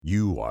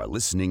You are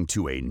listening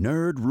to a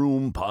Nerd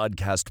Room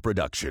podcast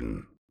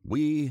production.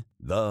 We,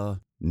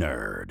 the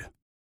Nerd.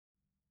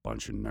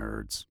 Bunch of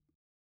nerds.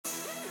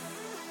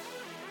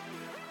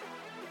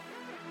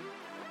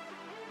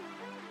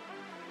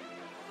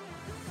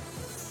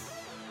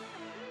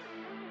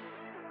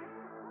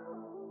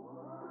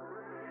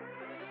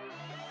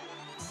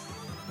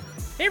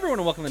 Hey everyone,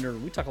 and welcome to Nerd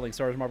Room. We talk all things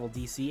Star Wars, Marvel,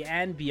 DC,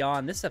 and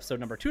beyond. This is episode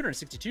number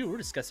 262. We're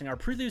discussing our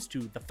preludes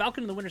to The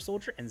Falcon and the Winter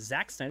Soldier and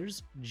Zack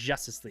Snyder's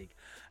Justice League.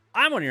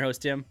 I'm one of your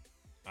hosts, Tim.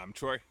 I'm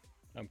Troy.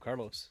 I'm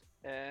Carlos.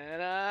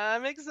 And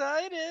I'm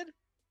excited.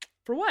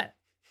 For what?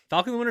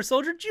 Falcon and the Winter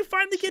Soldier? Did you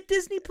finally get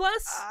Disney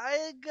Plus?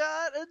 I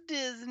got a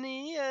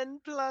Disney,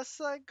 and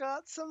plus I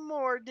got some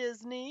more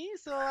Disney,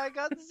 so I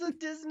got the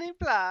Disney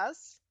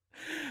Plus.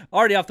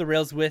 Already off the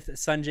rails with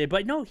Sanjay,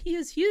 but no, he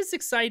is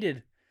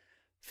excited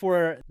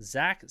for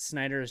Zack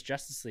Snyder's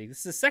Justice League. This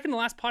is the second to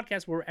last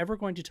podcast we're ever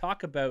going to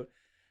talk about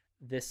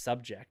this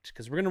subject,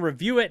 because we're going to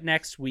review it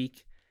next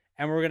week,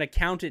 and we're going to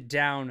count it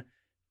down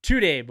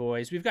today,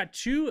 boys. We've got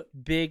two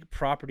big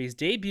properties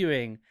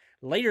debuting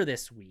later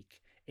this week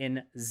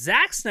in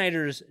Zack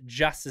Snyder's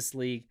Justice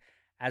League,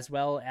 as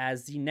well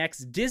as the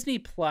next Disney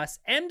Plus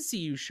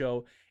MCU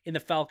show in The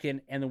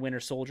Falcon and the Winter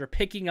Soldier,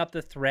 picking up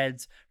the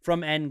threads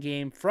from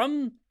Endgame,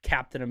 from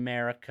Captain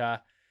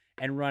America,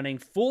 and running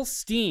full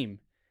steam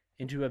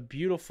into a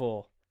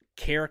beautiful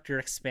character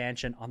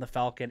expansion on the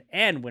Falcon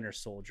and Winter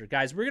Soldier.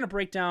 Guys, we're going to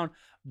break down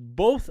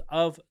both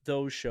of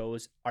those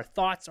shows, our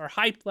thoughts, our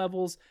hype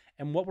levels,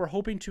 and what we're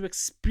hoping to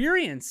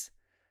experience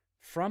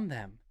from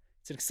them.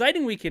 It's an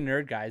exciting week in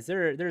Nerd, guys.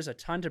 There's a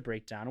ton to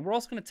break down. And we're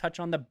also going to touch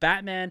on the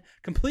Batman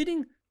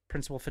completing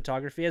principal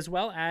photography, as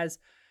well as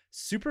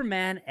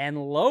Superman and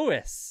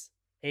Lois,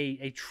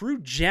 a true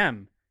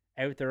gem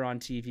out there on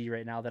TV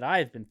right now that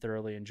I've been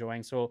thoroughly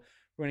enjoying. So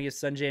we're going to give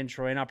Sanjay and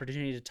Troy an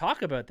opportunity to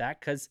talk about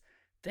that, because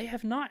they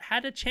have not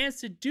had a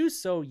chance to do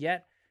so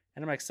yet.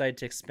 And I'm excited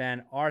to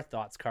expand our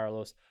thoughts,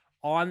 Carlos,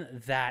 on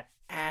that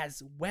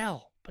as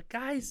well. But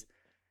guys,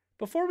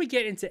 before we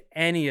get into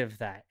any of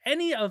that,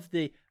 any of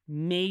the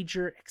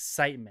major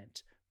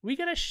excitement, we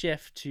got to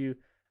shift to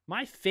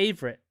my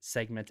favorite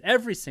segment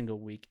every single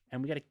week.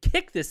 And we got to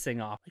kick this thing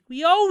off like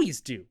we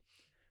always do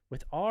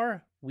with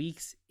our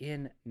Weeks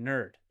in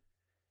Nerd.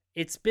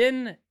 It's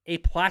been a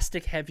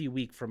plastic heavy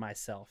week for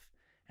myself,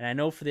 and I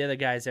know for the other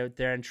guys out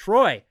there. And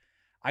Troy,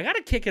 I got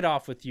to kick it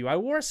off with you. I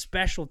wore a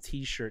special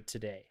t-shirt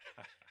today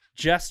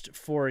just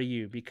for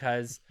you,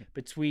 because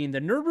between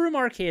the Nerd Room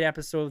Arcade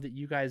episode that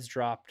you guys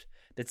dropped,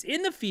 that's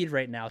in the feed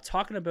right now,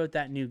 talking about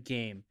that new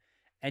game,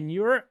 and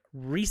your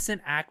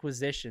recent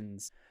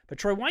acquisitions. But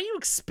Troy, why don't you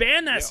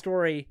expand that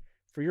story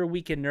for your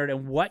Week in Nerd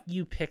and what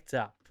you picked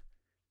up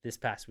this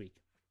past week?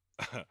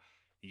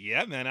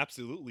 Yeah, man,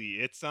 absolutely.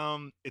 It's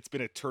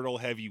been a turtle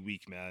heavy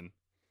week, man.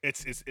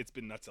 It's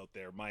been nuts out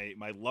there. My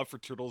love for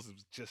turtles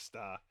is just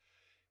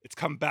it's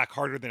come back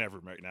harder than ever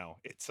right now.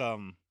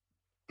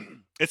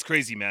 It's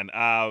crazy, man.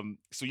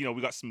 So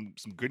we got some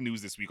good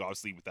news this week,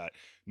 obviously, with that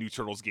new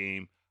Turtles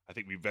game. I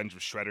think Revenge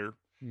of Shredder,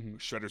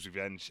 Shredder's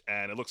Revenge,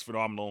 and it looks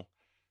phenomenal.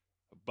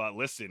 But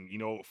listen,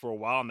 for a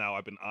while now,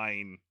 I've been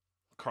eyeing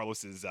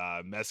Carlos's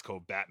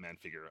Mezco Batman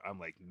figure. I'm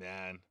like,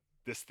 man,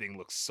 this thing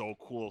looks so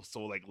cool.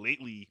 So like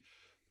lately,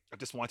 I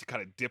just want to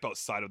kind of dip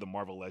outside of the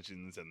Marvel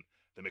Legends and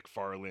the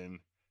McFarlane,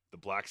 the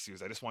Black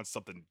Series. I just want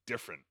something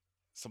different,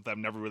 something I've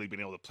never really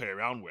been able to play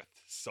around with.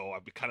 So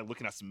I've been kind of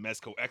looking at some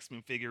Mezco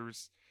X-Men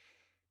figures,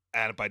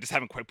 but I just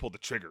haven't quite pulled the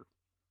trigger.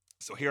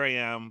 So here I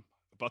am,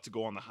 about to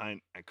go on the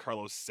hunt, and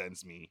Carlos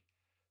sends me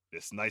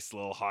this nice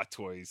little Hot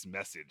Toys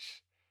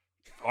message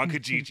on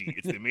Kijiji.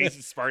 It's the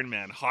Amazing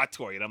Spider-Man Hot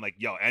Toy, and I'm like,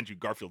 yo, Andrew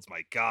Garfield's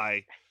my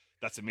guy.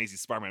 That's Amazing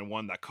Spider-Man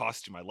 1, that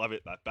costume, I love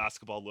it, that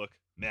basketball look,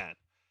 man.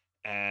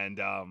 And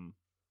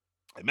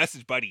I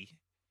messaged Buddy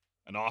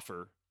an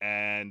offer,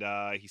 and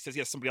he says he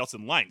has somebody else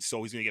in line,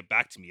 so he's gonna get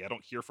back to me. I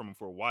don't hear from him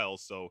for a while,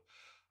 so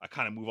I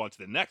kind of move on to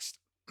the next.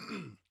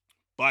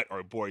 But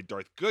our boy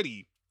Darth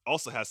Goody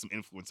also has some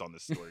influence on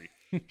this story,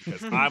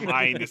 because I'm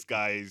eyeing this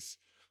guy's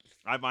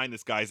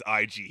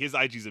IG. His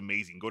IG is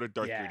amazing. Go to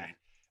Darth Goody,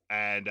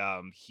 and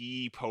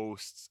he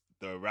posts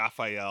the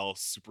Raphael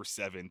Super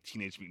 7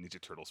 Teenage Mutant Ninja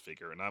Turtles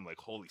figure, and I'm like,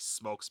 holy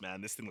smokes,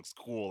 man, this thing looks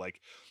cool.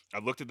 Like, I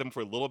looked at them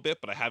for a little bit,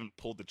 but I haven't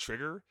pulled the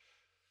trigger.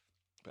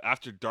 But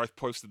after Darth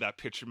posted that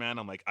picture, man,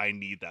 I'm like, I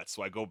need that.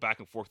 So I go back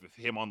and forth with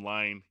him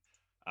online.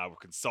 We're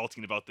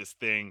consulting about this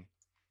thing,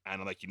 and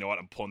I'm like, you know what?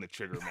 I'm pulling the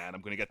trigger, man.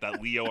 I'm going to get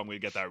that Leo. I'm going to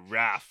get that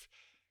Raph.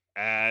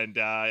 And,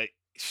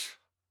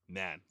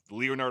 man,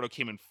 Leonardo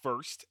came in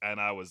first, and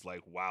I was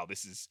like, wow,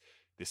 this is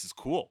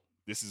cool.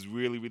 This is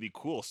really, really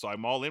cool. So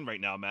I'm all in right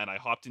now, man. I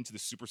hopped into the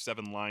Super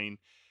 7 line.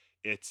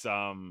 It's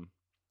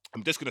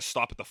I'm just gonna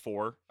stop at the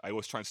 4. I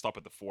always try and stop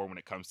at the 4 when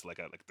it comes to like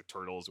the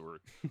Turtles or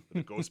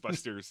the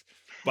Ghostbusters.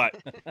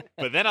 But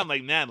then I'm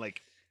like, man,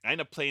 like I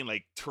end up playing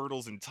like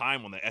Turtles in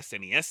Time on the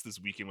SNES this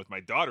weekend with my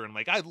daughter, and I'm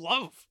like, I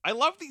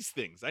love these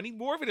things. I need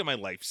more of it in my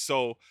life.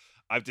 So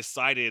I've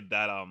decided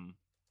that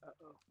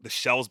the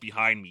shelves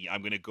behind me,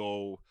 I'm gonna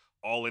go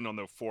all in on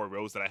the 4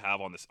 rows that I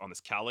have on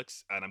this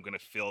calyx, and I'm gonna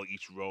fill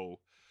each row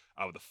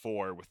of the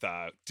 4 with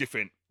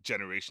different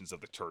generations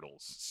of the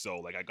turtles. So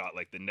like I got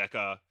like the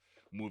NECA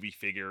movie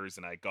figures,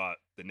 and I got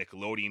the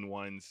Nickelodeon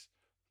ones.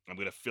 I'm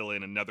gonna fill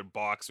in another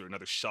box or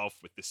another shelf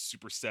with this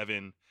Super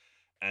 7.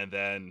 And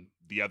then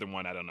the other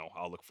one, I don't know.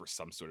 I'll look for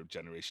some sort of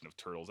generation of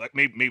turtles. Like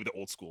maybe the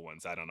old school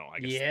ones. I don't know. I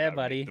guess Yeah, that would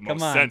buddy. make the Come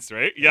most on. sense,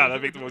 right? Yeah,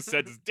 that makes the most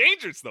sense. It's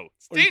dangerous though.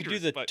 It's Or you could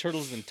dangerous. do the but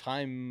Turtles in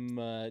Time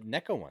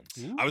NECA ones.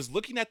 Ooh. I was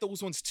looking at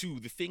those ones too.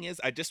 The thing is,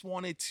 I just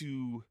wanted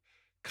to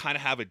kind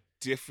of have a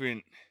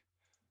different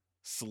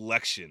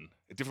selection,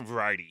 a different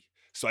variety.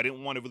 So I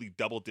didn't want to really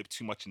double dip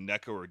too much in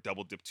NECA or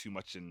double dip too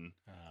much in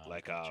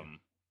Gotcha.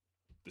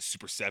 the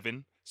Super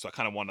 7. So I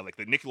kind of wanted, like,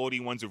 the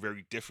Nickelodeon ones are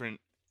very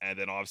different, and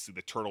then obviously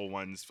the turtle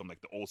ones from like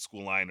the old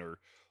school line are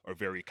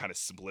very kind of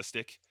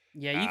simplistic.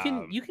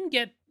 Yeah, you can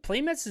get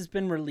Playmats has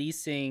been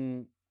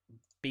releasing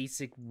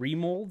basic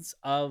remolds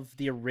of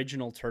the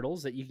original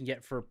turtles that you can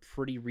get for a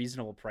pretty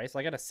reasonable price.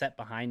 I got a set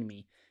behind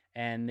me,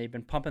 and they've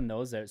been pumping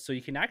those out, so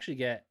you can actually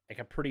get like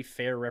a pretty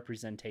fair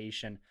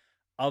representation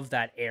of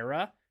that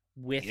era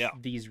with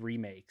these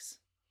remakes.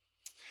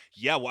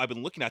 Yeah, well, I've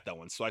been looking at that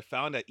one. So I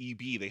found at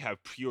EB they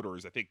have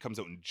pre-orders. I think it comes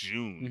out in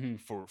June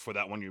for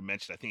that one you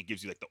mentioned. I think it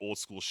gives you like the old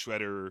school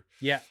Shredder,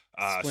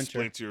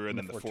 Splinter, and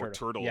then the 4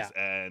 turtles. Yeah.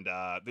 And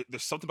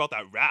there's something about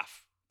that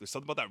Raph. There's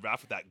something about that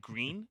Raph with that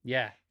green.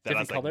 Yeah, that different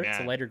I was color. like, It's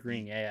a man, lighter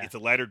green. Yeah. It's a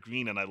lighter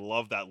green, and I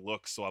love that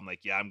look. So I'm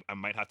like, yeah, I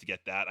might have to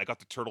get that. I got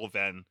the Turtle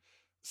Van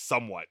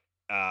somewhat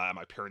at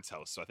my parents'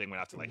 house, so I think I'm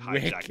gonna have to like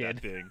hijack that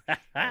thing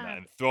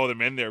and throw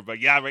them in there. But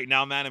yeah, right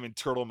now, man, I'm in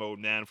turtle mode,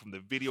 man. From the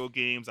video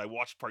games, I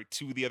watched part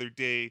 2 the other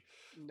day.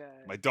 Nice.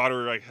 My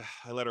daughter, I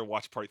let her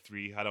watch part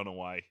 3. I don't know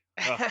why.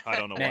 I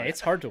don't know Man, why.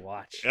 it's hard to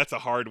watch. That's a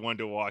hard one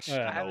to watch. I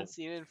you I know. haven't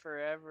seen it in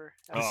forever.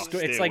 Oh, It's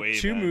stay like away,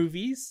 2 man.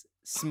 movies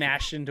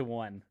smashed into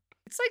one.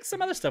 It's like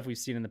some other stuff we've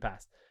seen in the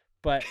past,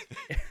 but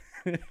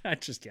I'm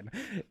just kidding.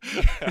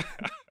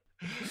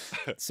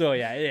 So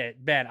yeah,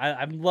 man,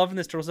 I'm loving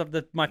this turtle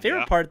stuff. My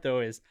favorite part though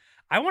is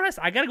I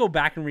gotta go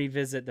back and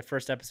revisit the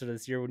first episode of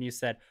this year when you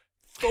said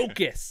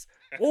focus,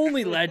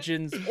 only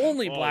Legends,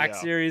 only Black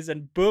Series,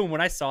 and boom,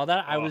 when I saw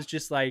that, I was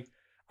just like,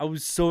 I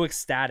was so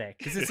ecstatic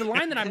because it's a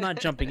line that I'm not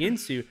jumping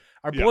into.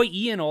 Our boy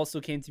Ian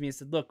also came to me and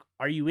said, look,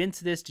 are you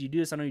into this? Do you do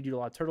this? I know you do a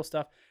lot of turtle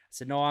stuff. I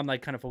said, no, I'm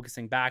like kind of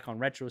focusing back on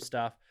retro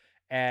stuff,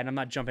 and I'm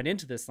not jumping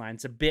into this line.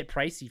 It's a bit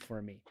pricey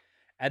for me.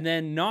 And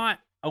then not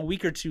a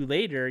week or 2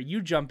 later,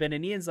 you jump in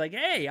and Ian's like,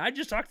 hey, I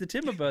just talked to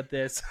Tim about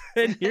this.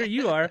 And here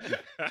you are,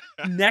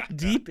 neck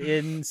deep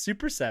in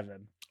Super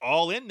 7.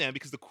 All in, man,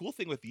 because the cool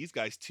thing with these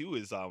guys too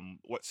is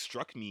what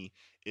struck me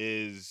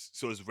is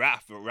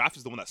Raph. Raph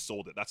is the one that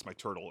sold it. That's my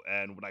turtle.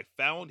 And when I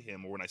found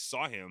him, or when I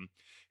saw him,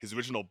 his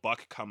original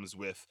buck comes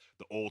with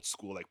the old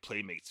school like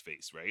Playmates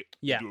face, right?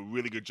 Yeah. They do a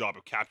really good job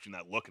of capturing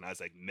that look, and I was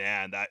like,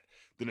 man, that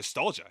the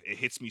nostalgia, it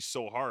hits me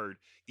so hard.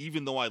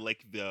 Even though I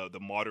like the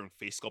modern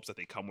face sculpts that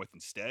they come with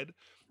instead,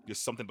 there's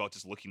something about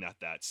just looking at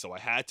that. So I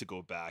had to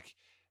go back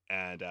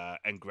and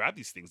grab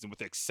these things, and with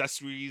the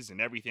accessories and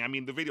everything. I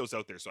mean, the video's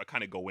out there, so I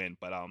kind of go in,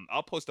 but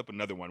I'll post up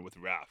another one with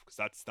Raph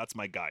because that's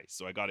my guy.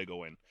 So I got to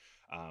go in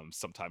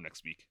sometime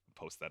next week and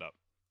post that up.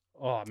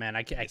 Oh man,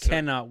 I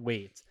cannot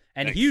wait.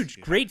 And Thanks.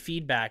 great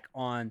feedback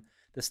on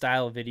the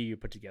style of video you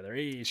put together.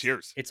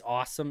 Cheers. It's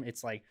awesome.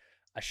 It's like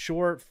a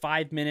short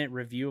 5-minute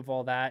review of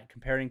all that,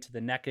 comparing to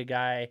the NECA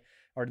guy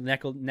or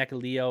NECA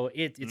Leo.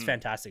 It's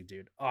fantastic,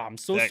 dude. Oh, I'm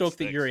so stoked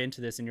that you're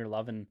into this and you're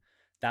loving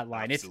that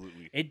line.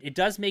 Absolutely. It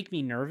does make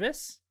me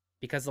nervous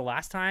because the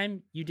last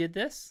time you did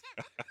this,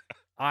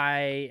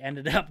 I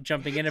ended up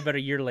jumping in about a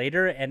year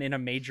later and in a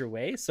major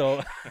way.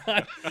 So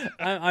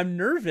I'm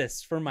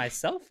nervous for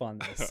myself on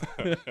this.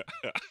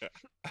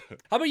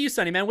 How about you,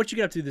 Sonny, man? What you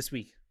get up to this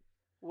week?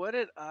 What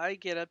did I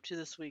get up to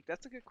this week?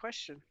 That's a good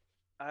question.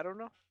 I don't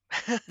know.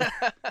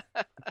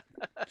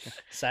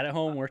 Sat at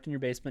home, worked in your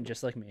basement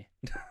just like me.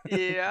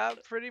 Yeah,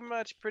 pretty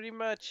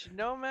much.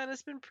 No, man,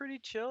 it's been pretty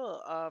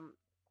chill.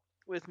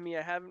 With me,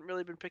 I haven't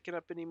really been picking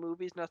up any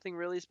movies. Nothing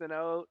really's been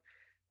out.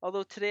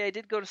 Although today I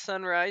did go to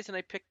Sunrise and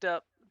I picked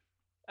up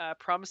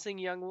Promising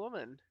Young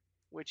Woman,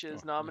 which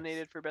is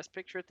nominated for Best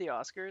Picture at the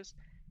Oscars.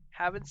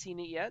 Haven't seen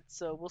it yet,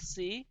 so we'll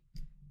see.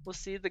 We'll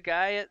see. The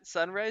guy at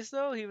Sunrise,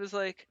 though, he was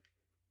like,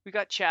 we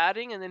got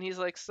chatting, and then he's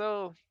like,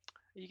 so,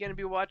 are you going to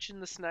be watching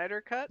the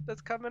Snyder cut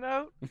that's coming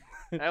out?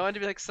 And I wanted to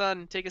be like,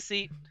 son, take a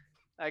seat.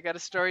 I got a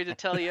story to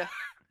tell you.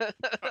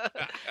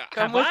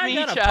 Come with me,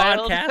 got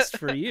child. a podcast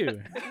for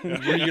you.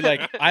 Where you're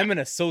like, I'm an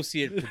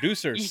associate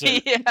producer, sir.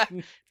 Yeah.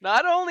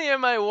 Not only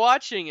am I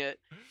watching it,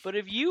 but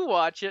if you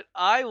watch it,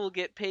 I will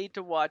get paid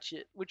to watch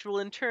it, which will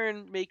in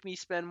turn make me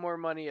spend more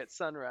money at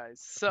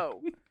Sunrise.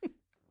 So,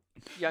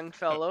 young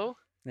fellow.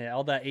 Yeah,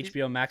 all that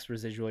HBO Max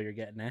residual you're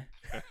getting, eh?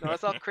 No,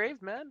 it's all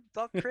Crave, man. It's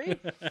all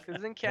Crave. Because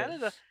it's in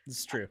Canada. This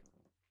is true.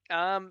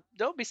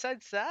 No,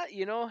 besides that,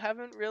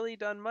 haven't really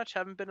done much.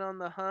 Haven't been on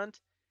the hunt.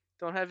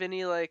 Don't have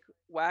any like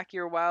wacky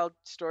or wild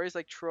stories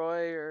like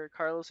Troy or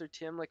Carlos or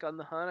Tim like on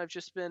the hunt. I've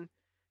just been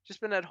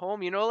at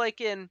home.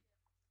 Like in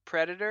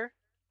Predator,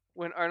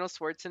 when Arnold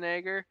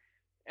Schwarzenegger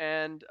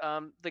and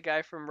the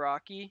guy from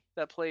Rocky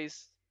that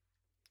plays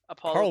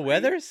Apollo Carl Creed.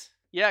 Weathers?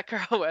 Yeah,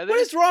 Carl Weathers. What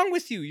is wrong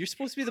with you? You're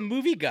supposed to be the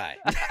movie guy.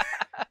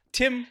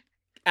 Tim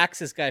acts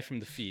this guy from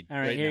the feed. All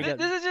right, here you now.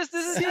 go. This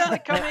is just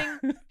like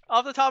coming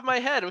off the top of my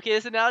head. Okay,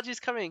 this analogy is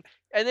coming,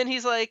 and then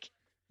he's like,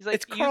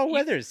 It's Carl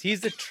Weathers.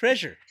 He's the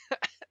treasure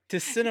to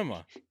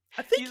cinema.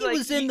 I think he's he like,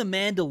 was in The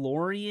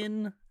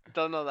Mandalorian.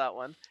 Don't know that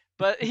one,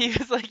 but he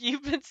was like,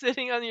 you've been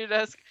sitting on your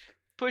desk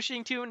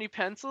pushing too many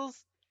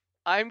pencils.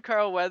 I'm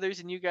Carl Weathers,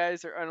 and you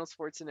guys are Arnold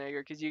Schwarzenegger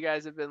because you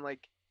guys have been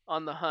like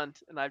on the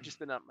hunt, and I've just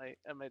been at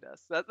my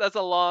desk. That's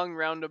a long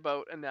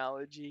roundabout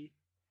analogy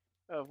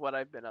of what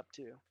I've been up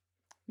to.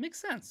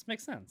 Makes sense.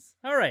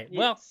 All right.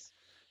 Well, Yes.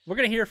 we're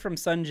going to hear from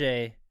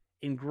Sanjay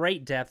in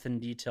great depth and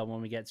detail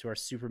when we get to our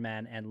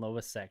Superman and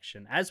Lois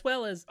section, as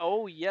well as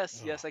Oh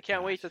yes, Oh, I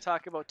can't wait to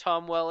talk about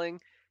Tom Welling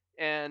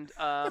and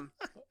Kristen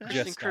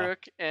Just stop.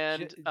 Crook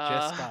and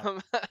Just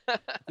stop.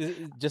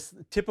 Just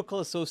typical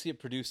associate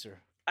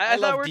producer. I thought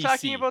love we were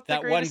talking DC, about the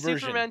that one greatest version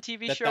Superman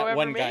TV that show that ever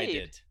one guy made.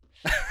 did.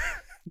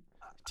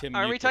 Tim,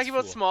 Aren't we mute talking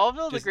about this fool.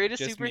 Smallville, the Just- greatest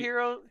just mute.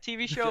 superhero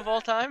TV show of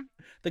all time?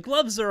 the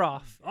gloves are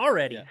off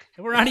already. Yeah.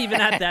 And we're not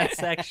even at that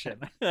section.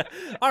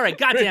 All right,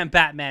 goddamn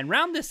Batman,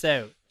 round this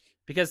out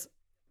because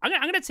I'm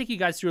going to take you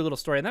guys through a little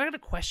story, and then I got a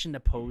question to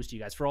pose to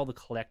you guys for all the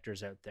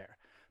collectors out there.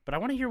 But I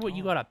want to hear what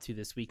you got up to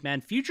this week, man.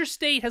 Future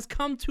State has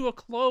come to a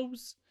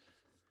close.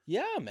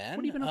 Yeah, man.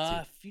 What have you been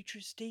up to?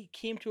 Future State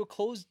came to a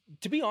close.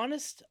 To be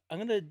honest, I'm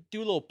going to do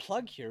a little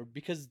plug here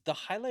because the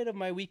highlight of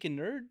my week in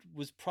Nerd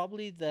was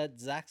probably that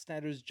Zack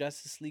Snyder's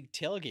Justice League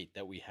tailgate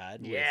that we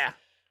had. With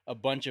a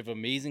bunch of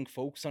amazing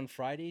folks on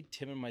Friday.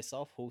 Tim and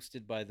myself,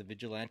 hosted by the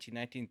Vigilante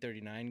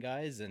 1939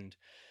 guys. And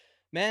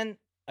man,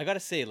 I got to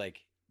say, like,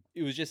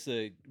 it was just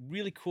a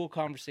really cool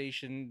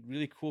conversation,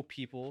 really cool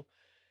people.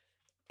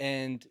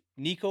 And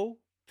Nico,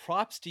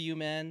 props to you,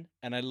 man.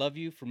 And I love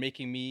you for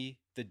making me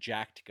the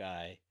jacked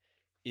guy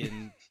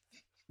in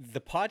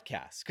the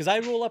podcast. Because I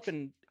roll up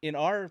in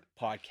our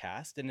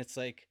podcast and it's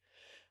like,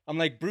 I'm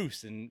like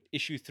Bruce in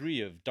issue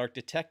 3 of Dark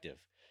Detective.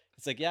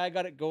 It's like, yeah, I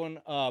got it going.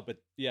 But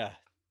yeah,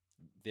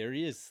 there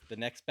he is, the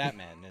next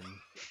Batman. And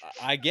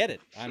I get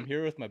it. I'm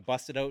here with my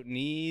busted out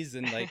knees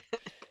and like,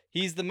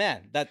 he's the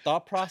man. That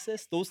thought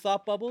process, those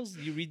thought bubbles,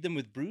 you read them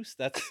with Bruce.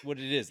 That's what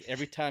it is.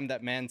 Every time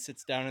that man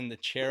sits down in the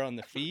chair on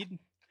the feed,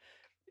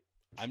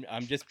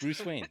 I'm just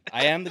Bruce Wayne.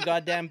 I am the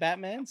goddamn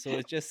Batman, so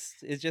it's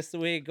just the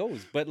way it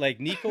goes. But like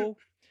Nico,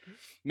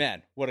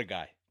 man, what a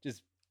guy.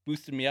 Just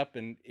boosted me up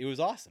and it was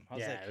awesome. I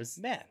was like, it was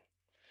man.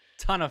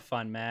 ton of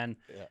fun, man.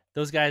 Yeah.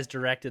 Those guys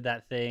directed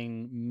that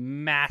thing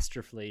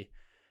masterfully,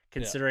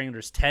 considering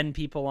there's 10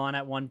 people on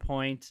at one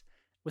point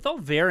with all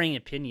varying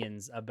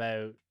opinions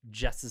about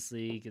Justice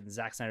League and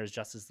Zack Snyder's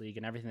Justice League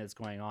and everything that's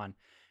going on.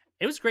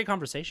 It was a great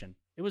conversation.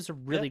 It was a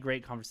really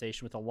great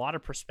conversation with a lot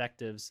of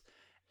perspectives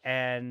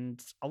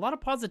and a lot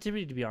of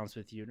positivity, to be honest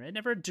with you. It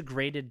never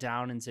degraded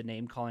down into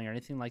name calling or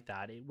anything like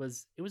that. It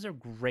was a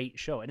great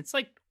show. And it's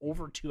like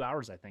over 2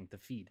 hours, I think, the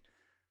feed.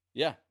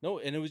 Yeah, no,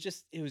 and it was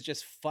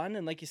just fun,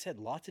 and like you said,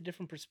 lots of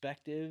different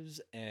perspectives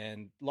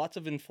and lots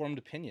of informed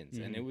opinions,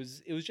 and it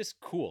was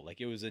just cool.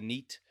 Like it was a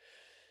neat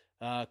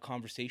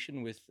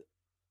conversation with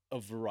a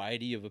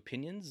variety of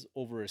opinions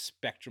over a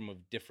spectrum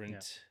of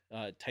different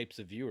types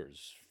of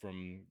viewers,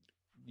 from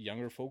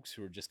younger folks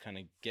who are just kind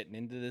of getting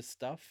into this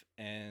stuff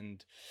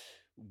and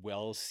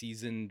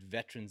well-seasoned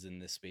veterans in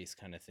this space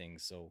kind of thing.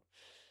 So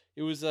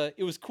it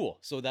was cool.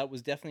 So that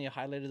was definitely a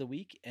highlight of the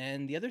week.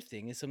 And the other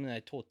thing is something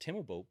I told Tim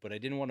about, but I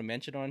didn't want to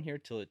mention on here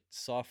till it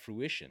saw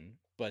fruition.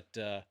 But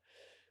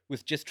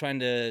with just trying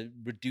to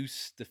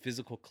reduce the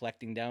physical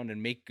collecting down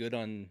and make good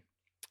on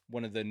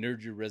one of the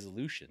Nerd Year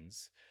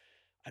resolutions,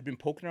 I've been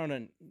poking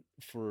around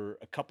for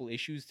a couple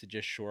issues to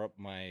just shore up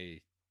my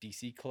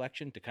DC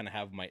collection, to kind of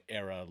have my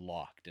era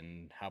locked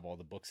and have all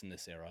the books in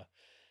this era.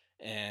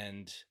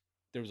 And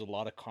there was a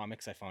lot of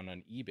comics I found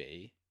on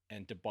eBay,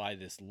 and to buy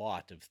this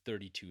lot of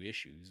 32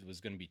 issues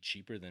was going to be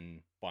cheaper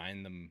than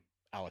buying them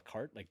a la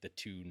carte, like the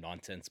 2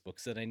 nonsense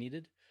books that I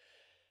needed.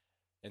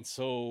 And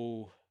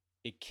so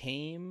it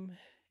came,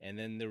 and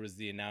then there was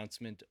the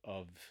announcement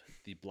of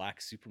the Black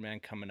Superman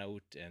coming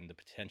out and the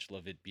potential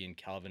of it being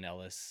Calvin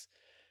Ellis.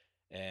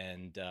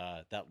 And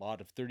that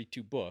lot of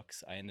 32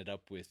 books, I ended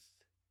up with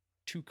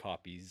 2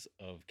 copies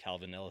of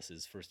Calvin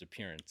Ellis's first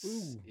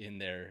appearance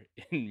in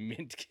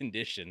mint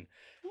condition.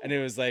 And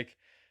it was like,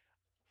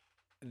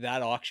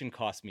 that auction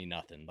cost me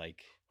nothing.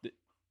 Like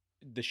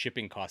the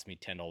shipping cost me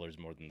 $10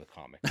 more than the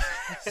comic.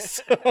 It's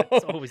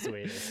always the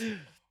way it is.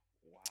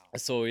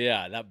 So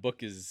yeah, that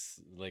book is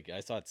like,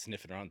 I saw it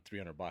sniffing around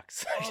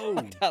 $300 Oh,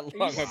 not that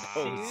long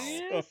ago.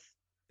 serious? So,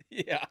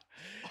 yeah.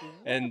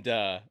 And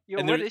Yo,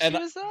 and what there- issue and,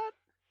 is that?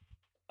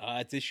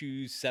 it's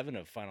issue 7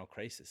 of Final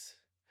Crisis.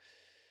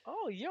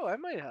 Oh, yo, I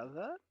might have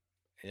that.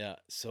 Yeah.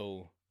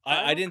 So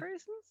Final I didn't.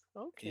 Crisis?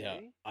 Okay. Yeah,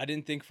 I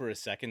didn't think for a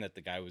second that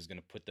the guy was going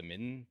to put them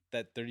in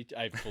that 30.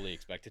 I fully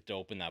expected to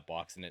open that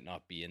box and it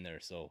not be in there.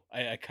 So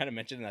I kind of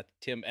mentioned that to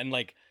Tim, and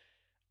like,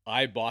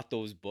 I bought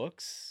those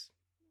books,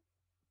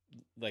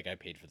 like I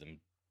paid for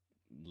them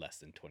less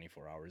than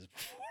 24 hours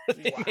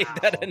before they made Wow.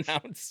 that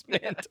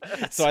announcement.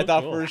 That's So I so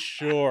thought cool. for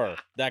sure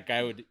that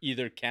guy would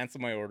either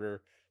cancel my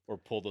order or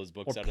pull those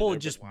books Or out pull of there.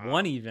 just But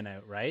one even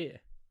out, right?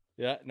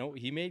 yeah, no,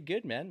 he made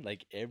good, man.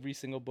 Like every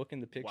single book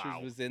in the pictures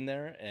Wow. was in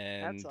there, That's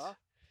and off.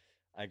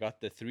 I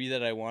got the 3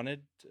 that I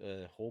wanted,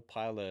 a whole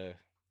pile of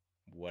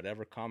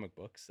whatever comic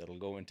books that'll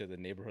go into the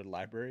neighborhood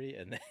library,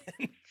 and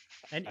then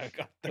And, I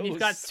got and you've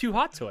got those. 2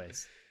 Hot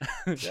Toys.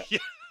 Yeah.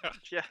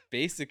 Yeah.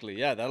 Basically,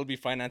 yeah, that'll be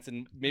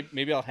financing.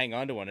 Maybe I'll hang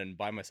on to one and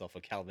buy myself a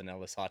Calvin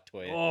Ellis hot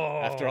toy Oh,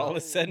 after all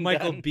is said and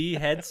Michael done. B.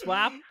 head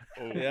swap.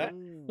 Oh. Yeah.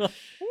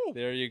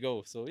 There you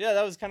go. So yeah,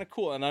 that was kind of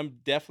cool. And I'm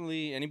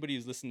definitely, anybody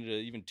who's listened to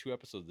even 2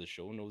 episodes of the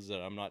show knows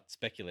that I'm not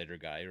speculator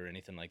guy or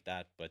anything like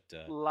that. But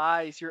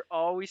Lies. You're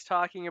always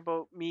talking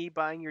about me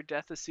buying your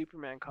Death of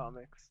Superman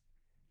comics.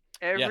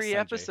 Every Sanjay.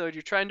 episode,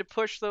 you're trying to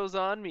push those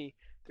on me.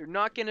 They're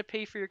not going to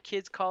pay for your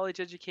kids'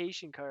 college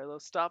education,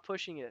 Carlos. Stop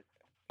pushing it.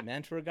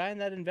 Man, for a guy in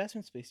that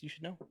investment space, you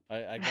should know.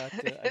 I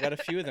got a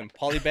few of them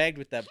polybagged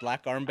with that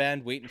black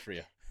armband waiting for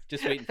you.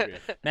 Just waiting for you.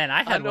 Man,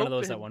 I had one of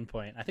those at Unopened. one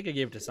point. I think I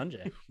gave it to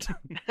Sanjay.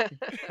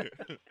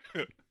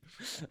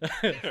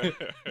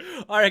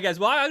 All right, guys.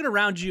 Well, I'm going to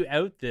round you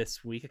out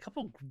this week. A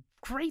couple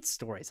great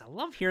stories. I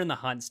love hearing the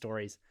hunt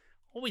stories.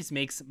 Always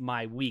makes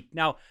my week.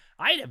 Now,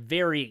 I had a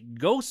very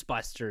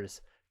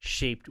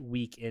Ghostbusters-shaped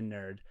week in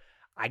Nerd.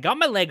 I got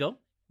my Lego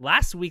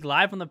last week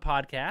live on the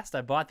podcast.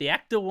 I bought the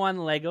Ecto 1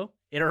 Lego.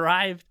 It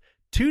arrived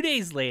 2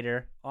 days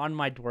later on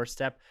my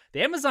doorstep.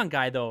 The Amazon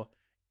guy, though,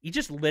 he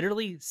just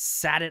literally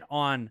sat it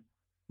on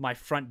my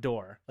front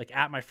door, like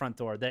at my front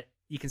door, that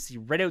you can see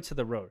right out to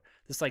the road.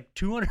 This like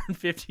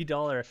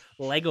 $250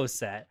 Lego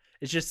set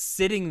is just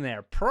sitting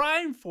there,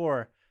 prime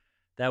for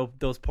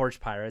those porch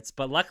pirates.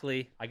 But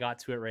luckily, I got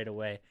to it right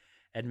away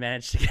and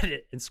managed to get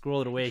it and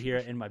squirrel it away here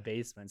in my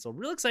basement. So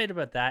real excited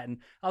about that. And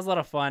that was a lot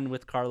of fun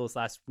with Carlos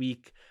last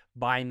week,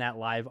 buying that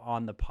live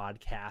on the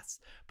podcast.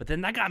 But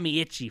then that got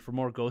me itchy for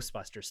more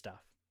Ghostbuster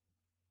stuff.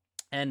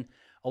 And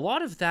a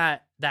lot of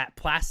that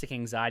plastic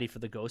anxiety for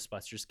the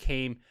Ghostbusters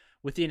came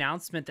with the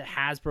announcement that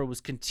Hasbro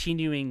was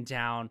continuing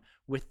down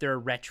with their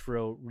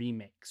retro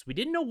remakes. We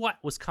didn't know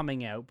what was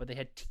coming out, but they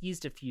had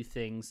teased a few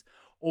things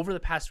over the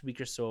past week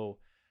or so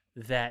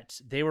that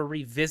they were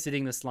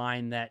revisiting this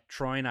line that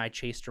Troy and I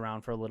chased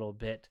around for a little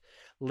bit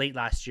late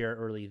last year,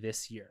 early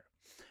this year.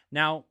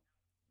 Now,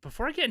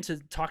 before I get into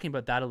talking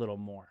about that a little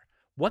more,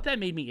 what that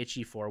made me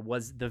itchy for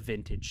was the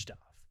vintage stuff,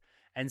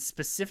 and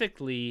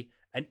specifically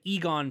an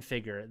Egon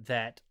figure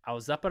that I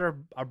was up at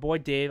our boy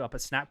Dave up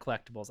at Snap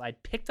Collectibles. I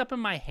picked up in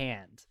my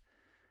hand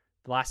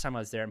the last time I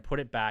was there and put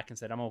it back and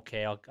said, I'm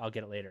okay, I'll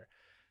get it later.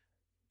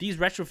 These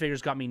retro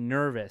figures got me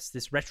nervous,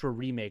 this retro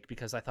remake,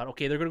 because I thought,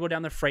 okay, they're going to go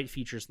down the Fright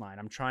Features line.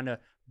 I'm trying to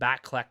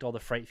back collect all the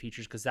Fright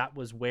Features because that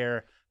was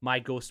where my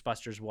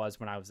Ghostbusters was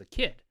when I was a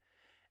kid.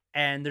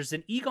 And there's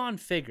an Egon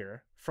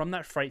figure from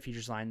that Fright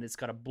Features line that's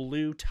got a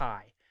blue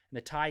tie. And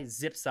the tie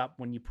zips up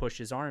when you push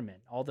his arm in.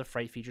 All the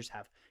Fright Features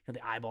have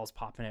the eyeballs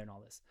popping out and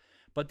all this.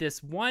 But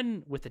this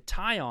one with the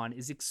tie on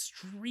is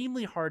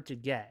extremely hard to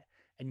get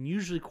and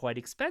usually quite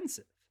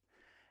expensive.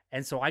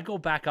 And so I go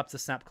back up to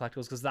Snap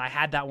Collectibles because I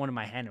had that one in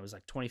my hand. It was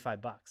like $25.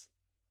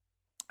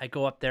 I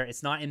go up there.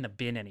 It's not in the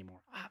bin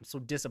anymore. I'm so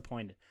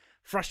disappointed,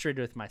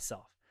 frustrated with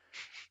myself.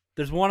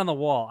 There's one on the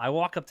wall. I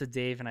walk up to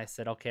Dave and I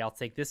said, okay, I'll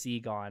take this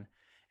Egon.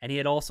 And he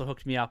had also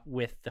hooked me up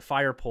with the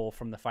fire pole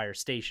from the fire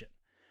station,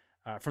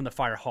 from the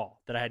fire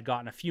hall that I had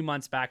gotten a few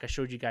months back. I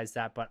showed you guys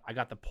that, but I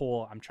got the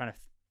pole. I'm trying to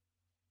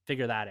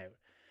figure that out.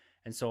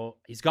 And so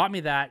he's got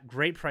me that.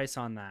 Great price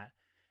on that.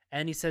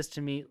 And he says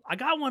to me, I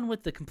got one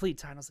with the complete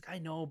tie. And I was like, I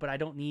know, but I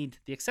don't need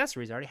the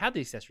accessories. I already have the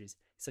accessories.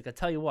 He's like, I'll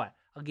tell you what,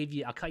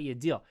 I'll cut you a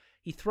deal.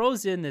 He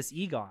throws in this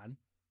Egon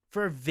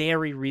for a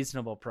very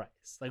reasonable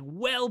price, like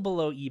well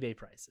below eBay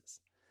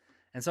prices.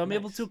 And so I'm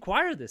able to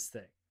acquire this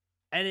thing.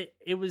 And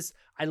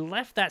I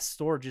left that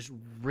store just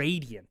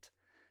radiant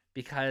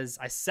because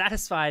I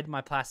satisfied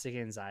my plastic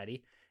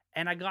anxiety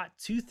and I got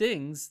 2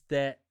 things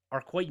that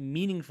are quite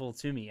meaningful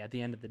to me at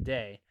the end of the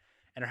day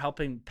and are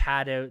helping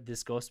pad out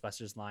this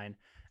Ghostbusters line,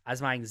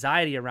 as my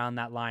anxiety around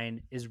that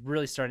line is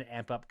really starting to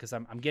amp up because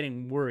I'm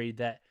getting worried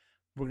that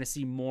we're going to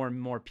see more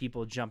and more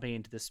people jumping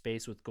into this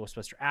space with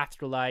Ghostbuster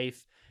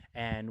Afterlife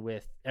and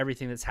with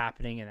everything that's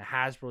happening in the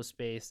Hasbro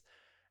space.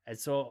 And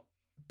so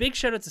big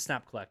shout out to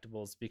Snap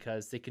Collectibles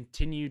because they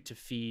continue to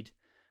feed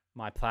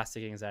my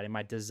plastic anxiety,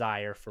 my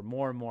desire for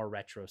more and more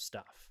retro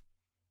stuff.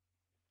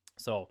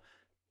 So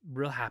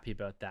real happy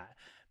about that.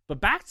 But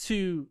back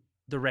to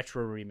the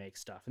retro remake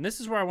stuff. And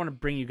this is where I want to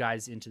bring you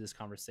guys into this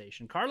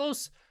conversation.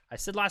 Carlos, I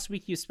said last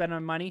week you spent my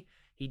money.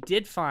 He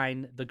did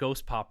find the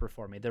Ghost Popper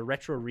for me, the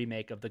retro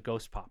remake of the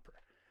Ghost Popper.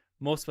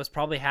 Most of us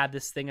probably had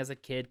this thing as a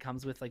kid.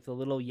 Comes with like the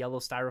little yellow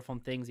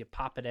styrofoam things. You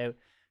pop it out,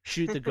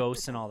 shoot the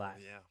ghosts and all that.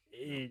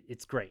 Yeah.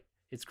 It's great.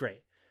 It's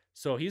great.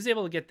 So he was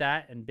able to get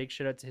that, and big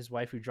shout out to his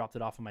wife who dropped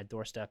it off on my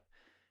doorstep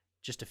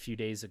just a few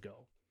days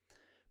ago.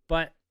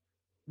 But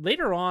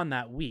later on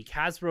that week,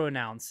 Hasbro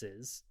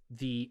announces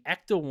the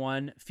Ecto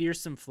 1,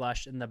 Fearsome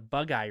Flush, and the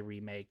Bug-Eye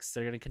remakes.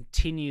 They're going to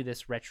continue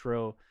this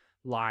retro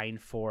line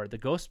for the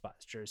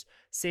Ghostbusters.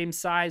 Same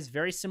size,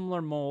 very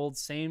similar mold,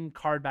 same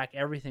card back,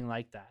 everything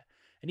like that.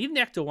 And even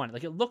the Ecto-1,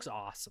 like, it looks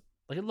awesome.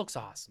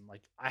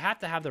 Like, I have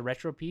to have the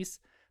retro piece,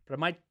 but I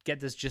might get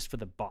this just for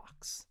the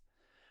box.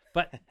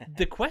 But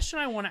the question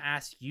I want to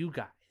ask you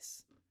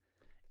guys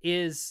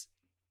is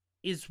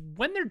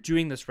when they're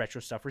doing this retro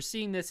stuff, we're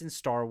seeing this in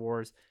Star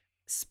Wars,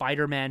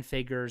 Spider-Man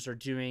figures are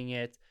doing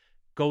it,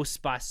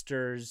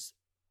 Ghostbusters,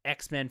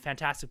 X-Men,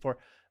 Fantastic Four,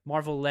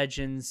 Marvel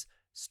Legends,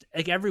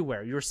 like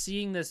everywhere. You're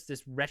seeing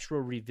this retro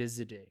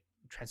revisiting,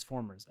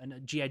 Transformers and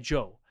G.I.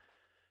 Joe.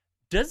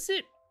 Does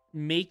it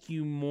make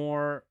you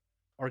more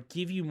or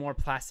give you more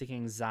plastic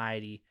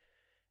anxiety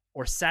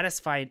or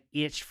satisfy an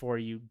itch for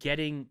you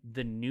getting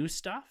the new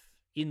stuff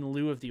in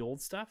lieu of the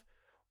old stuff?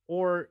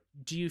 Or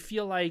do you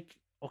feel like,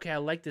 okay, I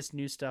like this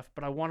new stuff,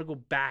 but I want to go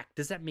back?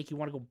 Does that make you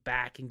want to go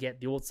back and get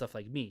the old stuff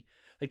like me?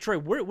 Like, Troy,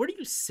 where do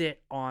you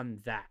sit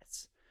on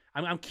that?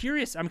 I'm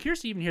curious. I'm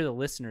curious to even hear the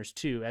listeners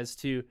too, as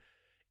to,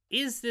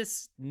 is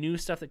this new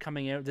stuff that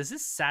coming out, does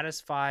this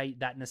satisfy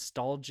that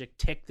nostalgic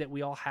tick that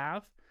we all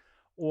have?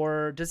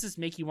 Or does this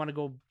make you want to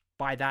go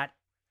buy that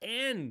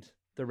and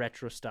the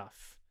retro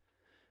stuff?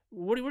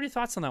 What are your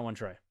thoughts on that one,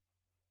 Troy?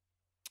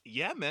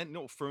 Yeah, man.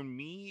 No, for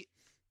me,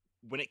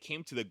 when it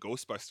came to the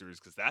Ghostbusters,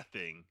 because that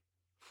thing,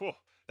 whew,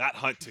 that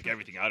hunt took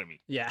everything out of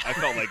me. Yeah. I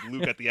felt like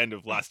Luke at the end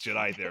of Last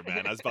Jedi there,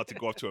 man. I was about to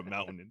go up to a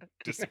mountain and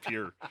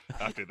disappear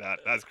after that.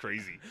 That's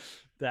crazy.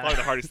 Probably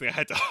the hardest thing I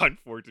had to hunt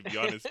for, to be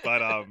honest.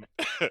 But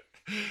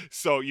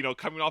so,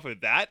 coming off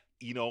of that,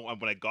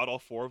 when I got all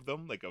four of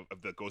them, like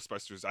of the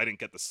Ghostbusters, I didn't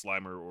get the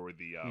Slimer or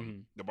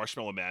the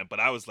Marshmallow Man,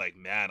 but I was like,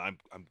 man, I'm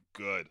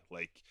good.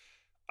 Like,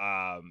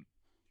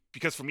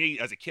 because for me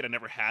as a kid, I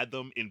never had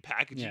them in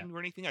packaging or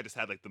anything. I just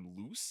had like them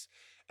loose.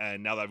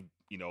 And now that I've,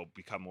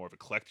 become more of a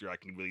collector, I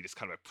can really just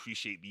kind of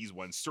appreciate these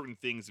ones, certain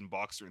things in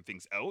box, certain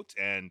things out.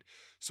 And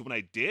so when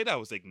I did, I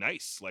was like,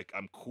 nice, like,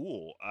 I'm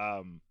cool.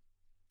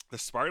 The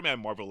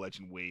Spider-Man Marvel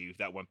Legend wave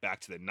that went back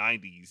to the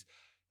 90s,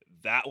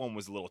 that one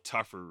was a little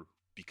tougher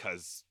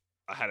because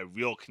I had a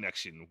real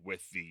connection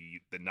with the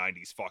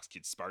 90s Fox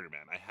Kids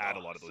Spider-Man. I had a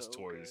lot of those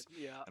toys.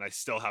 Good. Yeah. And I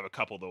still have a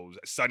couple of those.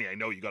 Sonny, I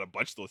know you got a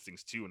bunch of those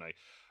things too. And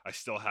I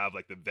still have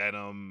like the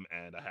Venom,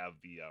 and I have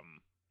the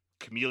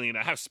Chameleon.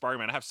 I have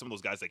Spider-Man. I have some of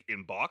those guys like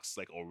in box,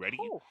 like already.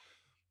 Oh.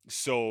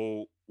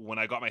 So when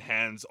I got my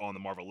hands on the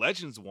Marvel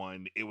Legends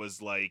one, it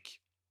was like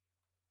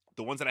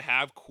the ones that I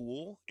have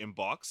cool in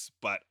box,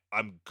 but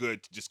I'm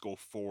good to just go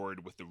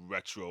forward with the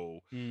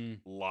retro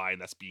line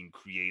that's being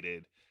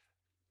created.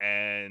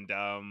 And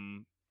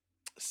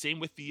same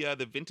with the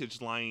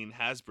vintage line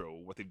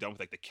Hasbro, what they've done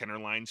with like the Kenner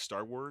line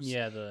Star Wars.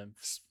 Yeah, the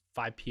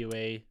 5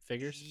 POA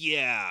figures.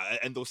 Yeah,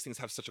 and those things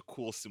have such a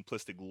cool,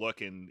 simplistic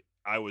look, and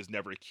I was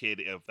never a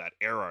kid of that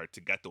era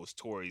to get those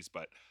toys,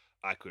 but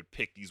I could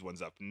pick these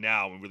ones up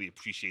now and really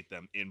appreciate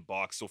them in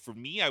box. So for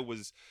me,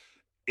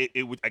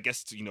 it would, I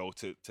guess,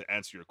 to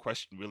answer your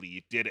question, really,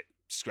 it did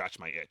scratch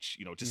my itch.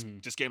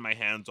 Just getting my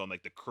hands on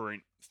like the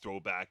current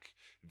throwback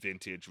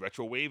vintage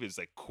retro wave is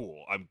like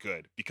cool. I'm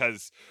good,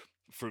 because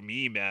for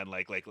me, man,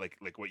 like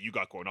what you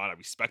got going on, I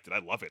respect it. I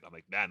love it. I'm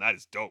like, man, that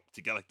is dope.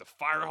 To get like the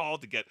fire hall,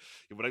 to get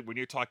when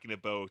you're talking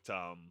about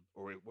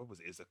or what was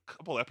it? Is a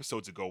couple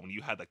episodes ago when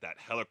you had like that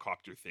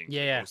helicopter thing for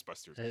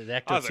Ghostbusters.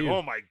 The I was like, Ecto-2.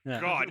 oh my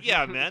god,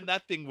 yeah, man,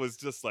 that thing was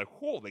just like,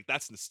 whoa, like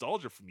that's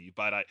nostalgia for me.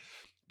 But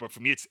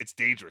for me, it's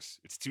dangerous.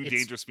 It's too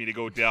dangerous for me to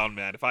go down,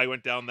 man. If I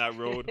went down that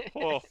road,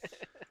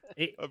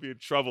 I'd be in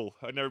trouble.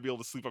 I'd never be able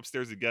to sleep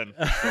upstairs again.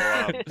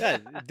 So,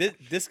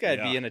 this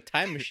guy'd be in a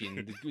time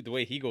machine the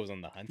way he goes on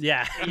the hunt.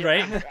 Yeah,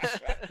 right?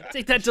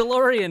 Take that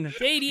DeLorean,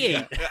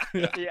 88.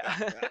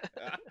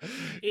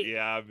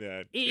 Yeah,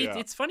 man.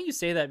 It's funny you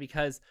say that,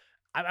 because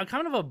I'm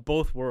kind of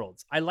both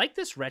worlds. I like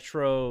this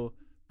retro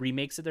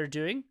remakes that they're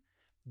doing,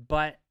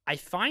 but I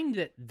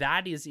find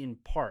that is in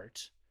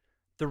part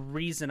the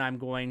reason I'm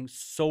going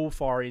so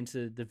far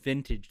into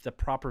the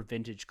proper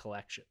vintage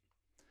collection.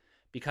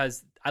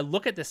 Because I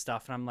look at this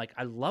stuff and I'm like,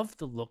 I love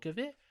the look of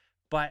it,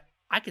 but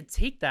I could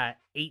take that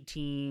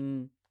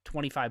 $18,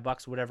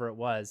 $25, whatever it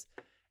was,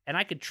 and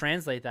I could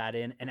translate that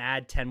in and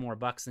add 10 more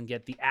bucks and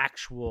get the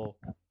actual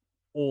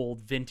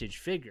old vintage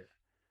figure.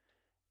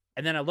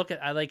 And then I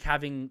like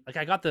having, like,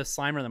 I got the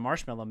Slimer and the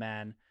Marshmallow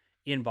Man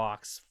in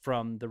box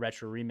from the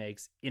retro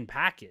remakes in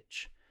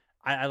package.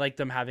 I like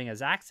them having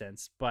as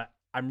accents, but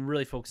I'm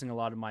really focusing a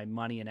lot of my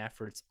money and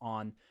efforts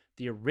on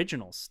the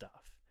original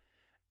stuff.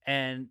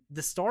 And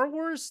the Star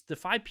Wars, the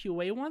 5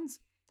 POA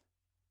ones,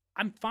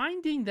 I'm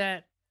finding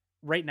that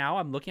right now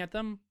I'm looking at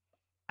them,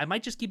 I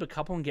might just keep a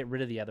couple and get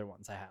rid of the other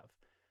ones I have.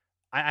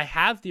 I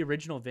have the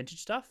original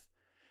vintage stuff,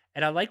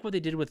 and I like what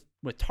they did with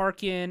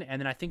Tarkin, and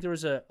then I think there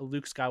was a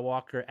Luke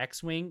Skywalker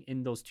X-Wing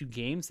in those 2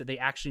 games that they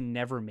actually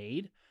never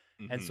made.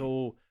 Mm-hmm. And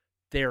so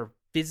they're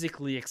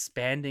physically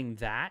expanding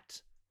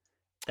that.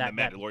 The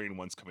Mandalorian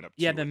one's coming up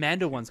too. Yeah, the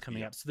Mando one's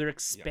coming up. So they're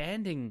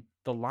expanding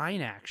the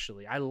line,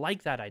 actually. I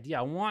like that idea.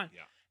 I want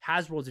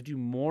Hasbro to do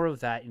more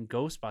of that in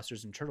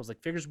Ghostbusters and Turtles, like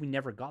figures we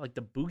never got, like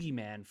the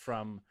Boogeyman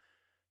from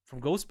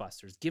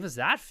Ghostbusters. Give us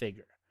that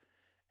figure.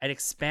 and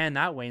expand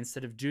that way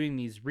instead of doing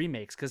these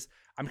remakes. Because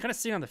I'm kind of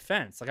sitting on the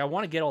fence. Like, I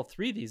want to get all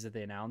 3 of these that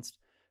they announced,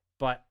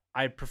 but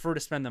I prefer to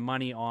spend the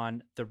money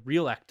on the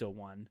real Ecto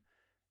one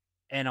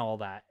and all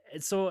that.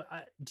 And so,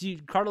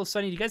 Carlos,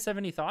 Sonny, do you guys have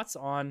any thoughts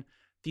on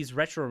these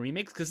retro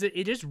remakes? Because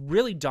it is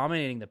really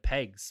dominating the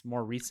pegs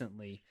more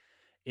recently.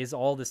 Is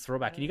all this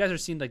throwback, and you guys are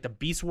seeing like the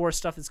Beast Wars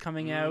stuff that's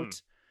coming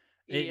out.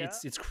 Yeah.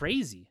 It's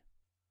crazy.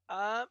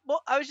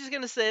 Well, I was just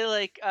gonna say,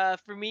 like,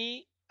 for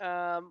me,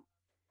 when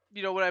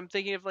I'm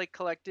thinking of like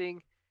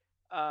collecting,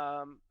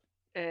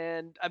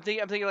 and I'm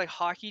thinking like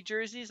hockey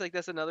jerseys. Like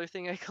that's another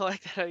thing I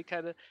collect that I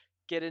kind of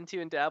get into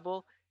and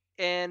dabble.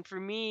 And for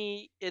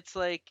me, it's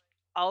like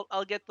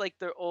I'll get like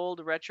the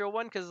old retro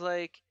one because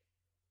like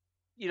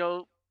you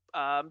know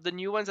the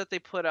new ones that they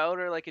put out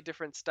are like a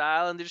different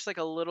style and they're just like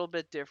a little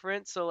bit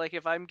different. So like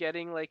if I'm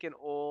getting like an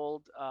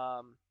old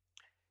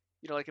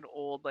like an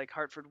old like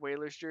Hartford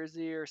Whalers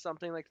jersey or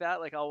something like that,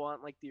 like I'll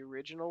want like the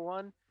original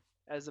one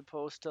as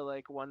opposed to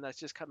like one that's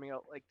just coming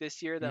out like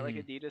this year that like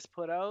Adidas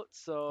put out.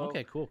 So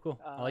Okay, cool.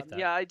 I like that.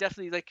 yeah, I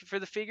definitely like for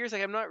the figures.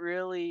 Like I'm not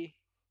really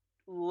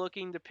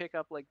looking to pick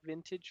up like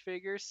vintage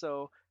figures,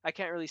 so I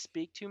can't really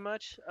speak too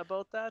much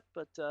about that.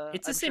 But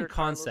It's the I'm same sure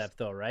Carlos... concept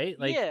though, right?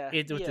 Like Yeah,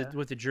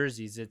 with the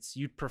jerseys, it's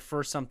you'd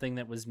prefer something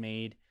that was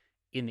made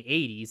in the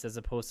 80s as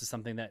opposed to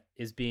something that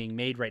is being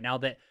made right now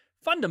that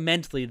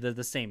fundamentally they're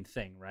the same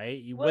thing,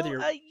 right?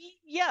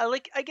 Yeah,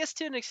 like I guess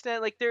to an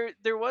extent, like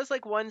there was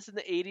like ones in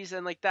the 80s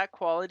and like that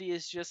quality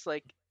is just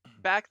like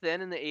back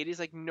then in the 80s,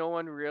 like no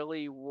one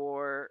really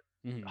wore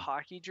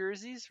hockey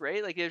jerseys,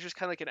 right? Like it was just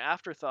kind of like an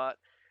afterthought.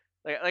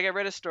 Like I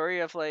read a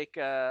story of like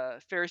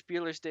Ferris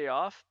Bueller's Day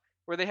Off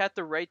where they had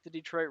to write the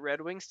Detroit Red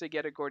Wings to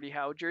get a Gordie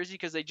Howe jersey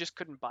because they just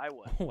couldn't buy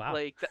one. Oh, wow.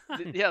 Like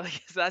yeah, like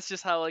that's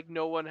just how like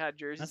no one had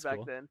jerseys That's back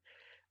cool.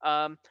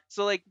 then.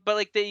 So like, but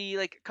like they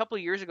like a couple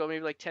of years ago,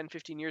 maybe like 10,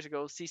 15 years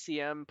ago,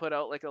 CCM put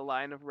out like a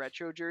line of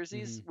retro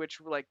jerseys, which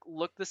like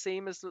look the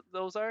same as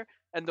those are.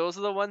 And those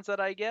are the ones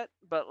that I get.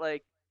 But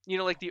like,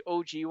 like the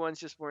OG ones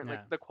just weren't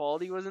like the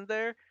quality wasn't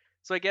there.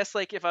 So I guess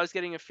like if I was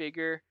getting a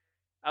figure,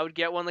 I would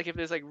get one like if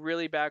there's like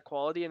really bad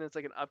quality and it's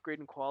like an upgrade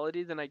in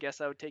quality, then I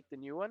guess I would take the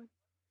new one.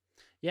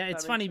 Yeah,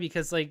 it's funny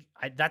because like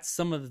that's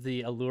some of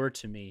the allure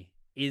to me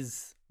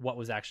is what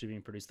was actually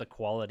being produced, the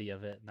quality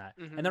of it and that.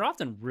 And they're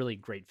often really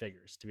great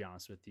figures, to be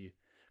honest with you.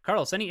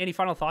 Carlos, any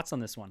final thoughts on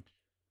this one?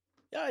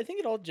 Yeah, I think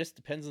it all just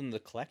depends on the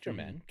collector,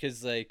 man.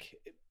 Because like,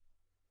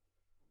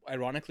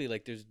 ironically,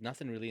 like there's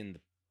nothing really in the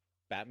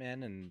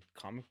Batman and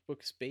comic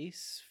book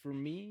space for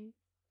me.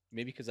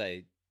 Maybe because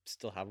I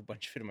still have a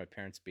bunch of it in my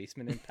parents'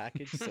 basement in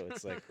package, so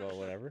it's like, well,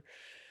 whatever.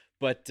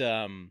 But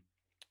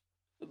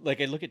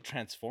like I look at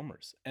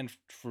Transformers, and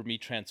for me,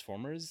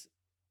 Transformers,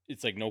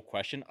 it's like no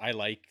question. I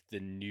like the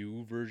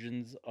new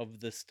versions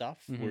of the stuff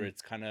where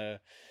it's kind of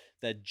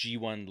that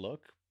G1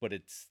 look, but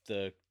it's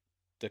the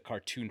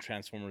cartoon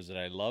Transformers that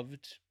I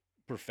loved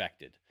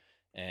perfected,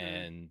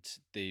 and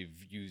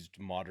they've used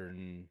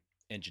modern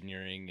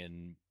engineering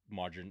and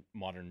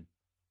modern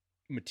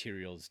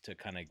materials to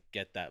kind of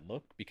get that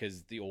look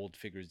because the old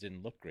figures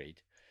didn't look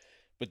great.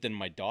 But then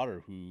my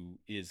daughter, who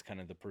is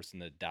kind of the person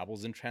that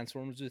dabbles in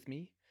Transformers with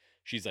me,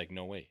 she's like,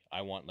 no way,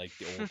 I want like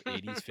the old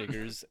 80s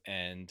figures,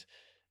 and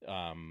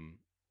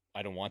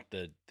I don't want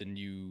the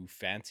new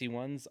fancy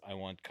ones. I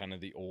want kind of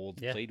the old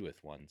played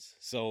with ones.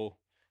 So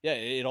yeah,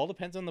 it all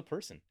depends on the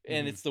person.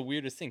 And it's the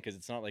weirdest thing because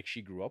it's not like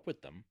she grew up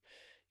with them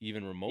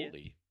even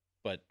remotely.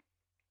 But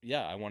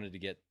yeah, I wanted to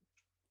get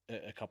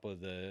a couple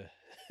of the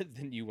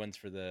the new ones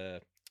for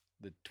the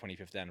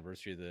 25th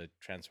anniversary of the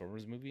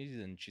Transformers movies,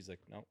 and she's like,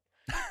 no,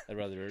 I'd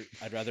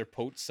rather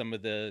poach some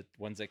of the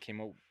ones that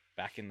came out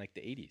back in like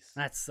the 80s.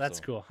 That's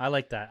cool. I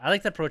like that. I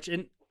like that approach.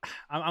 And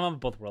I'm on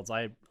both worlds.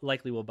 I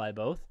likely will buy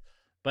both,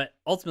 but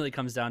ultimately it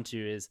comes down to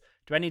is,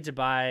 do I need to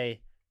buy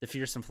the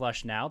Fearsome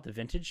Flush now, the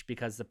vintage,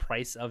 because the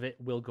price of it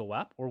will go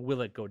up, or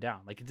will it go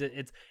down? Like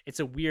it's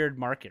a weird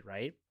market,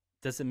 right?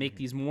 Does it make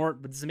these more?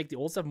 Does it make the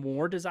old stuff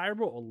more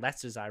desirable or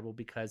less desirable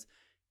because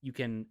you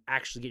can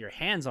actually get your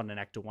hands on an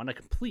Ecto one, a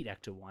complete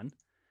Ecto one,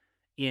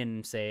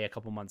 in say a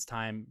couple months'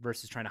 time,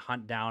 versus trying to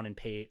hunt down and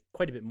pay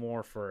quite a bit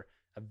more for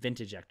a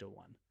vintage Ecto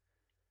one?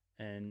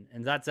 And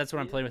that's what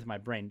I'm playing with my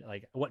brain.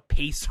 Like, what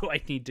pace do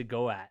I need to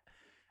go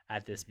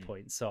at this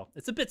point? So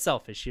it's a bit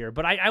selfish here,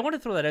 but I want to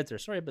throw that out there.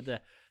 Sorry about the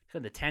kind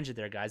of the tangent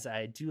there, guys.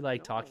 I do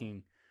like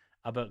talking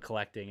about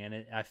collecting,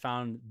 and I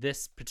found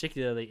this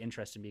particularly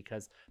interesting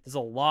because there's a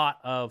lot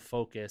of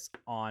focus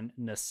on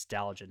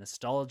nostalgia.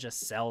 Nostalgia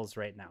sells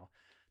right now.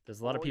 There's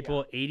a lot of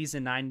people 80s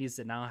and 90s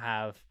that now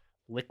have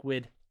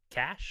liquid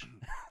cash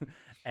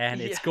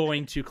and it's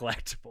going to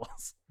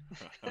collectibles.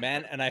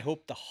 Man, and I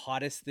hope the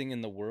hottest thing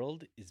in the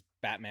world is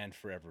Batman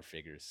Forever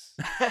figures.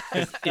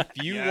 Because if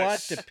you want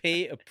to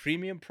pay a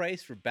premium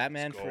price for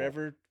Batman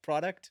Forever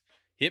product,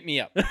 hit me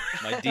up.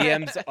 My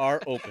DMs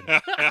are open.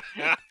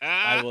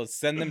 I will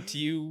send them to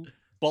you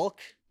bulk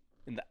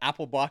in the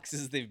Apple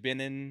boxes they've been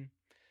in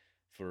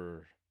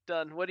for...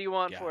 Done. What do you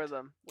want for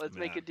them? Let's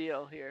make a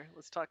deal here.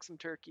 Let's talk some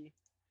turkey.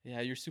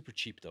 Yeah, you're super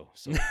cheap though.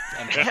 So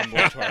I'm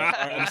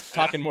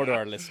talking more to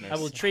our listeners. I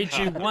will trade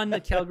you one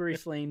Calgary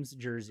Flames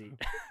jersey.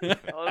 Oh,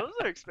 those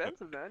are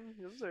expensive, man.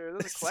 Those are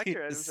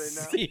collector items right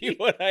now. See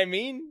what I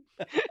mean?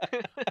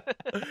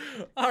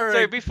 All right.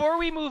 Sorry, before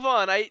we move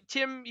on,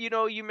 Tim,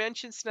 you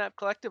mentioned Snap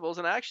Collectibles,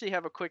 and I actually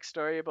have a quick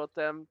story about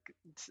them.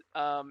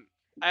 I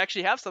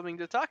actually have something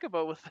to talk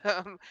about with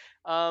them.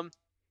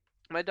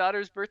 My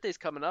daughter's birthday's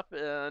coming up,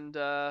 and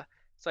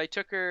so I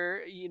took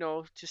her,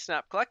 to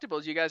Snap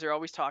Collectibles. You guys are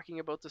always talking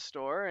about the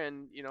store,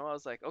 and I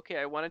was like, okay,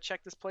 I want to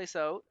check this place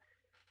out.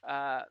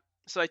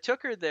 So I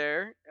took her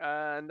there,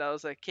 and I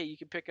was like, okay, you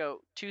can pick out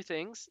 2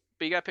 things,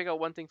 but you got to pick out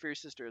 1 thing for your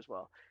sister as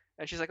well.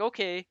 And she's like,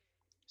 okay.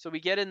 So we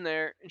get in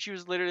there, and she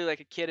was literally like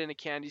a kid in a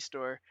candy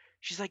store.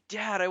 She's like,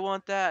 Dad, I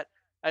want that.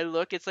 I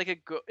look, it's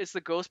like it's the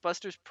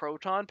Ghostbusters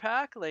Proton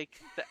Pack, like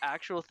the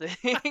actual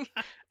thing.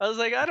 I was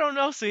like, I don't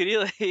know, sweetie.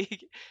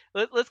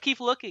 Like, let's keep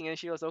looking. And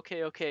she goes,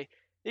 okay, okay.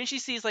 Then she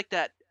sees like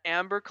that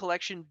Amber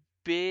Collection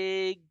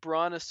big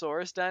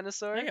Brontosaurus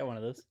dinosaur. I got one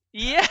of those.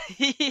 Yeah,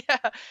 yeah.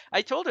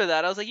 I told her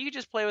that. I was like, you could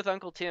just play with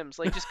Uncle Tim's.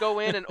 Like, just go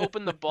in and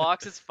open the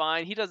box. It's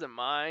fine. He doesn't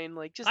mind.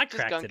 Like, just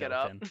gunk it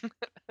up.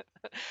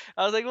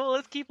 I was like, well,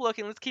 let's keep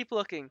looking. Let's keep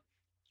looking.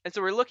 And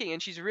so we're looking,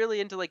 and she's really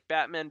into like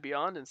Batman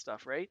Beyond and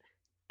stuff, right?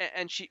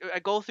 And I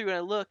go through and I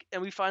look,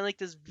 and we find like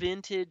this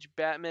vintage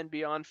Batman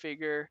Beyond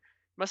figure.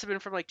 Must have been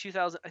from like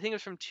 2000. I think it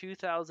was from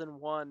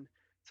 2001.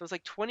 So it's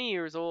like 20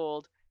 years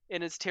old,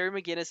 and it's Terry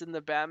McGinnis in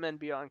the Batman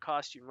Beyond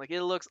costume. Like,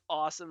 it looks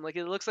awesome. Like,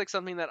 it looks like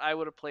something that I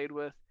would have played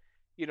with,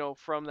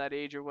 from that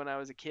age or when I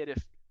was a kid,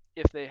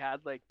 if they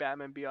had like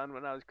Batman Beyond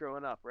when I was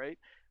growing up, right?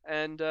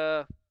 And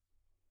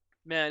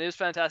man, it was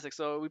fantastic.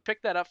 So we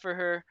picked that up for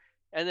her,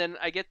 and then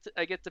I get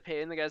to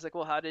pay, and the guy's like,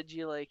 well, how did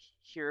you like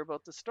hear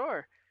about the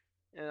store?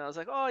 And I was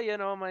like,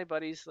 oh, my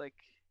buddies, like,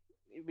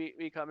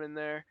 we come in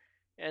there,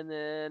 and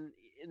then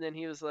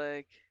he was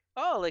like,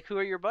 oh, like, who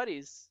are your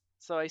buddies?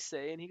 So I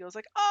say, and he goes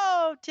like,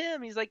 oh,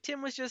 Tim. He's like,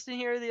 Tim was just in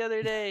here the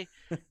other day.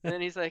 And then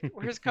he's like,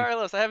 where's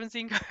Carlos? I haven't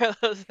seen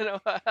Carlos in a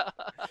while.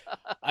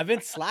 I've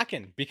been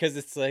slacking because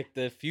it's like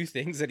the few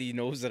things that he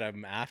knows that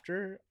I'm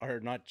after are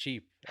not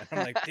cheap. And I'm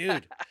like,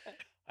 dude,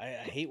 I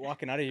hate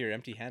walking out of here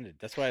empty-handed.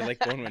 That's why I like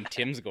going when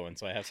Tim's going,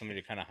 so I have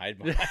somebody to kind of hide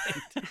behind.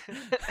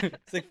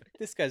 It's like,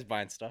 this guy's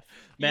buying stuff.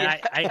 Man,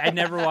 yeah. I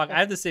never walk. I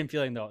have the same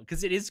feeling though,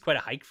 because it is quite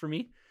a hike for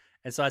me.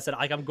 And so I said,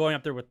 like, I'm going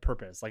up there with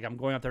purpose. Like, I'm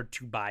going up there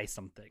to buy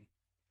something.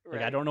 Like,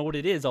 right. I don't know what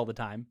it is all the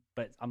time,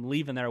 but I'm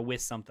leaving there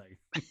with something.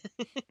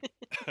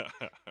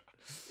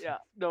 Yeah,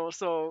 no,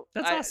 so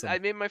that's awesome. I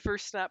made my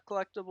first Snap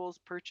Collectibles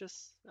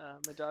purchase.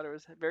 My daughter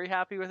was very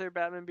happy with her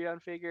Batman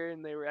Beyond figure,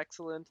 and they were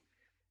excellent.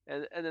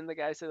 And then the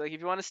guy said, like,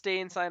 if you want to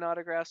stay and sign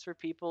autographs for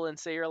people and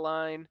say your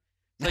line.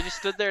 So I just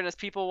stood there, and as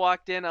people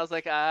walked in, I was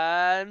like,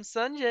 I'm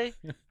Sanjay.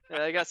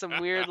 And I got some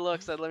weird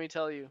looks, let me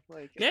tell you.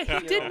 Like, yeah,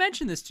 he did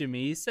mention this to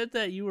me. He said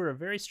that you were a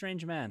very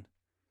strange man.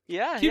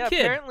 Yeah, Cute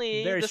kid.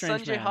 Apparently very the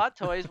Sanjay man. hot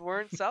toys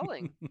weren't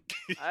selling.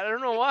 I don't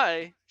know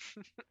why.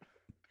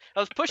 I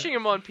was pushing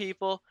them on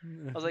people.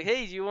 I was like,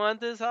 hey, do you want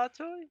this hot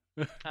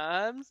toy?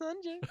 I'm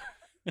Sanjay.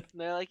 And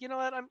they're like, you know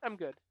what? I'm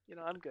good.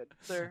 I'm good.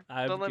 Sir,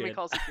 don't let me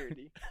call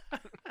security.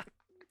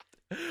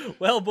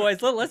 Well,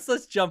 boys,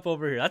 let's jump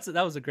over here.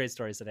 That was a great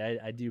story today.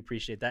 I do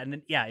appreciate that. And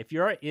then, yeah, if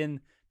you're in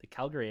the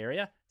Calgary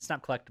area,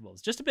 Snap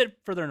Collectibles, just a bit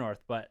further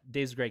north, but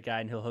Dave's a great guy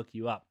and he'll hook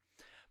you up.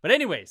 But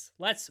anyways,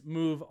 let's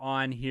move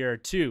on here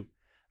to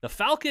the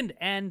Falcon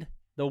and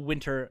the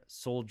Winter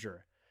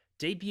Soldier,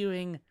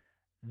 debuting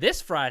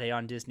this Friday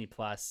on Disney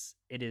Plus.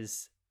 It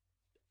is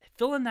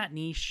filling that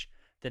niche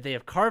that they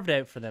have carved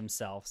out for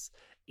themselves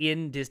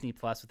in Disney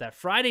Plus with that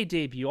Friday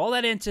debut, all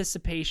that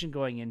anticipation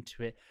going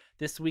into it.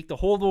 This week, the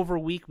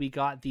holdover week, we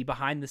got the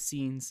behind the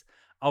scenes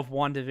of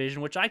WandaVision,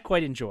 which I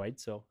quite enjoyed.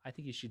 So I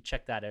think you should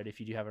check that out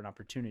if you do have an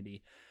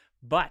opportunity.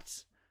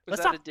 But was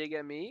that a dig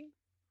at me?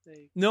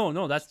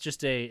 No, that's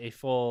just a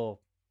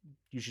full.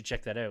 You should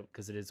check that out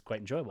because it is quite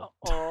enjoyable.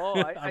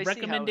 Oh, I a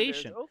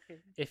recommendation,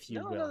 okay. If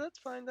you will. No, that's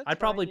fine. I'd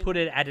probably put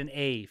it at an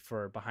A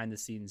for behind the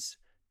scenes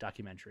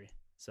documentary.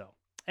 So,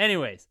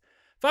 anyways,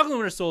 Falcon and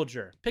Winter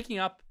Soldier picking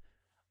up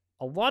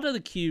a lot of the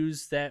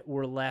cues that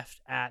were left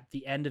at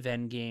the end of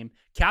Endgame.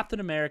 Captain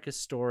America's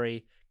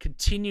story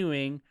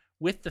continuing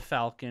with the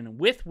Falcon,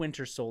 with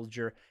Winter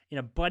Soldier in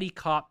a buddy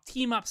cop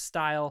team up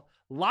style.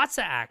 Lots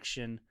of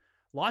action,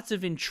 lots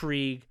of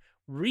intrigue.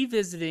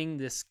 Revisiting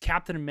this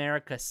Captain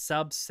America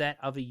subset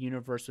of a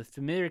universe with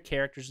familiar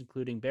characters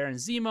including Baron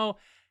Zemo,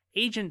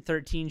 Agent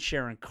 13,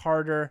 Sharon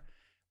Carter.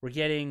 We're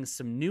getting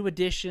some new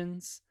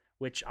additions,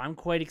 which I'm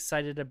quite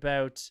excited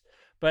about.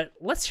 But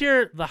let's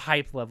hear the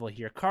hype level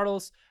here.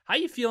 Carlos, how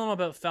you feeling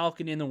about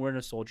Falcon and the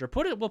Winter Soldier?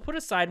 We'll put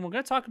aside, and we're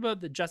going to talk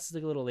about the Justice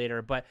League a little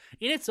later, but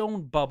in its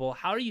own bubble,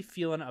 how are you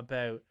feeling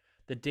about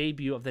the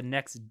debut of the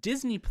next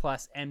Disney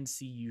Plus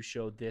MCU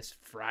show this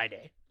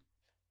Friday?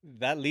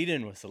 That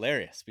lead-in was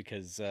hilarious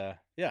because, that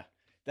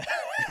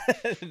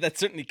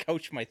certainly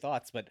couched my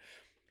thoughts. But,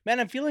 man,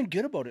 I'm feeling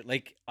good about it.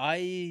 Like,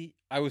 I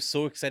was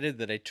so excited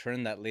that I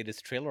turned that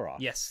latest trailer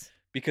off. Yes.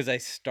 Because I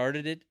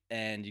started it,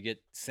 and you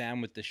get Sam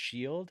with the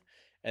shield,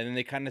 and then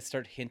they kind of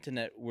start hinting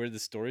at where the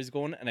story's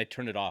going, and I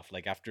turn it off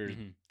like after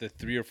the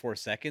 3 or 4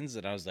 seconds,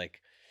 and I was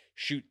like,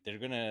 shoot, they're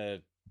gonna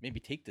maybe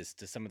take this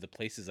to some of the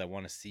places I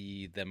want to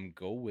see them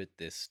go with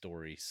this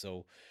story.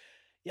 So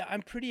yeah,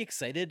 I'm pretty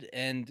excited,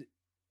 and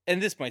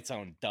this might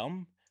sound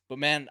dumb, but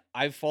man,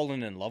 I've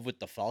fallen in love with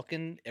the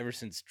Falcon ever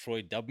since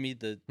Troy dubbed me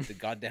the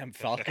goddamn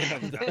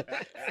Falcon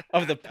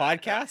of the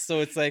podcast. So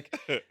it's like,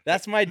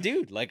 that's my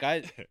dude. Like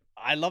I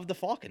love the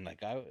Falcon.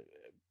 Like I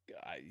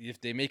if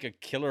they make a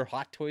killer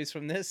Hot Toys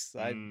from this,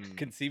 I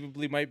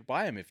conceively might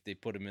buy him if they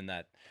put him in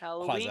that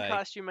Halloween quasi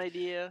costume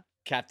idea.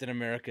 Captain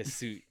America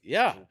suit.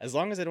 Yeah, as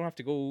long as I don't have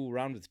to go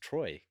around with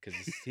Troy, because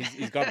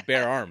he's got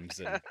bare arms,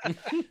 and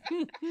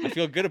I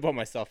feel good about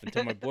myself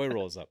until my boy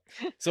rolls up.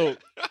 So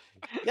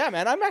yeah,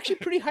 man, I'm actually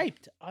pretty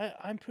hyped.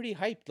 I'm pretty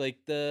hyped. Like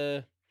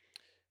the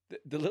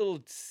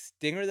little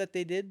stinger that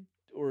they did,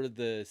 or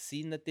the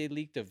scene that they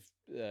leaked of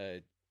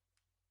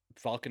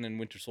Falcon and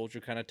Winter Soldier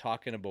kind of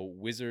talking about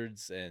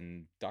wizards,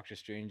 and Doctor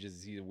Strange,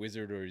 is he a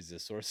wizard or is he a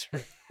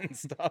sorcerer and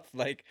stuff.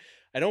 Like,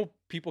 I know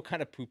people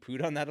kind of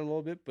poo-pooed on that a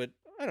little bit, but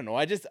I don't know.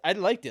 I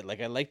liked it.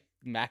 Like, I liked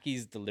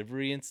Mackie's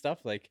delivery and stuff.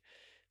 Like,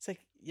 it's like,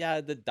 yeah,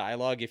 the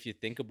dialogue, if you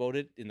think about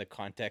it in the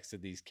context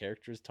of these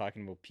characters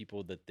talking about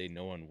people that they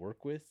know and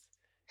work with,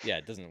 yeah,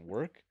 it doesn't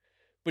work.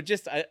 But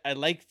just I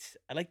liked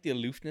the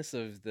aloofness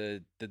of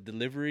the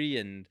delivery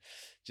and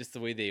just the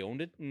way they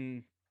owned it,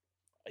 and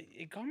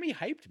it got me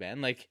hyped, man.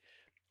 Like,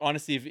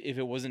 honestly, if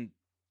it wasn't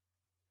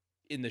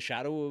in the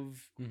shadow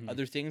of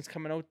other things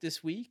coming out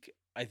this week,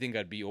 I think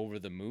I'd be over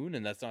the moon.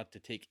 And that's not to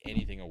take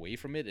anything away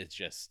from it. It's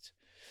just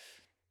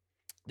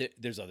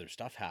there's other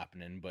stuff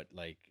happening, but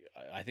like,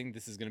 I think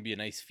this is going to be a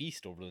nice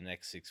feast over the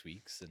next 6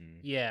 weeks, and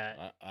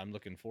yeah, I'm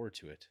looking forward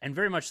to it. And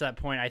very much to that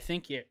point, I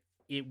think it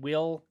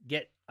will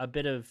get a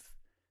bit of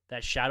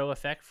that shadow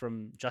effect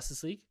from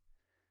Justice League.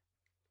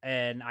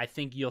 And I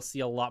think you'll see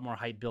a lot more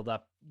hype build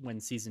up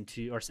when season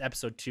 2 or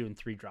episode 2 and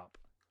 3 drop.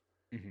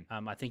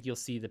 I think you'll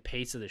see the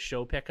pace of the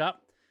show pick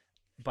up,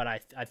 but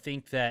I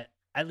think that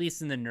at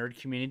least in the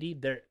nerd community,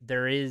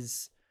 there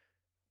is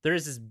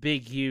this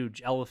big,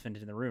 huge elephant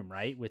in the room,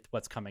 right, with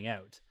what's coming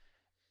out,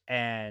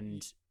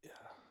 and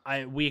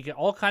we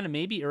all kind of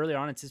maybe earlier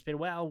on anticipated,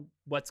 well,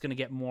 what's going to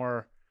get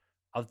more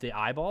of the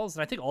eyeballs,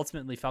 and I think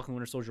ultimately Falcon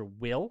Winter Soldier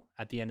will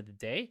at the end of the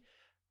day,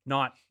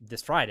 not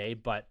this Friday,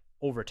 but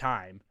over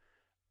time.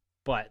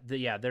 But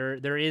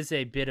there is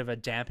a bit of a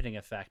dampening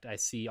effect I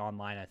see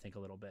online, I think, a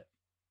little bit.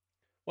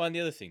 Well, and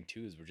the other thing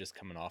too is we're just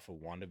coming off of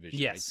WandaVision,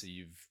 yes. Right? So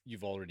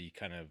you've already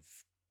kind of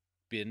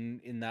been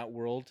in that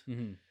world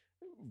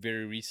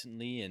very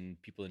recently,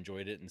 and people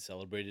enjoyed it and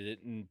celebrated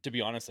it. And to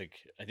be honest, like,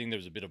 I think there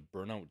was a bit of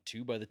burnout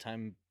too by the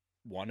time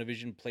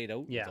WandaVision played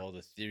out, with all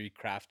the theory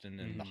crafting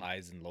and the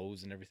highs and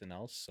lows and everything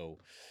else. So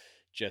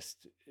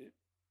just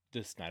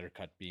the Snyder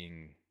Cut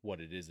being what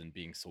it is and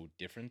being so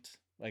different,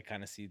 I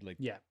kind of see like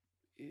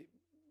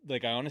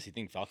like, I honestly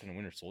think Falcon and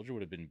Winter Soldier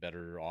would have been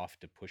better off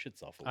to push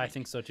itself a week. I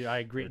think so too. I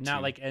agree.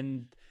 Now, like,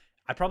 and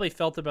I probably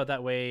felt about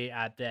that way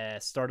at the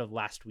start of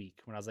last week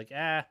when I was like,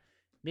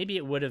 maybe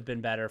it would have been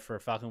better for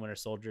Falcon and Winter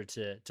Soldier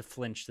to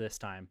flinch this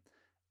time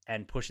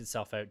and push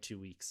itself out 2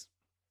 weeks.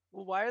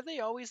 Well, why are they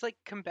always like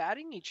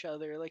combating each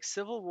other? Like,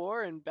 Civil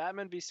War and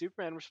Batman v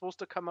Superman were supposed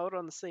to come out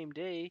on the same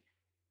day.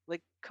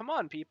 Like, come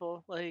on,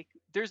 people. Like,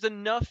 there's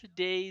enough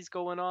days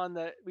going on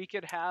that we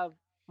could have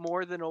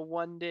more than a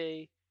 1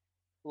 day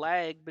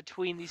lag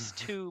between these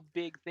two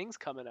big things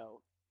coming out.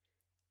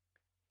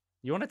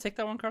 You want to take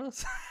that one,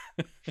 Carlos?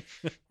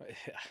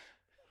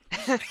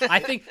 I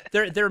think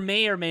there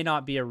may or may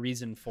not be a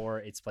reason for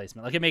its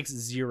placement. Like, it makes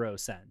zero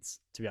sense,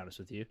 to be honest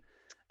with you,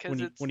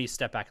 when you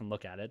step back and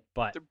look at it.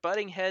 But they're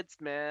butting heads,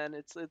 man.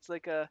 It's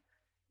like a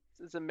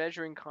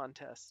measuring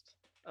contest.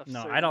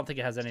 No, I don't think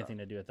it has anything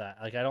to do with that.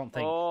 Like, I don't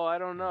think. Oh, I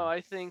don't know.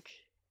 I think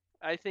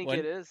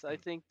it is. I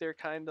think they're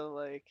kind of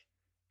like,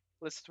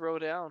 let's throw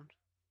down,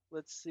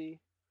 let's see.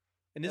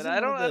 And I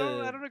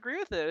don't agree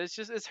with it.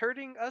 It's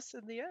hurting us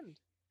in the end.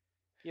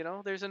 You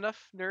know, there's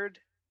enough nerd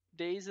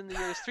days in the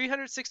year. There's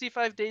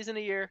 365 days in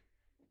a year.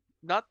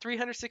 Not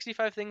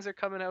 365 things are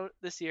coming out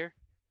this year.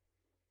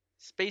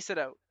 Space it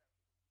out.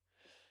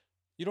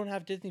 You don't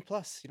have Disney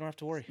Plus. You don't have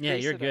to worry. Yeah,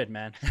 you're good,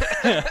 man.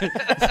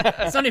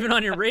 It's not even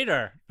on your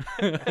radar.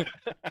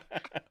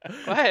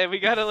 Why? We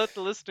gotta let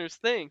the listeners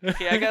think.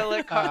 Okay, I gotta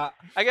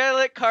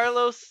let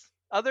Carlos.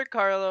 Other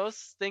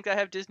Carlos think I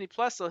have Disney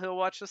Plus, so he'll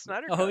watch the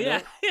Snyder Cut. Oh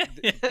yeah,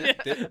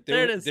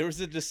 there it is. There was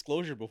a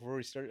disclosure before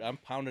we started. I'm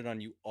pounding on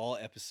you all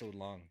episode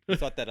long. You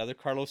thought that other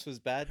Carlos was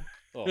bad?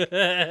 Oh,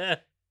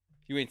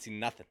 you ain't seen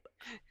nothing.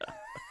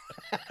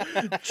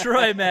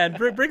 Troy, man,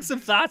 bring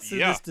some thoughts to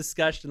this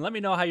discussion. Let me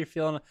know how you're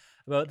feeling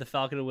about the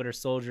Falcon and Winter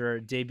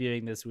Soldier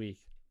debuting this week.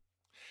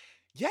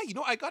 Yeah, you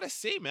know, I gotta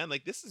say, man,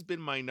 like, this has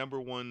been my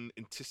number one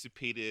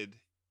anticipated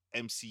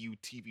MCU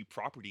TV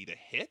property to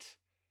hit.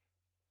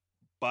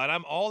 But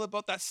I'm all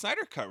about that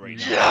Snyder Cut right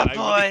now. Yeah,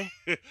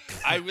 boy.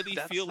 I really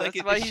feel like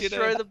that's why you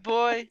destroy the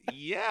boy.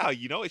 Yeah,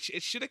 you know, it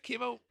should have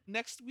came out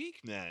next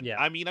week, man. Yeah.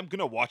 I mean, I'm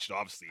gonna watch it,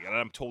 obviously, and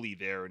I'm totally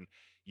there. And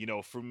you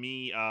know, for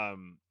me,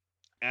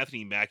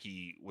 Anthony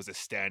Mackie was a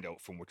standout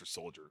from Winter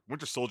Soldier.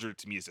 Winter Soldier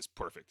to me is just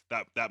perfect.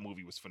 That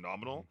movie was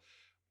phenomenal,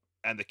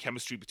 and the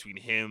chemistry between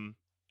him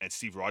and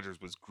Steve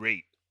Rogers was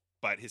great.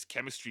 But his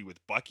chemistry with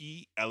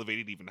Bucky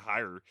elevated even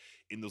higher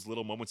in those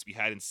little moments we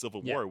had in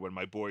Civil War when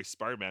my boy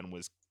Spider-Man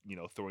was,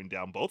 throwing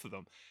down both of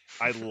them.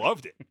 I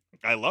loved it.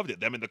 I loved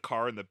it. Them in the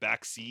car in the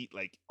back seat,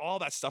 like all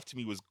that stuff to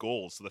me was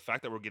gold. So the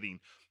fact that we're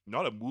getting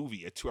not a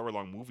movie, a 2-hour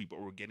long movie,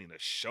 but we're getting a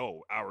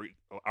show,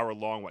 hour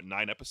long,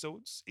 9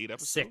 episodes, 8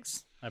 episodes,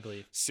 6, I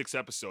believe. 6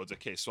 episodes.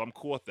 Okay, so I'm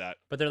cool with that.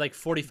 But they're like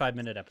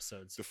 45-minute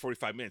episodes. They're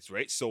 45 minutes,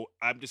 right? So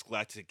I'm just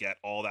glad to get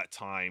all that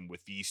time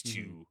with these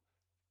two.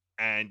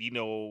 And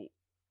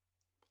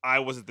I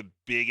wasn't the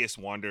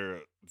biggest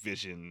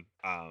WandaVision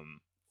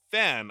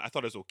fan. I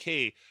thought it was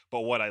okay, but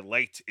what I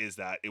liked is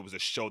that it was a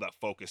show that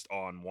focused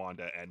on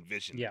Wanda and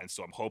Vision, and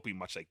so I'm hoping,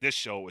 much like this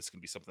show, it's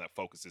gonna be something that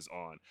focuses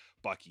on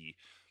Bucky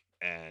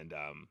and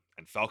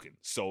Falcon.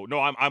 So no,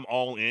 I'm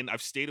all in.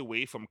 I've stayed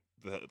away from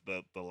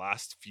the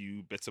last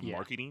few bits of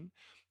marketing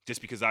just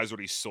because I was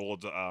already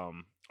sold.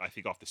 I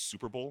think off the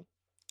Super Bowl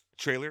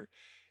trailer.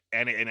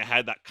 And it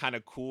had that kind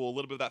of cool, a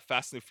little bit of that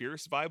Fast and the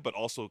Furious vibe, but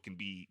also can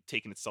be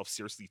taken itself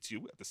seriously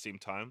too at the same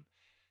time.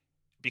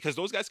 Because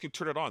those guys can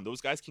turn it on. Those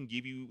guys can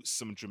give you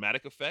some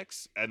dramatic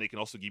effects, and they can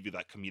also give you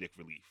that comedic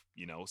relief,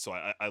 So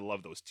I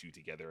love those two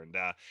together.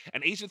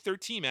 And Agent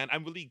 13, man,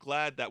 I'm really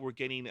glad that we're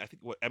getting, I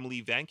think,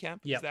 Emily Van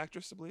Camp is the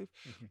actress, I believe.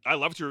 I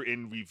loved her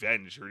in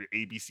Revenge, her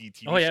ABC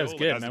TV show. Oh, yeah, it was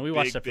good, I was man. a We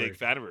watched that big for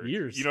fan of her.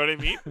 years. You know what I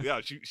mean?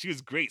 Yeah, she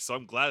was great. So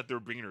I'm glad that they're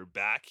bringing her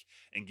back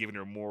and giving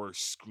her more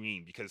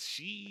screen, because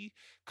she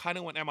kind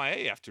of went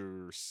MIA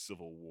after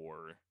Civil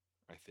War,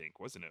 I think,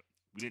 wasn't it?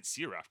 We didn't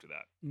see her after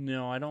that.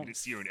 No, I don't We didn't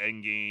see her in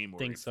Endgame or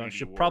think so. Infinity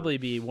She'll War. probably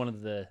be one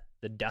of the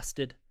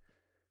dusted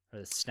or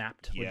the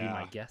snapped would be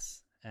my Yeah.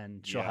 guess.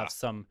 And she'll have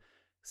some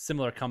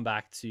similar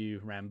comeback to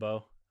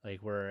Rambo,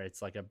 like where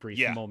it's like a brief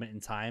moment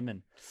in time,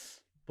 and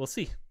we'll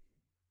see.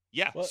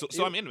 Yeah, Well,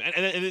 so I'm in.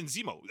 And then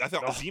Zemo. I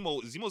thought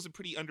Zemo's a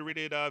pretty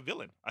underrated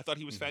villain. I thought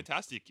he was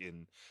fantastic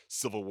in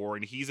Civil War,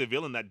 and he's a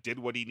villain that did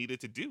what he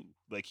needed to do.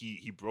 Like,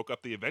 he broke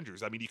up the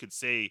Avengers. I mean, you could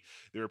say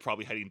they were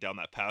probably heading down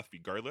that path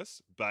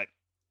regardless, but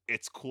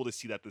it's cool to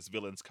see that this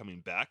villain's coming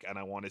back, and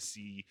I want to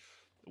see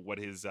what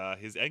his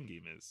end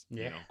game is,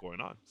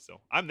 going on. So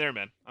I'm there,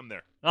 man. I'm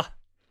there. Oh,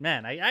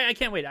 man, I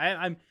can't wait.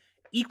 I'm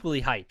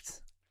equally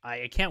hyped.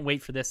 I can't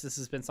wait for this. This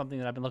has been something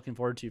that I've been looking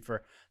forward to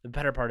for the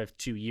better part of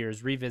 2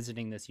 years,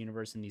 revisiting this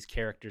universe and these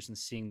characters and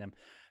seeing them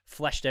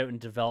fleshed out and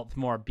developed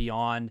more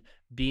beyond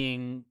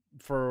being,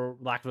 for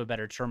lack of a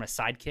better term, a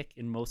sidekick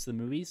in most of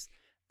the movies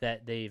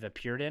that they've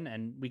appeared in.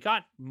 And we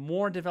got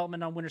more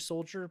development on Winter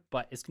Soldier,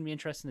 but it's going to be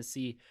interesting to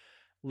see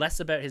less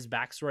about his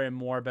backstory and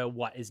more about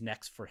what is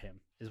next for him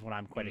is what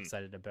I'm quite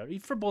excited about.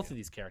 For both of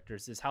these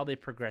characters, is how they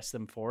progress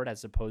them forward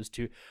as opposed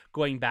to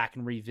going back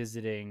and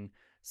revisiting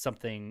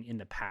something in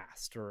the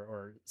past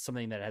or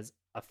something that has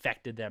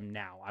affected them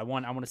now. I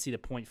want to see the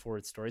point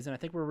forward stories, and I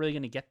think we're really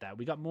going to get that.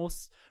 For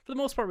the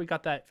most part, we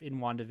got that in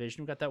WandaVision.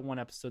 We got that one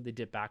episode they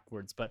did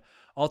backwards, but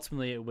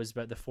ultimately it was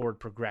about the forward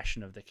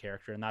progression of the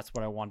character, and that's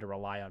what I wanted to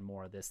rely on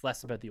more of this.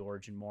 Less about the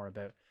origin, more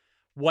about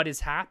what is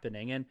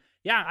happening. And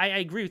yeah, I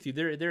agree with you.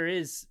 There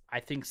is, I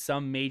think,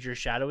 some major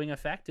shadowing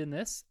effect in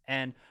this,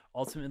 and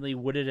ultimately,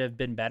 would it have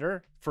been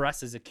better for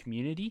us as a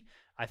community,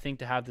 I think,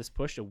 to have this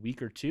pushed a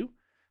week or two?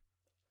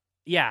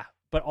 Yeah,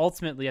 but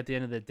ultimately, at the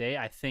end of the day,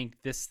 I think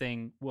this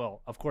thing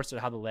will, of course,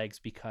 it'll have the legs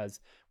because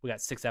we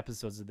got 6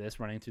 episodes of this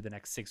running through the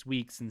next 6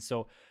 weeks. And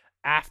so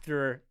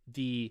after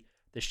the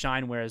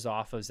shine wears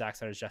off of Zack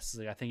Snyder's Justice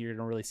League, I think you're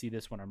going to really see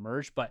this one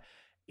emerge, but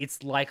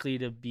it's likely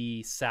to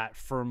be sat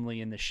firmly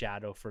in the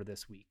shadow for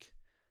this week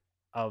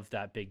of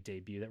that big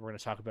debut that we're going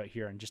to talk about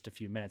here in just a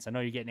few minutes. I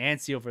know you're getting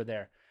antsy over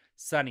there,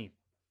 Sonny.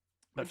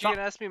 But you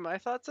gonna ask me my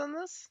thoughts on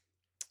this?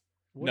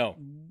 No,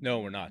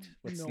 we're not.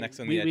 What's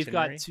next on the We've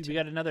itinerary? we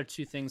got another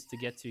 2 things to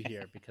get to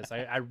here because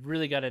I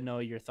really got to know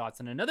your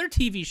thoughts on another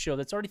TV show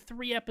that's already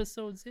 3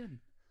 episodes in.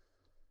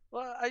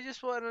 Well, I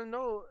just want to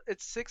know,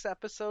 it's 6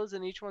 episodes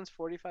and each one's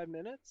 45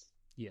 minutes?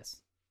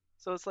 Yes.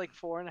 So it's like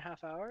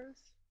 4.5 hours?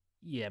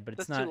 Yeah, but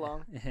it's That's not too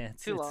long.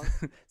 It's Too long.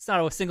 It's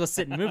not a single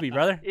sitting movie,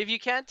 brother. If you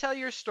can't tell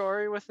your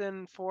story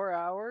within 4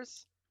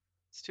 hours,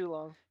 it's too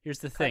long. Here's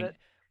the Cut thing. it.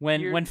 When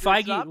It's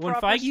not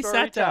proper Feige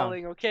sat down,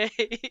 storytelling, okay?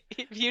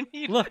 If you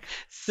need look,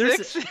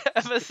 there's 6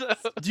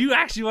 episodes. do you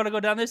actually want to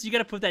go down this? You got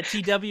to put that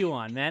TW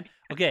on, man.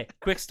 Okay,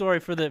 quick story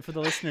for the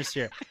listeners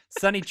here.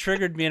 Sonny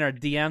triggered me in our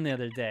DM the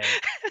other day.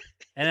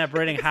 Ended up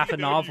writing half a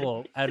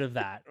novel out of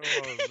that,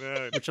 Oh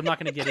man. which I'm not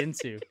going to get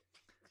into.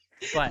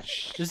 But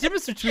there's a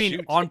difference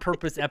between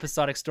on-purpose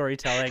episodic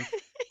storytelling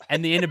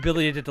and the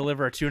inability to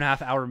deliver a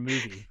 2.5-hour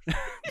movie.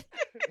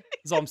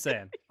 That's all I'm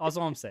saying. That's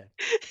all I'm saying.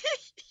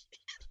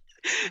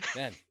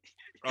 Man,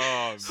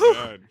 Oh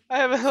man. I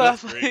haven't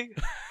That's laughed great.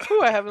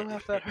 I haven't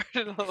laughed that hard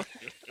in a while.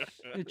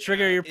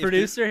 Trigger your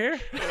producer here.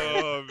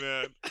 Oh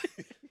man.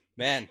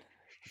 man,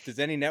 if there's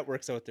any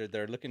networks out there that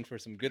are looking for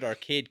some good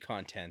arcade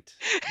content,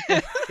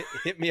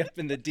 hit me up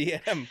in the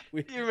DM.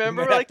 You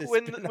remember might have like to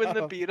when spin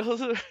the off.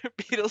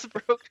 Beatles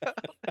broke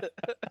up?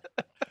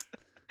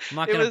 I'm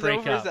not It gonna was break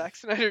over up. Zack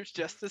Snyder's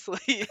Justice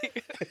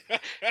League.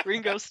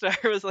 Ringo Starr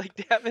was like,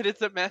 "Damn it,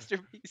 it's a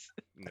masterpiece."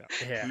 No.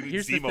 Yeah, Who needs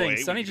here's the Zemo, thing. eh?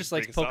 We Sonny can just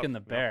break likes us up, poking the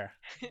you know? bear.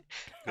 There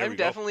I'm we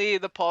go. definitely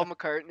the Paul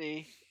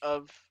McCartney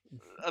of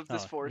this Oh,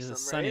 he's a foursome,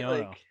 Sonny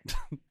right? Ono.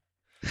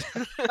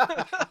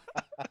 Like,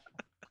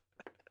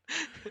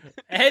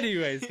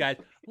 Anyways, guys,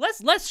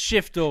 let's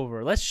shift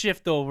over. Let's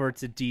shift over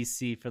to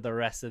DC for the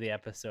rest of the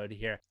episode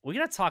here. We're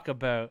gonna talk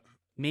about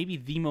maybe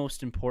the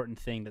most important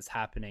thing that's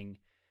happening.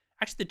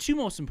 Actually, the two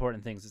most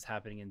important things that's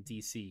happening in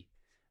DC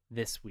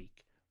this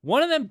week.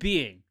 One of them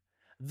being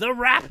the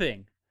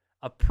wrapping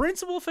of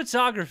principal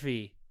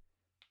photography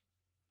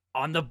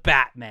on the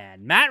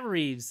Batman. Matt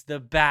Reeves, the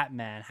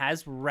Batman,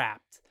 has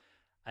wrapped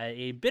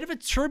a bit of a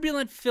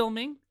turbulent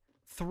filming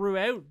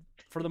throughout,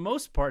 for the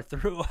most part,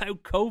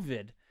 throughout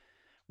COVID.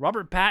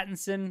 Robert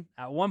Pattinson,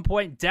 at one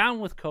point, down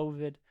with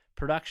COVID,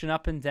 production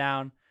up and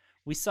down.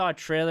 We saw a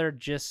trailer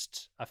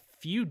just a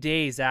few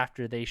days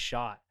after they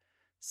shot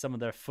some of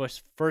their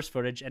first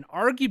footage, and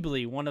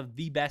arguably one of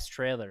the best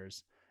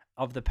trailers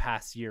of the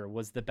past year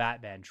was the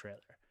Batman trailer.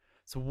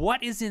 So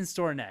what is in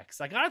store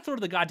next? I gotta throw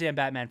to the goddamn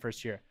Batman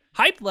first here.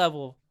 Hype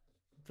level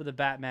for the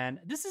Batman.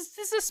 This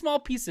is a small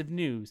piece of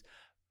news,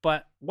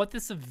 but what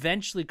this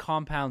eventually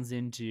compounds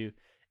into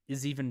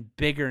is even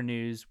bigger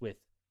news with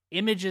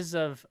images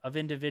of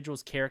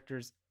individuals,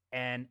 characters,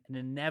 and an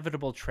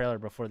inevitable trailer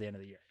before the end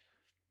of the year.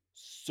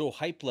 So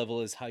hype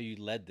level is how you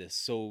led this.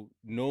 So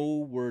no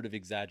word of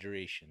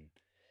exaggeration.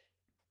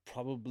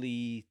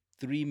 Probably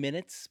 3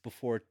 minutes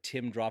before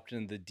Tim dropped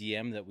in the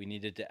DM that we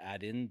needed to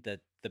add in that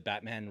the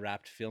Batman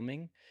wrapped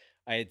filming,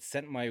 I had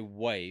sent my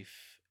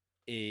wife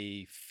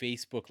a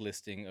Facebook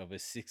listing of a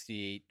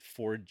 68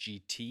 Ford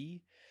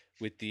GT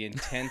with the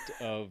intent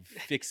of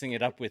fixing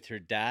it up with her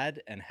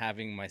dad and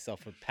having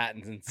myself a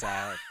Pattinson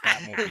style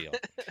Batmobile.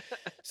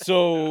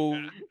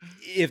 So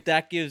if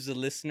that gives the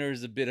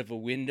listeners a bit of a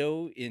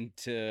window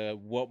into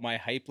what my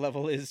hype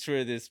level is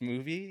for this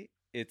movie,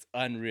 it's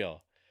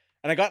unreal.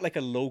 And I got like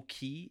a low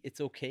key,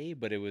 it's okay,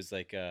 but it was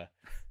like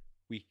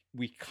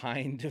we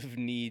kind of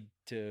need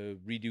to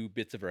redo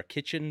bits of our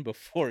kitchen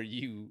before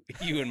you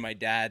and my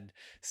dad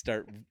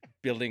start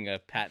building a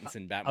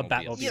Pattinson Batmobile.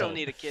 Batmobile. you don't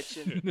need a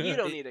kitchen. You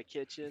don't need a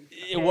kitchen.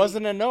 It okay?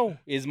 wasn't a no,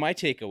 is my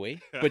takeaway.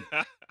 But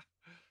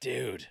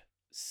dude,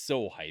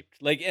 so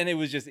hyped. Like, and it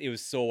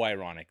was so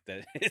ironic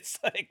that it's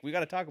like, we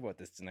got to talk about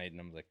this tonight.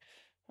 And I'm like,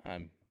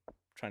 I'm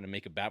trying to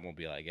make a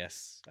Batmobile, I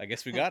guess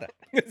we got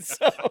it.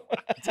 So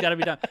It's got to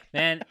be done.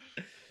 Man,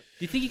 do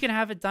you think you can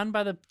have it done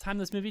by the time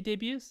this movie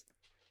debuts?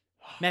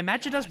 Man,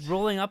 imagine us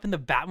rolling up in the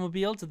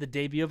Batmobile to the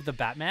debut of the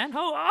Batman.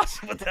 How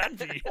awesome would that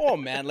be? oh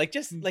man, like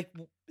just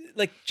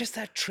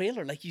that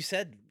trailer, like you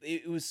said,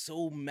 it was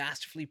so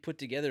masterfully put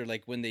together.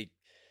 Like when the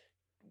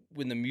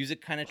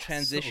music kind of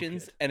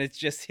transitions good. and it's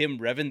just him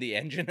revving the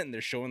engine and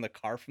they're showing the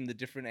car from the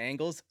different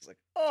angles. It's like,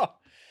 oh,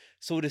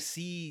 so to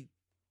see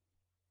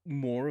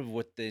more of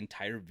what the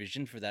entire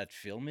vision for that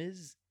film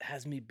is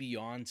has me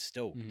beyond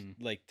stoked.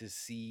 Like to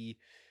see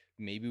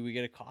maybe we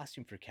get a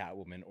costume for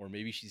Catwoman, or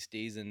maybe she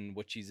stays in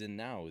what she's in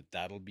now.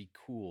 That'll be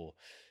cool.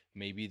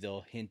 Maybe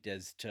they'll hint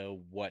as to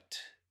what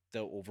the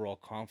overall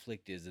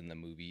conflict is in the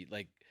movie.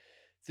 Like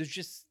there's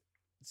just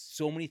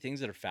so many things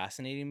that are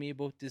fascinating me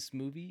about this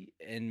movie,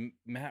 and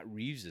Matt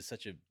Reeves is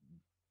such a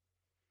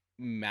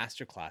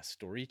masterclass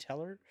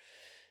storyteller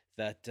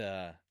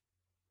that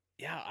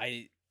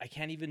I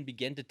can't even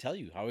begin to tell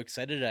you how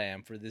excited I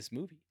am for this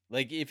movie.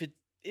 Like if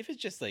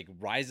it's just like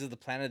Rise of the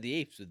Planet of the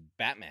Apes with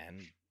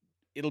Batman,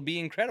 it'll be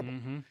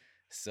incredible.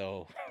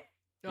 So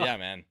yeah,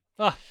 man.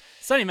 Oh,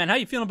 Sonny, man, how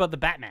you feeling about the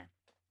Batman?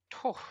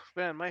 Oh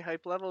man, my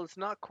hype level is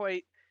not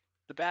quite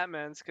the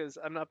Batman's because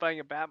I'm not buying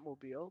a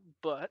Batmobile,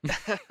 but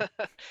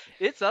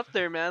it's up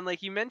there, man.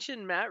 Like you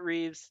mentioned, Matt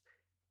Reeves.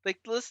 Like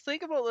let's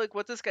think about like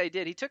what this guy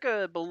did. He took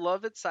a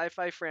beloved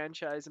sci-fi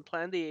franchise and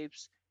Planet of the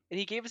Apes, and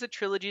he gave us a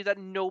trilogy that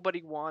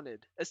nobody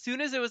wanted. As soon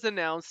as it was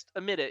announced,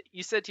 admit it,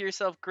 you said to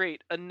yourself,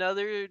 "Great,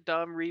 another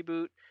dumb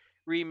reboot,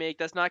 remake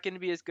that's not going to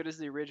be as good as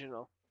the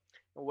original."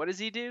 And what does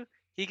he do?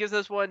 He gives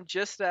us one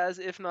just as,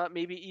 if not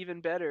maybe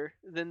even better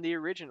than the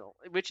original,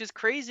 which is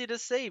crazy to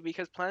say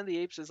because Planet of the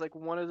Apes is like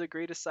one of the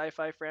greatest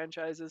sci-fi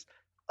franchises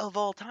of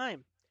all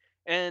time.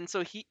 And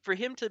so for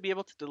him to be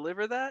able to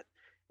deliver that,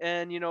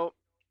 and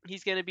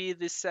he's going to be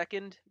the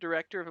second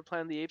director of a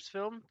Planet of the Apes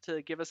film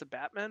to give us a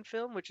Batman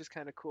film, which is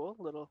kind of cool.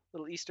 Little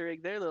Easter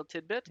egg there, little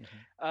tidbit.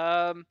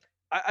 I'm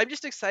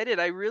just excited.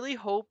 I really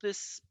hope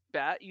this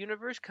Bat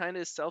universe kind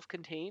of is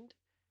self-contained,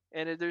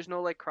 and there's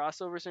no like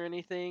crossovers or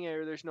anything,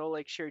 or there's no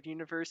like shared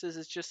universes.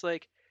 It's just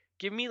like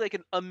give me like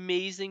an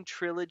amazing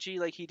trilogy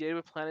like he did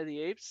with Planet of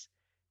the Apes,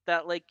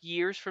 that like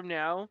years from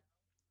now,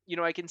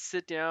 I can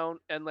sit down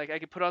and like I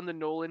can put on the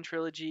Nolan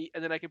trilogy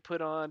and then I can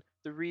put on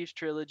the Reeves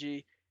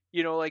trilogy,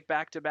 like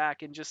back to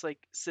back, and just like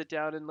sit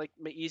down in like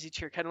my easy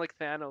chair, kind of like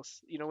Thanos,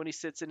 when he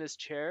sits in his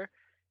chair.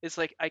 It's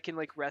like I can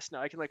like rest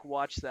now. I can like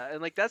watch that,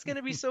 and like that's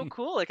gonna be so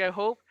cool. Like I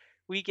hope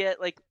we get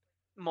like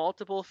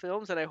multiple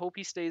films, and I hope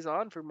he stays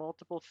on for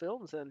multiple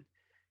films. And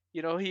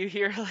you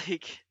hear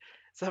like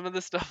some of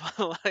the stuff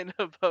online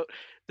about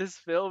this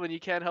film, and you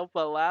can't help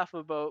but laugh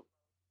about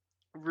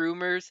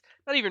rumors.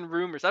 Not even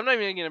rumors. I'm not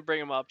even gonna bring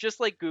them up. Just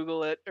like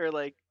Google it or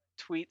like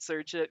tweet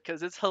search it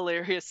because it's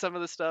hilarious. Some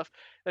of the stuff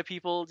that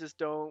people just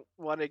don't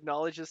want to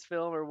acknowledge this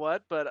film or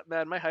what. But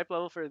man, my hype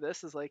level for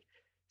this is like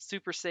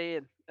Super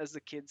Saiyan, as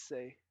the kids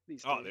say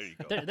these Oh, there days.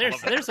 you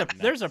go.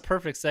 There's a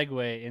perfect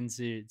segue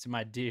into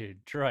my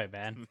dude Troy,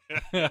 man.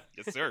 Yes,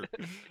 sir.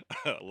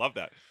 Love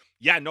that.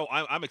 Yeah, no,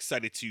 I'm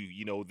excited too.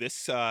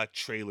 This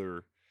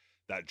trailer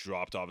that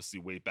dropped obviously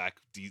way back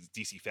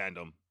DC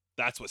fandom.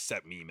 That's what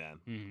set me, man.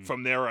 Mhm.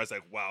 From there, I was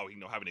like, wow,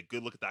 having a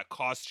good look at that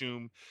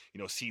costume,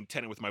 seeing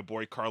Tenet with my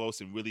boy Carlos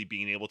and really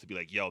being able to be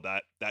like, yo,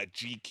 that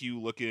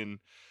GQ looking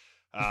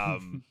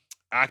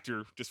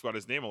actor just got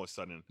his name all of a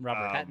sudden.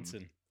 Robert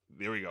Pattinson.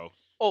 There we go.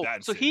 Oh,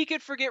 Pattinson. so he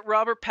could forget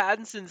Robert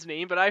Pattinson's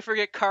name, but I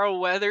forget Carl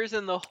Weathers,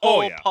 and the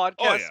whole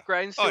podcast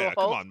grinds to a halt.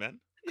 Come on, man.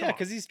 Yeah,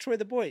 because he's Troy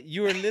the Boy.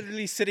 You are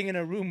literally sitting in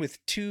a room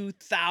with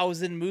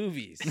 2,000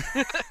 movies.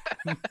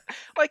 Well,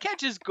 I can't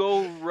just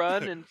go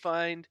run and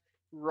find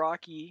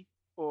Rocky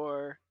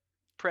or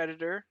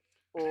Predator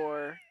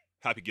or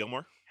Happy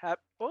Gilmore.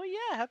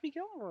 Happy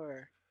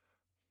Gilmore.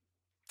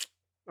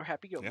 Or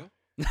Happy Gilmore.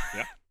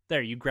 Yeah.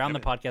 There, you ground the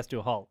podcast to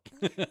a halt.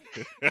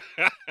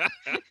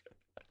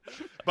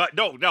 But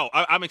no,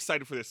 I'm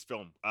excited for this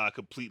film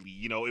completely.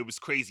 It was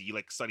crazy,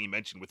 like Sonny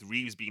mentioned, with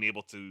Reeves being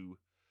able to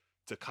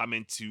come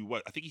into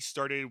what I think he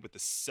started with the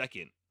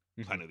second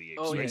Planet of the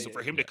Apes. Oh, right? yeah, So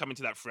for him to come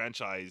into that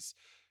franchise,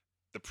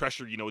 the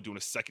pressure, doing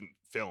a second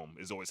film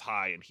is always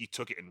high, and he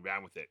took it and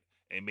ran with it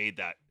and made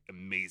that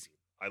amazing.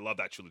 I love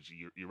that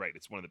trilogy. You're right.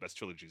 It's one of the best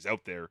trilogies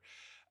out there.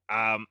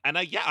 And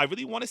I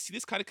really want to see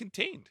this kind of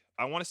contained.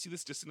 I want to see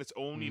this just in its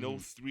own,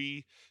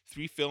 three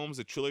films,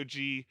 a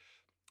trilogy.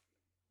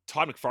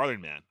 Todd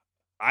McFarlane, man.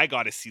 I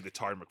got to see the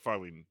Todd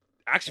McFarlane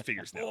action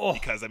figures now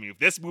because if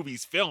this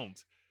movie's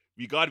filmed,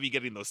 we got to be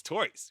getting those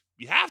toys.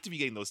 We have to be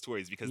getting those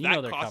toys because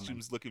that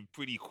costume's looking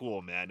pretty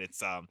cool, man.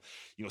 It's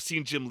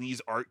seeing Jim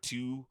Lee's art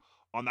too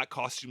on that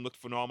costume looked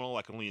phenomenal.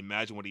 I can only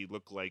imagine what he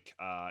looked like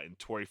in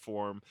toy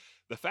form.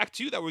 The fact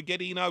too that we're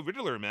getting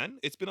Riddler, man.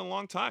 It's been a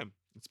long time.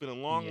 It's been a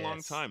long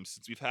time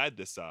since we've had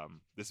this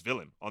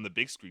villain on the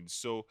big screen.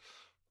 So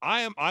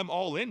I'm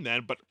all in,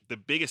 man. But the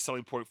biggest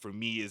selling point for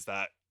me is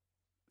that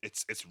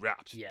it's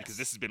wrapped because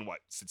this has been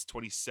since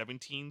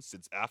 2017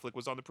 since Affleck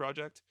was on the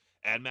project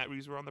and Matt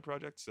Reeves were on the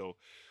project. So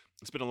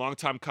it's been a long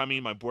time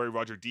coming. My boy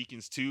Roger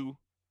Deakins too.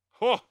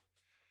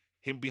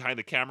 Him behind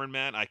the camera,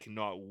 man. I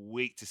cannot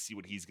wait to see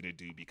what he's gonna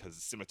do because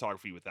the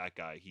cinematography with that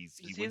guy, he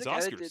wins the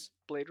Oscars. Guy that did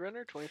Blade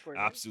Runner 24.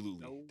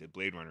 Absolutely, did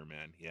Blade Runner,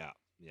 man. Yeah.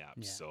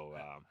 So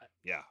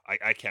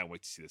I can't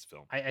wait to see this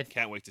film. I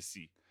can't wait to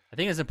see. I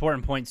think it's an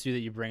important point too that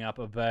you bring up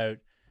about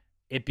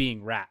it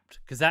being wrapped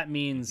because that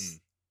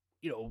means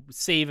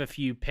save a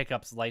few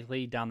pickups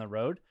likely down the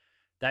road.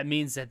 That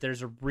means that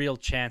there's a real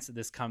chance that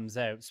this comes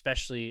out,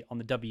 especially on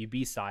the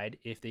WB side,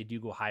 if they do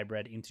go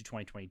hybrid into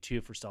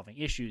 2022 for solving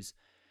issues.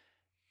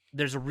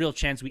 There's a real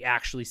chance we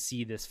actually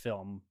see this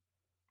film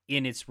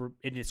in its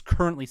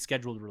currently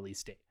scheduled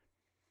release date.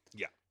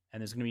 Yeah.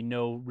 And there's going to be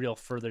no real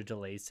further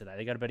delays to that.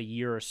 They got about a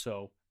year or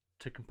so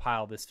to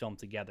compile this film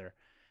together.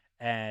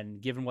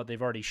 And given what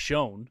they've already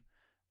shown,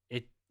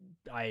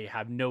 I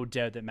have no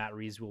doubt that Matt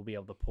Reeves will be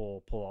able to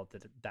pull out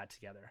that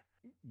together.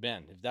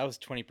 Man, if that was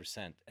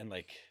 20%, and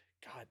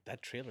God,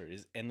 that trailer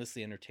is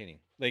endlessly entertaining.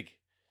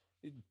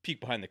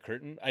 Peek behind the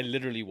curtain, I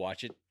literally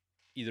watch it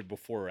either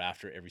before or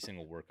after every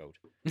single workout.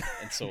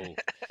 And so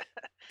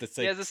that's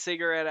he has a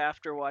cigarette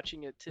after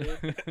watching it too.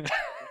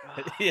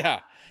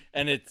 Yeah.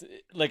 And it's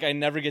I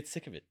never get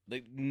sick of it.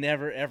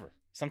 Never ever.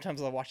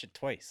 Sometimes I'll watch it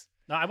twice.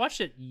 No, I watched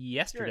it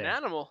yesterday. You're an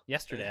animal.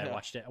 Yesterday I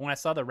watched it. When I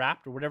saw the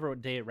wrapped or whatever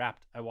day it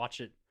wrapped, I watched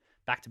it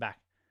back to back.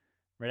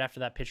 Right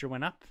after that picture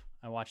went up,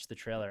 I watched the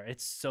trailer.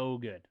 It's so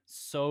good.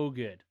 So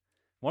good.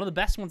 One of the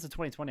best ones of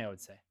 2020, I would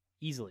say.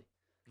 Easily.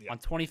 Yeah. On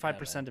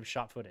 25% of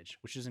shot footage,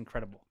 which is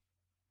incredible.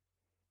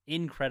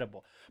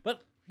 Incredible.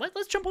 But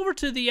let's jump over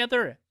to the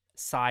other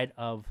side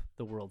of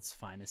the world's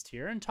finest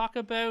here and talk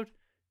about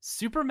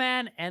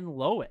Superman and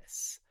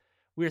Lois.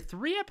 We're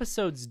 3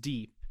 episodes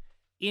deep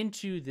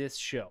into this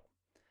show.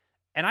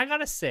 And I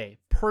gotta say,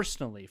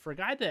 personally, for a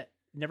guy that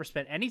never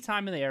spent any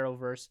time in the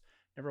Arrowverse,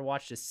 never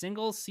watched a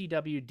single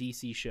CW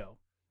DC show,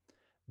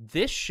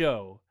 this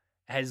show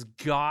has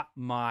got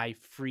my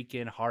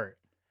freaking heart.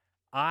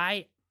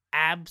 I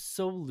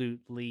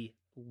absolutely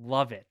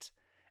love it.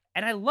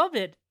 And I love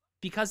it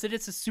because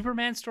it's a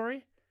Superman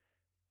story,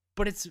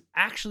 but it's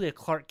actually a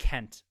Clark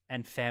Kent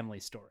and family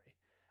story.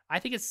 I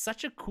think it's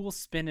such a cool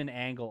spin and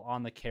angle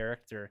on the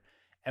character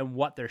and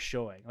what they're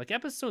showing.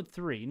 Episode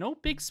 3, no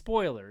big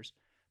spoilers,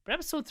 but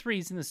episode 3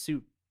 is in the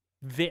suit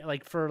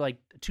for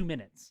 2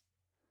 minutes.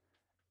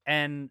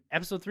 And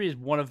episode 3 is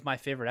one of my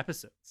favorite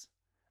episodes.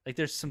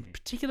 There's some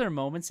particular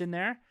moments in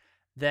there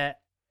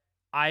that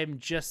I'm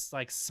just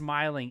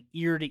smiling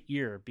ear to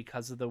ear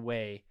because of the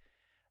way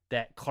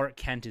that Clark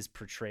Kent is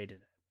portrayed in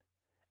it.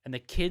 And the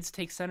kids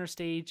take center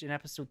stage in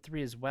episode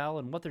 3 as well,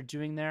 and what they're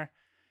doing there.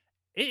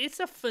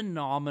 It's a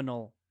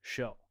phenomenal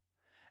show.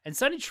 And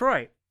Sonny and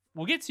Troy,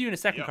 we'll get to you in a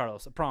second, Yeah.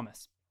 Carlos, I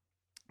promise.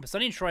 But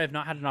Sonny and Troy have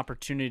not had an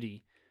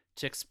opportunity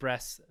to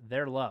express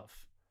their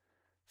love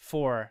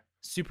for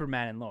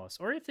Superman and Lois,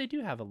 or if they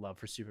do have a love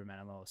for Superman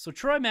and Lois. So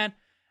Troy, man,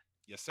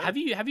 Yes, sir. have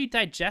you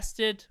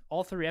digested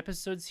all 3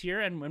 episodes here,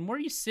 and where are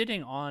you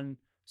sitting on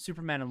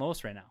Superman and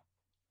Lois right now?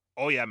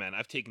 Oh yeah, man.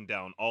 I've taken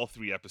down all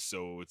 3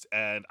 episodes,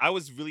 and I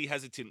was really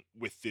hesitant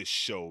with this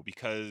show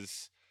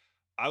because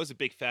I was a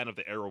big fan of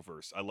the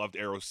Arrowverse. I loved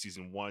Arrow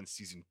season 1,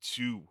 season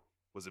 2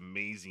 was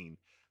amazing.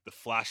 The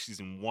Flash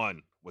season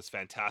 1 was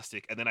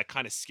fantastic, and then I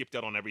kind of skipped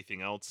out on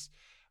everything else.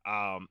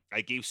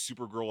 I gave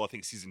Supergirl, I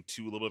think season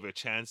 2, a little bit of a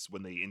chance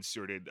when they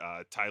inserted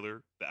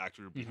Tyler, the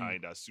actor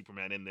behind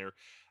Superman, in there,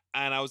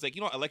 and I was like,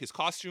 you know what? I like his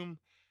costume.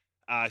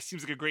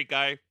 Seems like a great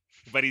guy,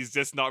 but he's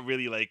just not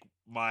really like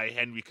my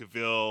Henry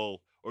Cavill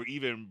or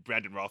even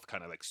Brandon Routh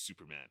kind of like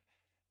Superman.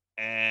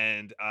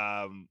 And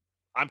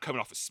I'm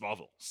coming off of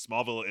Smallville.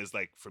 Smallville is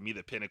like, for me,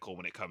 the pinnacle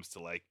when it comes to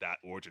like that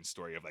origin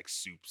story of like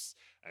Supes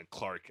and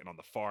Clark and on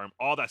the farm.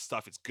 All that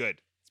stuff, it's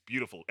good. It's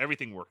beautiful.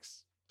 Everything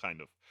works,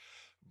 kind of.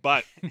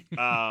 But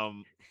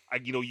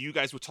you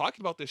guys were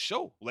talking about this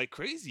show like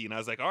crazy, and I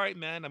was like, all right,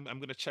 man, I'm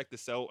gonna check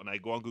this out. And I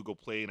go on Google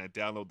Play and I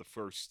download the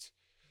first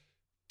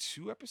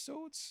 2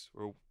 episodes,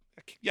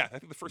 I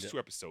think the first 2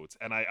 episodes,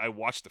 and I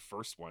watched the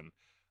first one,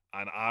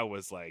 and I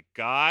was like,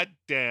 God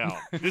damn,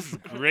 this is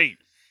great.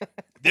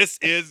 This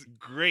is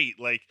great.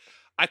 Like,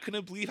 I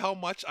couldn't believe how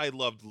much I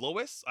loved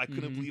Lois. I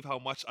couldn't believe how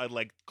much I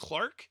liked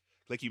Clark.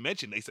 Like you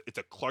mentioned, it's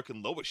a Clark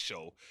and Lois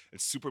show,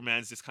 and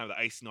Superman's just kind of the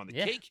icing on the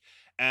cake.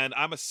 And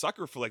I'm a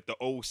sucker for like the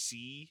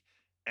OC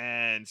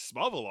and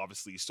Smallville,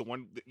 obviously. So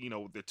when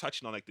they're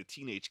touching on like the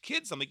teenage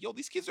kids, I'm like, yo,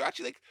 these kids are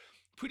actually like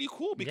pretty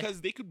cool,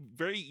 because they could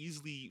very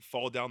easily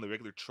fall down the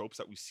regular tropes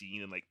that we've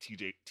seen in like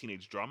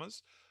teenage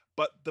dramas.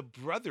 But the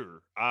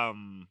brother,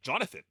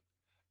 Jonathan,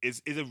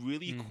 is a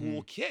really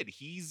cool kid.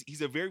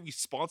 He's a very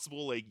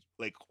responsible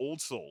like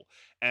old soul,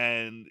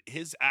 and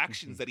his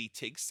actions that he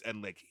takes,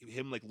 and like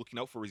him like looking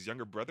out for his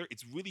younger brother,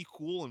 it's really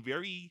cool and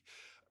very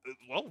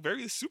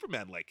very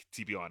Superman like,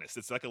 to be honest.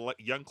 It's like a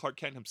young Clark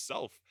Kent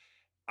himself.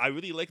 I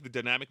really like the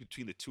dynamic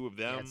between the two of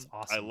them. It's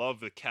awesome. I love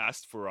the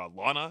cast for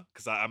Lana,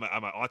 because I'm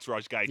an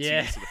Entourage guy too.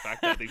 Yeah. So the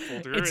fact that they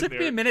pulled her It took in me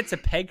there, a minute to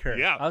peg her.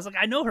 Yeah. I was like,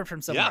 I know her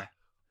from somewhere.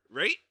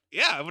 right?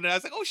 Yeah, when I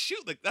was like, oh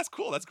shoot, like that's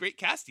cool, that's great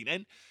casting.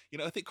 And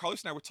I think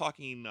Carlos and I were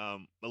talking a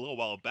little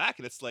while back,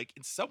 and it's like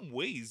in some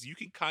ways you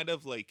can kind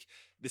of like,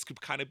 this could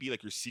kind of be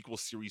like your sequel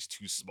series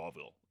to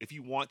Smallville. If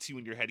you want to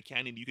in your head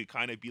canon, you could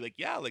kind of be like,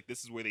 yeah, like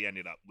this is where they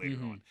ended up later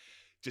on.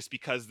 Just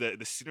because the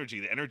synergy,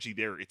 the energy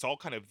there, it's all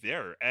kind of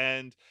there.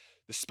 And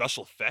the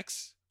special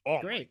effects, oh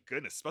Great. my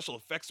goodness, special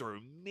effects are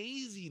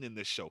amazing in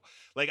this show.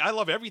 Like, I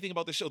love everything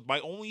about the show. My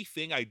only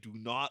thing I do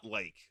not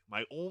like,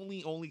 my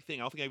only thing,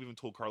 I don't think I've even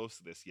told Carlos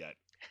this yet,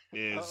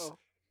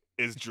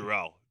 is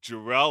Jarrell.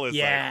 Jarrell is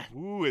like,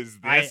 who is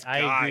this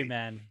guy? I agree,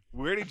 man.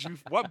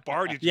 What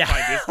bar did you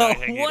find this guy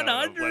hanging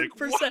out of?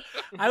 100%.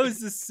 I was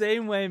the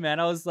same way, man.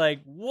 I was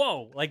like,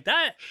 whoa, like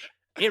that.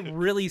 It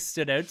really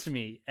stood out to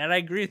me. And I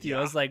agree with you.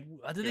 I was like,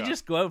 did they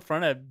just go out in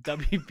front of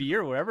WB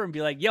or whatever and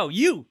be like, yo,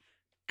 you,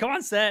 come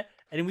on set.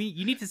 And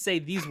you need to say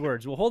these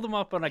words. We'll hold them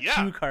up on a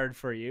cue card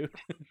for you.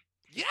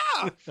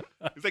 Yeah.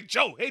 It's like,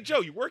 Joe, hey,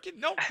 Joe, you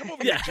working? No, come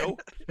over here, Joe.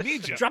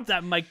 Need you. Drop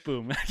that mic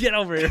boom. Get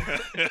over here.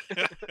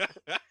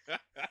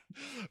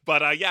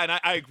 But and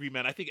I agree,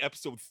 man. I think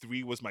episode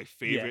 3 was my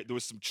favorite. Yeah. There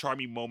was some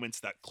charming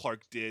moments that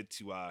Clark did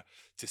to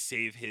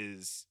save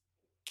his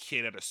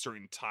kid at a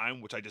certain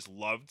time, which I just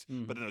loved.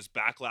 But then there was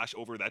backlash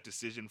over that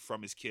decision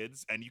from his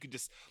kids, and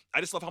I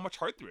just love how much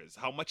heart there is,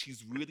 how much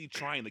he's really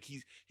trying. Like,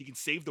 he can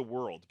save the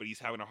world, but he's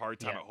having a hard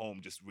time at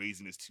home just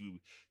raising his 2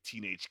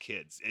 teenage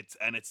kids.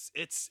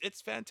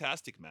 It's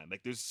fantastic, man.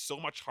 Like, there's so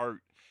much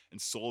heart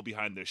and soul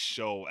behind this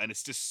show, and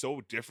it's just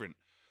so different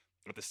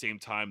at the same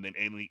time than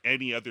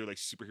any other like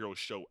superhero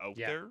show out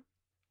there.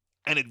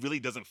 And it really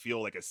doesn't feel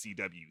like a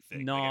CW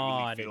thing.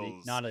 Not like, it really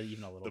feels, not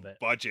even a little bit.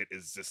 The budget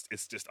is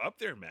just up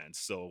there, man.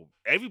 So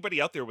everybody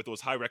out there with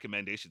those high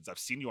recommendations, I've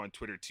seen you on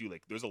Twitter too.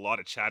 Like, there's a lot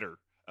of chatter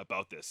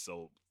about this.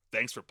 So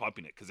thanks for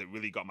pumping it, because it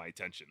really got my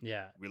attention.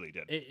 Yeah, it really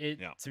did.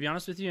 To be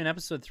honest with you, in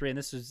episode 3, and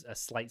this is a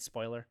slight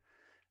spoiler,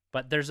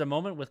 but there's a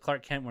moment with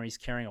Clark Kent where he's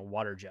carrying a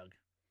water jug.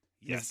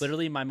 Yes. It's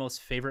literally my most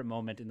favorite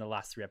moment in the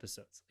last 3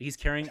 episodes. He's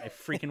carrying a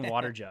freaking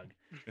water jug,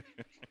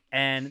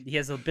 and he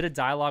has a bit of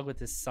dialogue with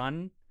his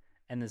son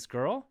and this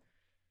girl,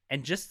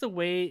 and just the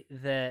way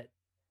that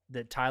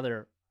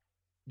Tyler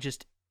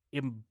just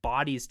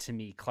embodies to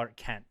me Clark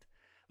Kent.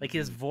 Like,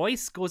 his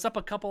voice goes up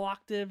a couple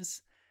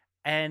octaves,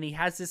 and he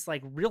has this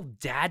like real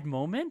dad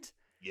moment.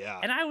 Yeah.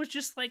 And I was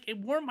just like, it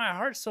warmed my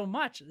heart so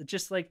much.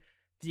 Just like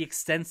the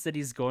extents that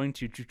he's going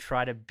to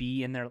try to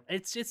be in there.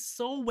 It's just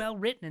so well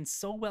written and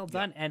so well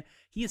done. And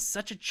he is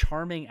such a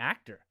charming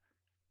actor.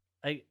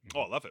 Like,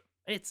 I love it.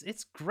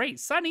 It's great.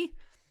 Sonny,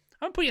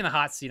 I'm gonna put you in the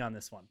hot seat on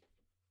this one.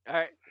 All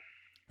right.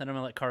 Then I'm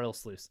gonna let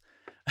Carlos loose.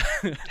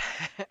 Yeah,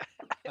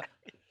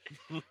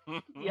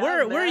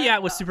 where are you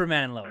at with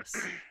Superman and Lois?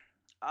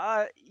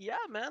 Yeah,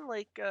 man.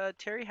 Like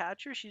Terry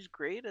Hatcher, she's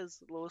great as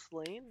Lois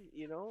Lane.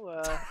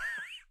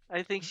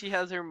 I think she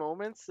has her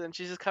moments, and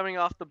she's just coming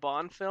off the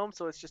Bond film,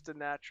 so it's just a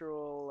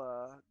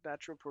natural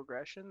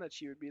progression that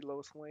she would be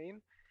Lois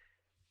Lane.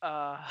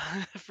 Uh,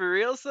 for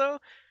real, so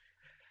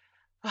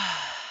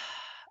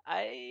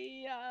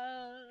I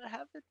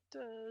haven't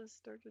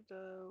started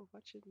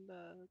watching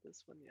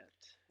this one yet.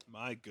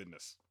 My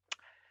goodness.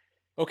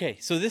 Okay,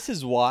 so this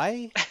is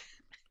why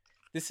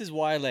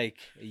like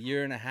a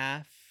year and a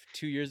half,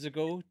 2 years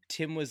ago,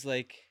 Tim was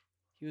like,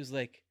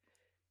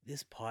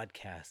 this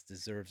podcast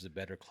deserves a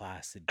better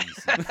class of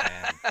DC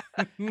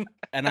fan,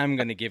 and I'm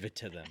gonna give it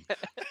to them.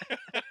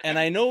 And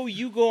I know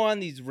you go on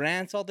these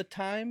rants all the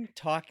time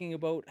talking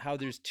about how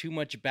there's too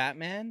much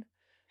Batman,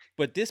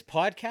 but this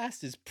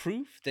podcast is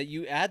proof that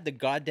you add the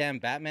goddamn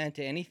Batman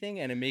to anything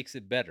and it makes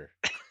it better.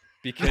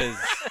 Because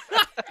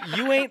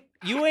you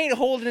ain't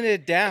holding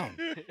it down.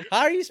 How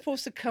are you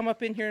supposed to come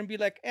up in here and be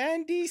like,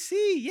 and DC,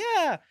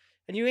 yeah,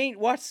 and you ain't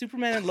watched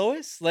Superman and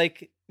Lois,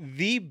 like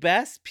the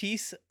best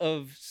piece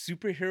of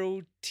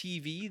superhero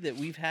TV that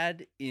we've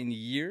had in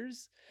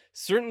years,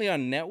 certainly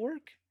on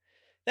network?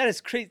 That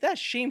is crazy.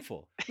 That's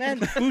shameful,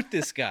 man. Boot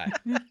this guy.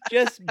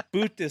 Just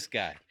boot this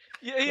guy.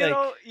 Yeah,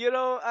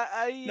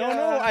 I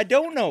No, I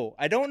don't know.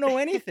 I don't know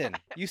anything.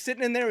 You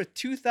sitting in there with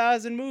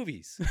 2,000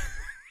 movies.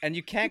 And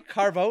you can't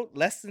carve out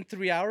less than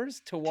 3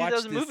 hours to watch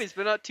 2,000 this movies,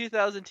 but not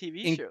 2,000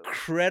 TV shows.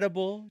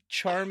 incredible,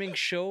 charming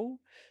show.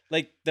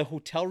 Like the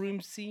hotel room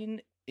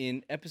scene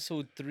in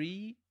episode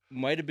 3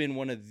 might have been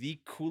one of the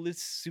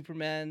coolest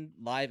Superman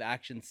live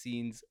action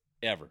scenes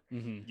ever.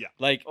 Mm-hmm. Yeah.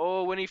 Like,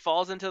 Oh, when he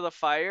falls into the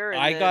fire and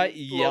I then got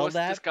yelled Lois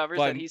at discovers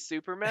by- that he's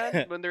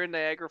Superman when they're in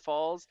Niagara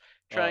Falls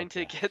trying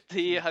to God. get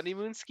the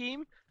honeymoon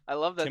scheme. I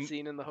love that Tim-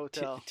 scene in the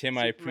hotel. Tim,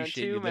 I Superman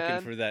appreciate 2, you looking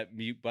man. for that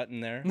mute button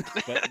there.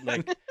 But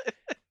like,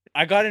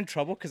 I got in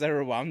trouble because I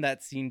rewound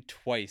that scene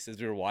twice as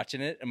we were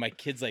watching it, and my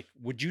kid's like,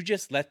 "Would you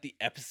just let the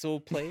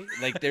episode play?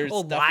 Like, there's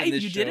Oh, stuff live? in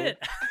this You show." did it?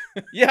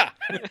 Yeah,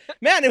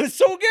 man, it was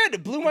so good.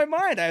 It blew my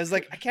mind. I was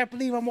like, I can't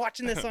believe I'm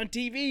watching this on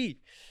TV.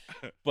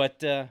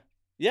 But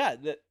yeah,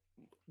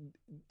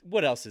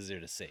 what else is there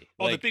to say?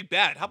 Oh, Like, the big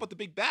bad. How about the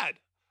big bad?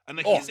 And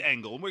like Oh. his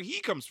angle and where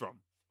he comes from.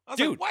 I was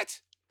Dude. like, what?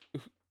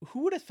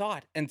 who would have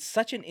thought? And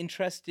such an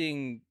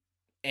interesting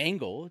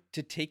angle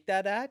to take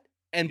that at.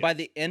 And by Yes.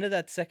 the end of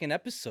that second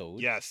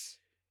episode, Yes.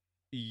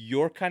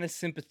 you're kind of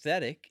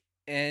sympathetic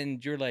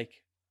and you're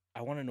like,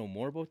 I want to know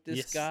more about this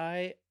Yes.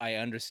 guy. I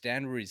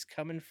understand where he's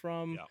coming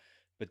from. Yeah.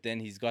 But then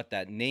he's got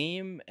that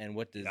name, and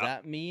what does Yeah.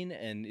 that mean?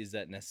 And is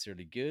that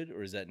necessarily good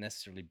or is that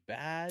necessarily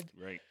bad?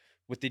 Right.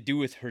 What they do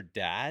with her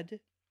dad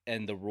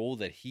and the role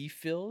that he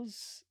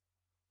fills,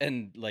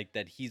 and like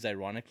that he's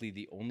ironically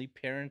the only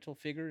parental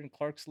figure in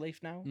Clark's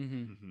life now.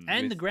 Mm-hmm. Mhm.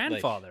 And the With, like-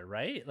 grandfather,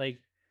 right? Like,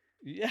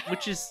 Yeah.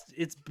 which is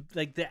it's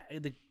like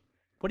the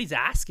what he's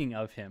asking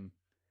of him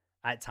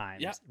at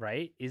times, Yeah.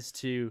 right, is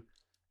to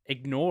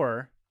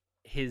ignore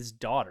his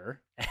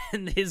daughter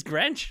and his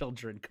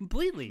grandchildren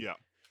completely. Yeah.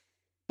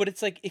 But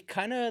it's like it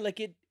kind of like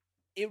it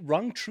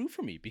rung true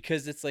for me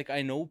because it's like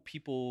I know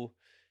people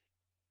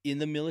in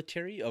the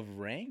military of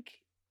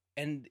rank,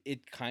 and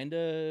it kind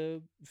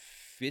of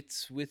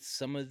fits with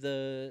some of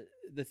the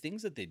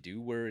things that they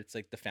do, where it's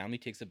like the family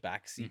takes a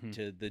backseat Mhm.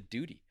 to the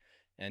duty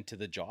and to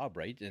the job,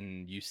 right?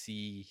 And you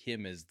see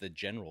him as the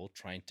general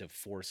trying to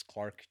force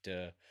Clark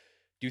to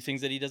do things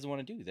that he doesn't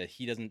want to do, that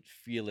he doesn't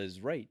feel is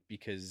right,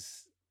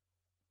 because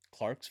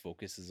Clark's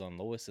focus is on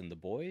Lois and the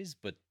boys,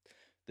 but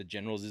the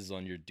general's is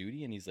on your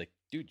duty. And he's like,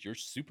 dude, you're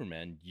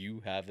Superman,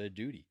 you have a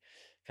duty,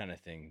 kind of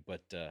thing.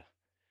 But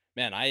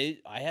man, I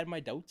had my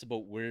doubts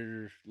about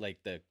where like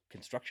the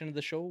construction of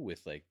the show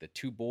with like the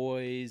two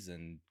boys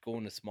and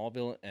going to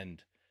Smallville,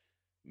 and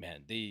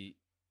man, they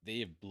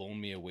have blown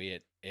me away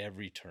at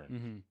every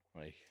turn. Mm-hmm.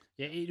 Like,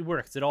 Yeah, it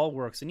works. It all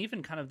works, and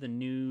even kind of the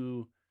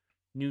new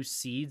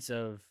seeds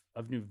of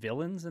new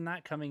villains and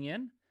that coming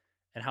in,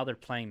 and how they're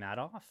playing that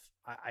off.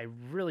 I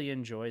really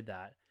enjoyed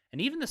that,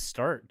 and even the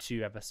start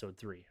to episode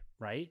 3.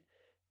 Right?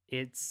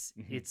 It's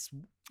Mhm. it's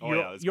Oh, you're,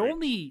 yeah, that's you're great.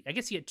 only, I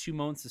guess you get 2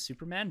 moments of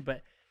Superman,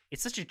 but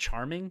it's such a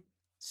charming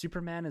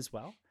Superman as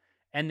well,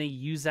 and they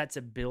use that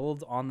to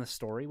build on the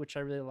story, which I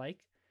really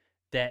like.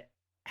 That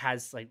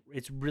has like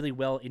it's really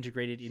well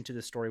integrated into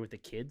the story with the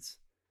kids.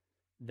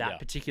 That Yeah.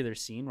 particular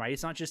scene, right?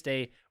 It's not just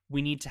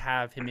we need to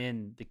have him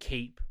in the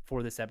cape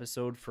for this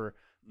episode for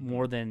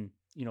more than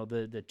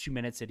the 2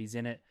 minutes that he's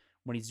in it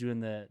when he's doing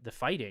the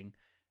fighting,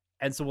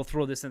 and so we'll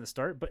throw this in the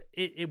start, but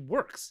it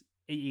works.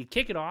 You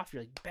kick it off,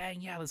 you're like,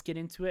 bang, yeah, let's get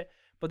into it,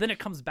 but then it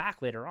comes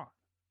back later on,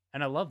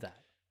 and I love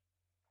that.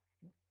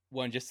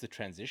 one, just the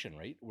transition,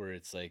 right, where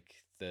it's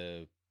like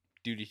the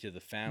duty to the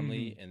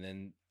family,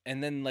 and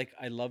then like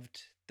I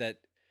loved that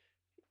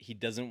he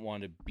doesn't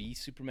want to be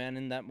Superman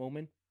in that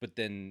moment, but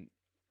then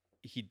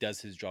he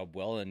does his job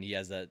well, and he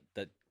has that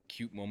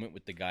cute moment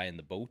with the guy in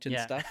the boat and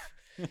Yeah. stuff,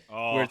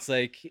 Oh, where it's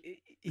like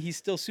he's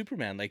still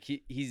Superman. Like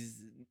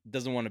he's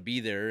doesn't want to be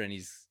there, and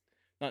he's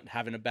not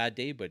having a bad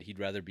day, but he'd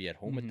rather be at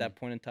home Mhm. at that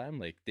point in time.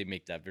 Like they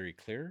make that very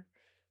clear.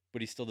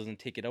 but he still doesn't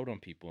take it out on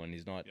people, and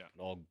he's not Yeah.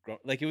 all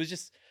like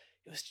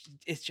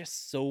it's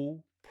just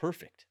so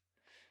perfect.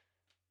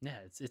 Yeah,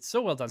 it's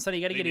so well done. Sonny,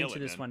 you got to They get nail into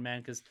it, this man. one,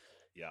 man, because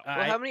Yeah.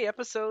 Well, how many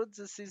episodes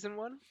is season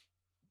 1?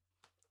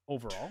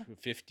 overall,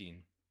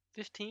 15.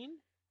 15?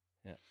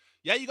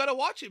 Yeah, you gotta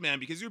watch it, man,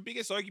 because your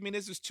biggest argument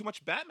is there's too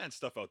much Batman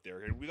stuff out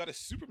there, and we got a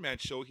Superman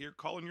show here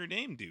calling your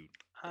name, dude.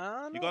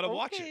 You gotta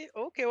watch it.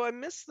 Okay, well, I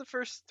missed the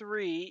first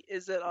 3.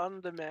 Is it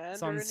on demand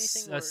it's on or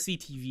anything? a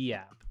CTV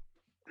app.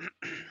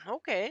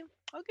 Okay,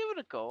 I'll give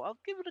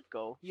it a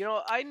go. You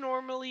know, I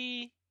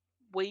normally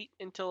wait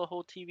until a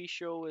whole TV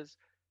show is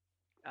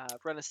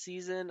run a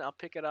season. I'll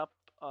pick it up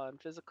on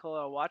physical.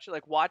 I'll watch it,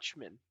 like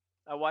Watchmen.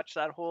 I watched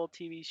that whole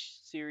TV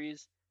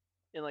series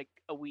in like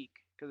a week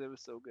because it was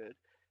so good.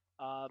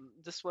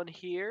 This one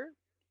here,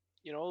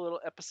 you know, a little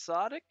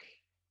episodic.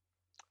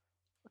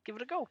 I'll give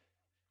it a go.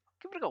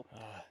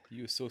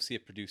 You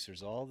associate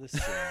producers, all the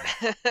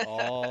same.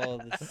 All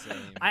the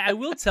same. I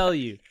will tell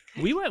you,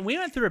 we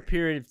went through a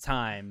period of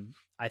time,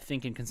 I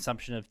think, in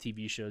consumption of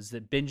TV shows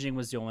that binging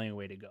was the only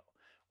way to go.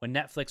 When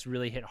Netflix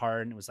really hit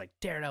hard and it was like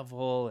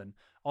Daredevil and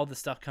all the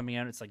stuff coming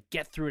out, it's like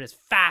get through it as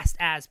fast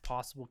as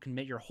possible,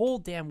 commit your whole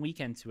damn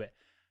weekend to it.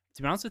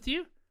 To be honest with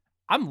you,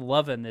 I'm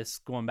loving this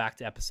going back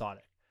to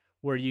episodic,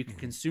 where you can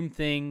consume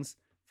things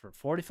for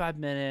 45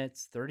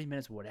 minutes, 30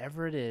 minutes,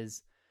 whatever it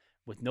is,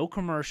 with no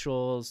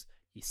commercials.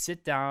 You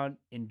sit down,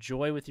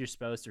 enjoy with your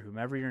spouse or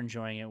whomever you're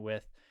enjoying it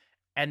with,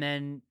 and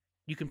then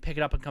you can pick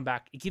it up and come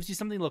back. It gives you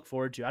something to look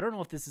forward to. I don't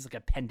know if this is like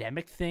a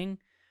pandemic thing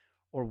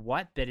or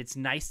what, but it's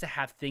nice to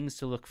have things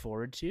to look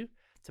forward to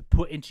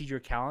put into your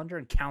calendar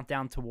and count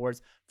down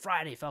towards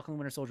Friday, Falcon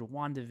Winter Soldier,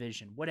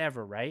 WandaVision,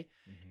 whatever, right?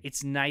 Mm-hmm.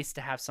 It's nice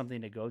to have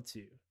something to go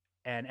to.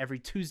 And every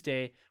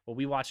Tuesday, well,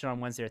 we watch it on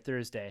Wednesday or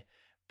Thursday,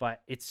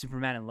 but it's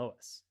Superman and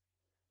Lois.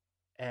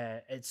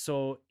 And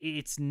so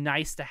it's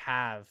nice to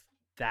have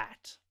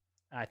that.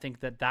 I think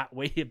that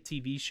way of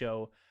TV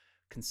show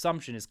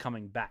consumption is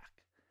coming back.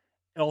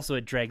 Also,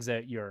 it drags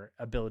out your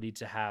ability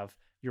to have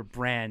your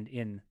brand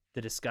in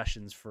the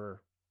discussions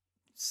for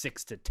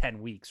 6 to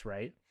 10 weeks,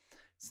 right?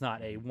 It's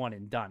not a one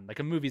and done. Like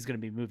a movie is going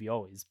to be a movie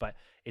always, but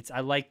I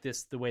like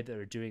this, the way that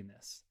they're doing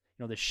this.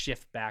 You know, the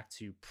shift back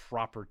to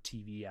proper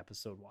TV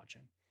episode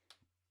watching.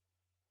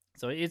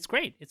 So it's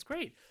great. It's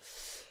great.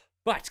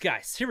 But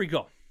guys, here we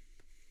go.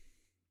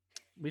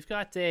 We've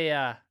got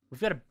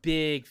a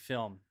big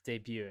film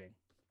debuting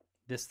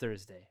this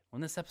Thursday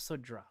when this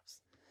episode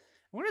drops.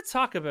 We're going to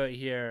talk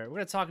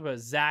about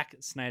Zack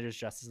Snyder's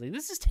Justice League.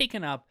 This has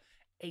taken up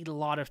a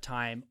lot of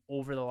time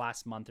over the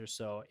last month or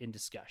so in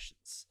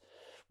discussions,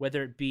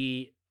 whether it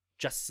be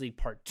Justice League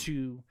Part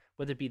 2,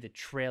 whether it be the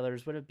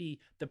trailers, whether it be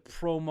the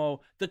promo,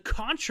 the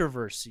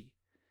controversy.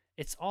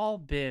 It's all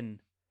been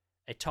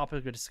a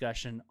topic of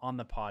discussion on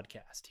the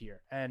podcast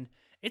here. And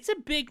it's a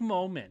big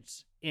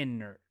moment in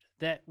Nerd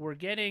that we're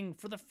getting,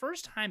 for the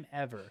first time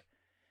ever,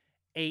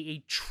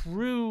 a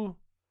true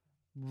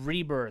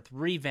rebirth,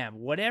 revamp,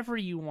 whatever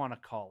you want to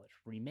call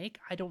it, remake,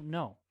 I don't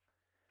know,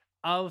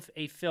 of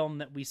a film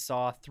that we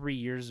saw 3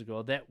 years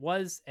ago that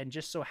was, and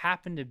just so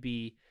happened to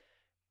be,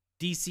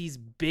 DC's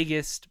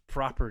biggest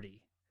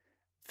property,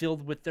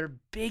 filled with their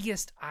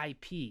biggest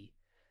IP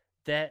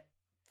that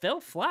fell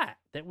flat,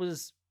 that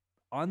was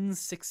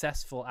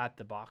unsuccessful at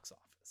the box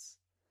office.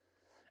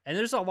 And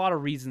there's a lot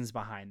of reasons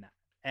behind that.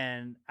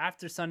 And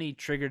after Sonny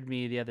triggered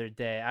me the other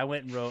day, I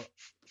went and wrote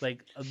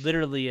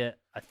literally a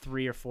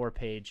 3 or 4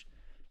 page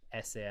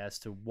essay as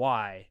to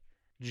why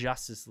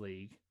Justice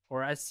League,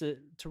 or as to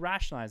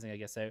rationalizing, I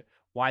guess,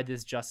 why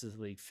this Justice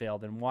League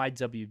failed and why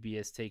WB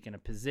has taken a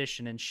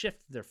position and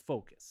shifted their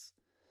focus.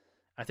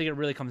 I think it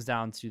really comes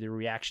down to the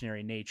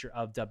reactionary nature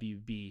of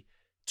WB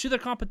to the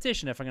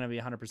competition, if I'm going to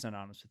be 100%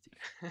 honest with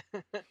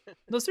you.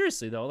 No,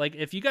 seriously, though, like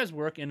if you guys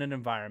work in an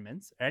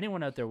environment, or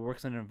anyone out there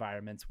works in an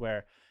environment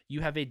where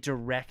you have a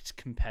direct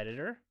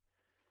competitor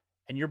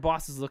and your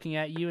boss is looking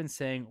at you and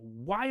saying,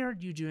 why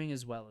aren't you doing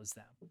as well as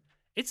them?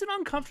 It's an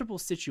uncomfortable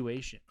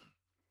situation.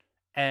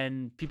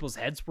 And people's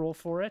heads roll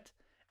for it,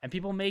 and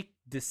people make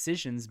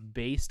decisions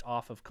based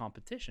off of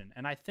competition.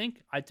 And I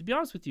think, to be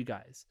honest with you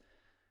guys,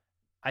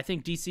 I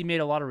think DC made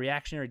a lot of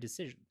reactionary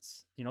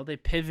decisions. You know, they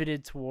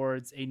pivoted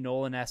towards a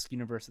Nolan-esque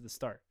universe at the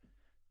start.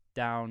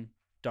 Down,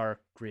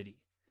 dark, gritty.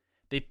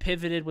 They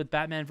pivoted with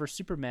Batman vs.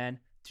 Superman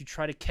to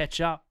try to catch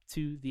up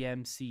to the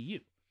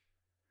MCU.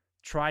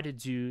 Try to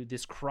do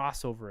this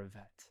crossover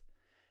event.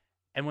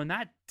 And when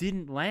that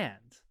didn't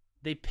land,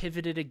 they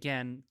pivoted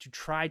again to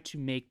try to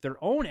make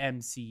their own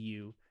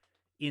MCU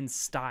in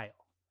style.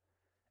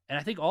 And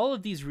I think all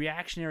of these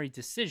reactionary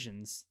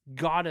decisions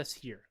got us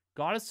here,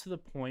 got us to the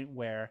point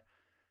where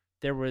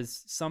there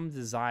was some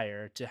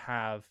desire to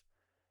have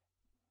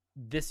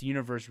this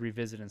universe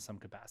revisit in some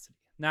capacity.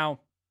 Now,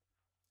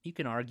 you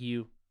can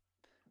argue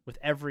with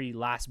every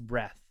last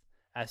breath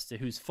as to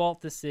whose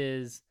fault this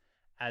is,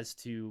 as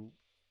to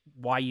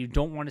why you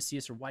don't want to see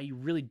this or why you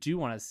really do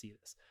want to see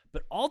this.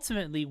 But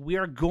ultimately, we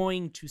are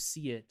going to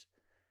see it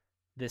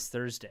this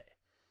Thursday.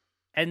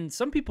 And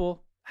some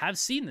people have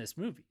seen this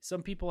movie.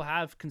 Some people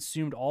have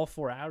consumed all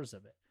 4 hours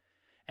of it.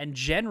 And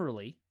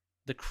generally,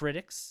 the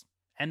critics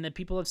and the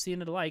people who have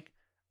seen it alike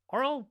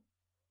are all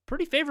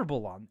pretty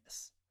favorable on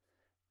this.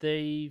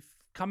 They've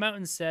come out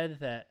and said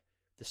that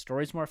the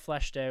story's more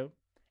fleshed out.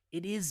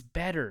 It is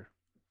better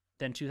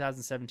than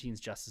 2017's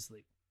Justice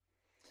League.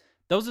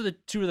 Those are the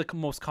two of the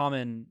most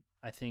common,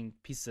 I think,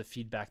 pieces of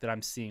feedback that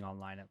I'm seeing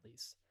online, at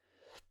least.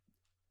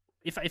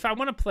 If I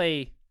want to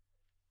play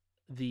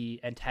the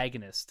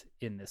antagonist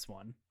in this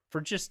one for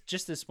just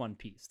this one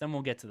piece, then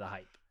we'll get to the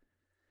hype.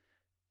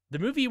 The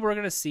movie we're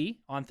going to see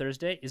on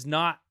Thursday is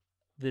not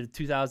the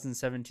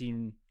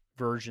 2017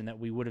 version that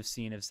we would have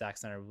seen if Zack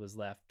Snyder was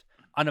left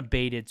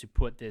unabated to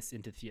put this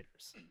into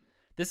theaters.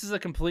 This is a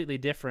completely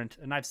different,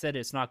 and I've said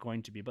it's not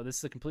going to be, but this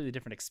is a completely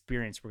different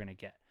experience we're going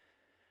to get.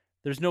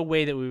 There's no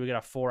way that we would get a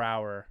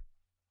 4-hour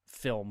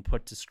film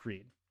put to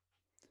screen.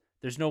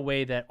 There's no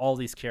way that all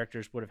these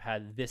characters would have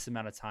had this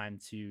amount of time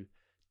to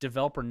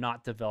develop or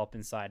not develop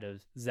inside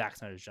of Zack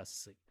Snyder's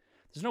Justice League.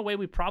 There's no way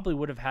we probably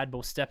would have had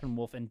both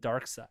Steppenwolf and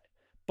Darkseid.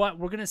 But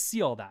we're going to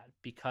see all that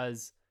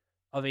because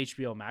of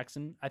HBO Max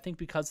and I think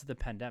because of the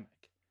pandemic.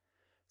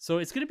 So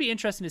it's going to be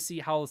interesting to see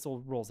how this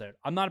all rolls out.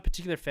 I'm not a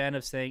particular fan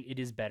of saying it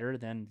is better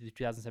than the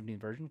 2017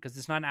 version because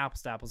it's not an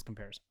apples-to-apples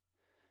comparison.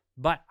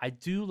 But I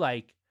do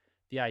like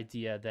the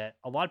idea that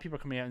a lot of people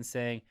are coming out and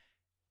saying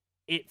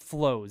it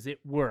flows, it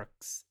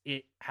works,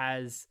 it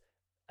has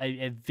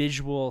a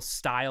visual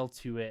style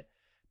to it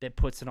that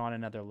puts it on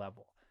another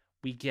level.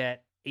 We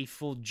get a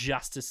full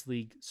Justice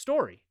League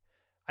story.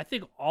 I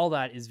think all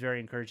that is very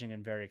encouraging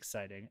and very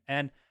exciting.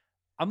 And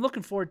I'm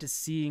looking forward to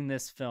seeing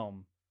this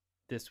film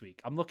this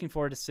week. I'm looking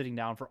forward to sitting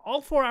down for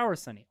all 4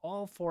 hours, Sonny,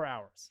 all 4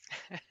 hours,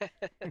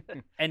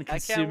 and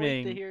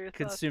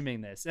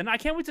consuming this. And I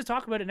can't wait to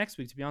talk about it next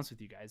week, to be honest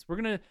with you guys. We're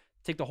going to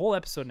take the whole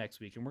episode next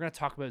week, and we're going to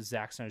talk about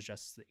Zack Snyder's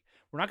Justice League.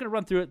 We're not going to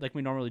run through it like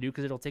we normally do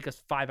because it'll take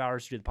us 5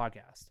 hours to do the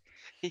podcast.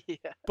 Yeah.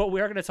 But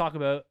we are going to talk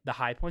about the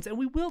high points, and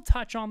we will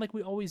touch on, like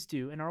we always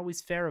do, and are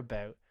always fair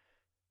about,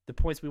 the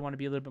points we want to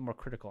be a little bit more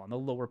critical on, the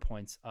lower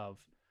points of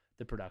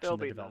the production,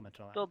 the development,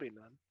 and all that. There'll be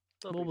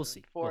none. We'll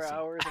see. 4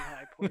 hours of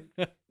high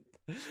points.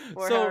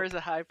 4 So- hours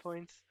of high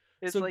points.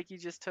 It's like you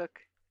just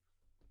took,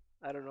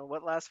 I don't know,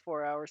 what lasts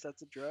 4 hours?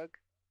 That's a drug.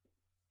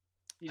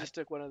 You just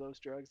took one of those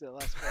drugs that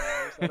lasts 4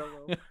 hours. I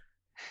don't know.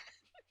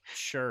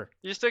 Sure.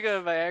 You just took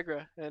a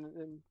Viagra,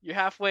 and you're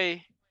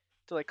halfway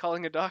to like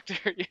calling a doctor.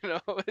 You know,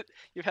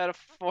 you've had a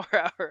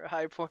 4-hour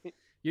high point.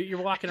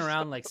 You're walking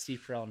around like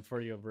Steve Carell and For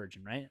You a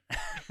Virgin, right?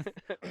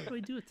 What do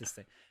we do with this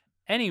thing?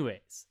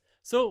 Anyways,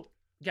 so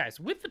guys,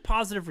 with the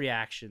positive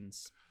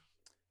reactions,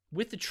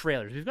 with the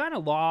trailers, we've gotten a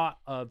lot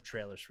of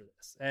trailers for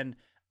this, and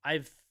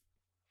I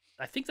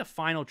think the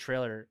final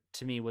trailer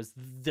to me was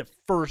the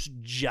first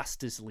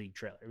Justice League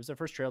trailer. It was the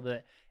first trailer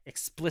that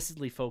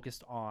explicitly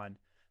focused on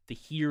the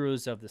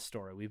heroes of the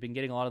story. We've been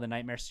getting a lot of the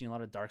Nightmare scene, a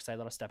lot of Darkseid, a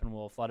lot of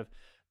Steppenwolf, a lot of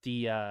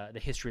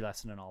the history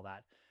lesson and all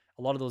that.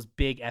 A lot of those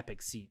big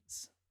epic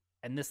scenes.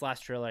 And this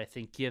last trailer, I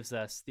think, gives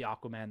us the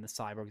Aquaman, the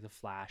Cyborg, the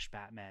Flash,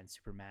 Batman,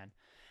 Superman,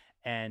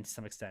 and to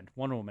some extent,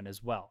 Wonder Woman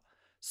as well.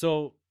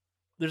 So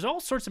there's all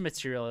sorts of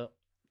material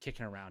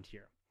kicking around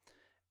here.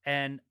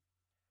 And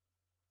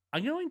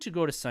I'm going to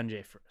go to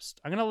Sanjay first.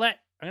 I'm going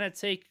to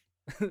take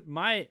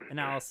my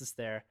analysis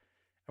there,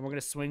 and we're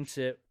going to swing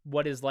to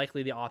what is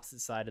likely the opposite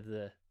side of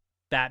the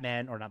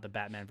Batman, or not the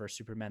Batman versus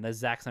Superman, the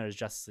Zack Snyder's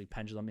Justice League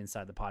pendulum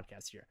inside the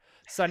podcast here.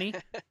 Sonny,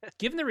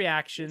 given the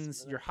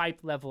reactions, your hype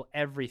level,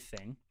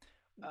 everything,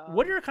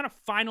 what are your kind of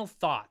final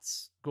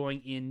thoughts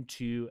going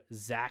into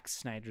Zack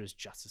Snyder's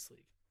Justice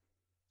League?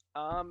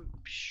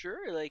 Sure.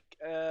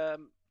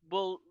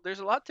 Well, there's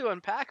a lot to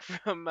unpack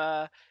from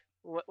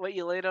what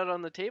you laid out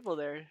on the table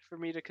there for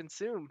me to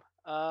consume.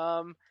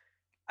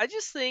 I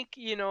just think,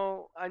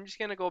 I'm just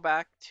gonna go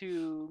back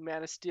to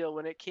Man of Steel.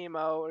 When it came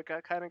out, it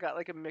got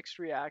like a mixed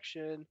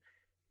reaction,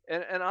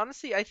 and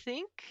honestly, I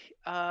think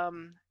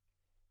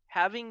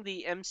having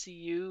the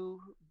MCU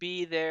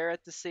be there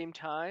at the same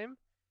time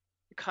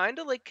kind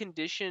of like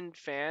conditioned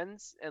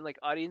fans and like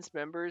audience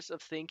members of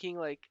thinking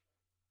like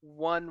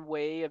one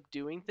way of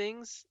doing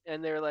things,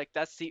 and they're like,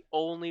 that's the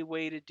only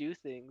way to do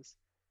things,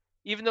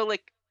 even though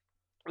like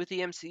with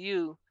the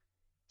MCU,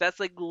 that's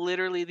like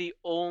literally the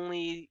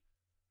only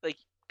like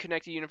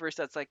connected universe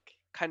that's like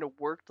kind of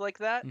worked like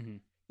that.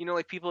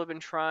 Like people have been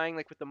trying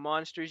like with the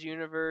Monsters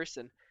universe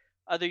and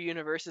other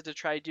universes to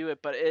try to do it,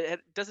 but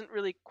it doesn't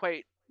really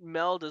quite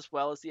meld as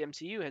well as the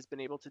MCU has been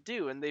able to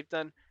do, and they've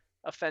done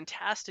a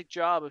fantastic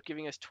job of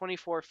giving us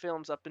 24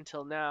 films up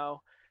until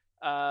now,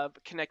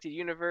 connected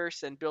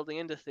universe and building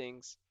into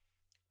things.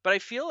 But I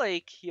feel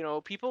like,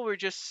 people were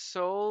just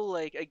so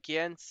like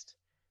against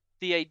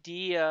the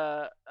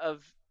idea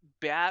of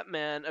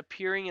Batman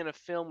appearing in a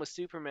film with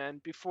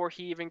Superman before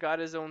he even got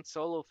his own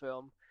solo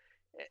film.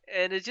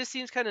 And it just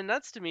seems kind of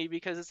nuts to me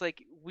because it's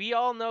like, we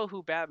all know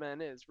who Batman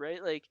is,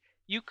 right? Like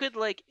you could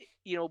like,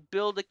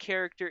 build a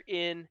character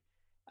in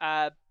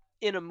a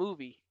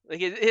movie.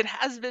 Like it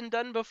has been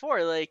done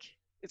before. Like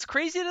it's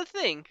crazy to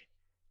think,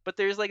 but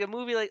there's like a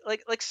movie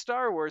like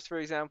Star Wars, for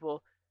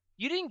example.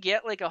 You didn't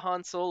get like a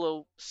Han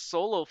Solo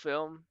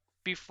film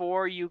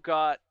before you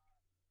got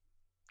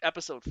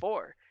episode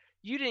 4.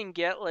 You didn't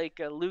get like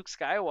a Luke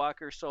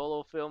Skywalker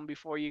solo film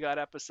before you got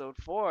episode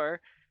 4.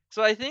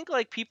 So I think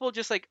like people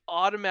just like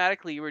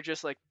automatically were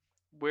just like,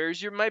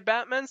 where's my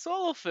Batman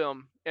solo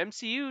film?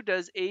 MCU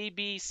does A,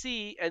 B,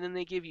 C, and then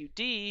they give you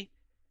D.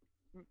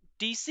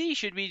 DC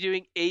should be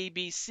doing A,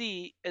 B,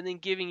 C, and then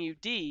giving you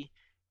D.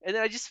 And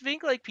then I just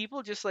think like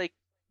people just like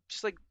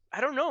I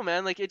don't know,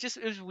 man. Like it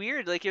was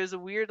weird. Like it was a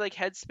weird like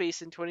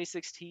headspace in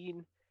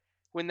 2016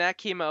 when that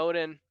came out,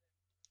 and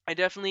I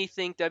definitely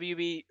think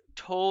WB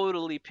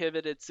totally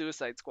pivoted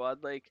Suicide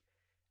Squad. Like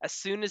as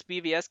soon as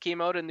BVS came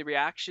out and the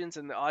reactions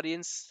and the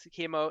audience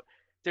came out,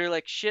 they're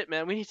like, "Shit,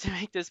 man, we need to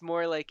make this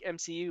more like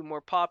MCU,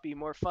 more poppy,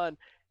 more fun."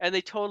 And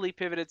they totally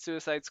pivoted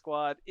Suicide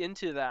Squad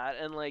into that.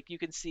 And like you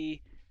can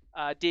see,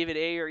 David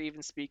Ayer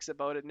even speaks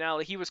about it now.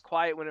 Like he was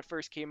quiet when it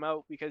first came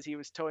out because he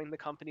was towing the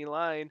company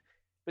line.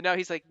 But now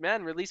he's like,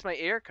 man, release my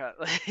Ayer cut.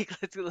 Like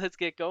let's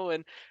get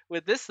going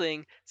with this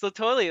thing. So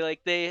totally, like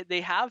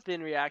they have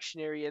been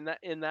reactionary in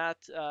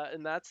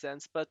that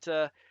sense.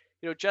 But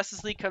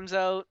Justice League comes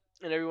out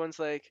and everyone's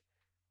like,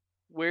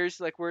 where's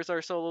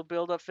our solo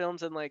build up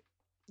films? And like,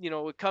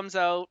 it comes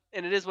out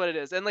and it is what it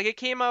is. And like it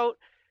came out,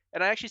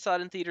 and I actually saw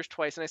it in theaters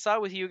twice, and I saw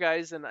it with you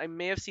guys, and I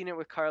may have seen it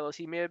with Carlos.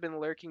 He may have been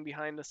lurking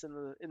behind us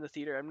in the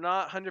theater. I'm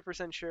not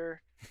 100%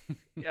 sure.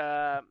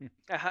 I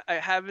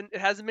haven't.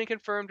 It hasn't been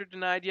confirmed or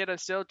denied yet. I'm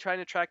still trying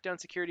to track down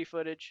security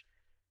footage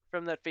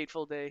from that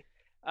fateful day.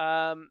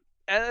 And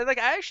like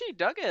I actually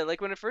dug it.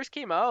 Like when it first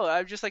came out,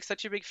 I'm just like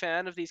such a big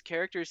fan of these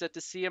characters that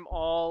to see them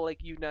all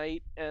like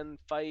unite and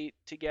fight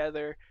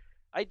together,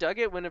 I dug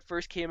it when it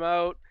first came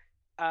out.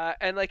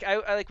 And like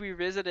I like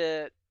revisited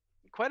it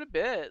quite a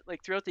bit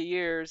like throughout the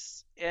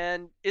years,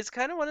 and it's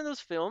kind of one of those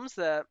films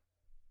that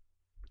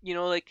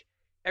like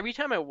every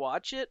time I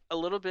watch it, a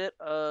little bit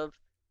of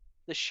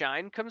the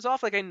shine comes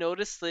off. Like I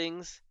notice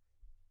things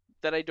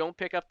that I don't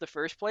pick up the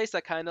first place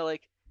that kind of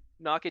like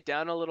knock it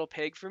down a little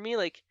peg for me.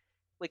 Like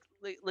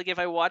if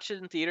I watch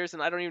it in theaters,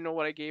 and I don't even know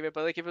what I gave it,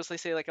 but like if it was like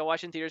say like I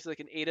watch it in theaters like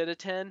an 8 out of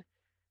 10,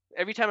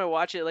 every time I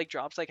watch it, it like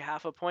drops like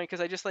half a point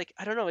because I just like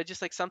I don't know, it's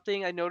just like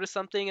something I noticed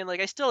something, and like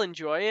I still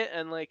enjoy it,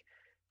 and like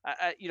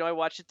I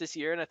watched it this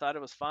year and I thought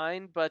it was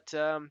fine, but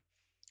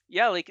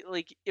yeah, like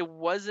it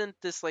wasn't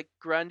this like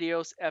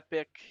grandiose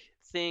epic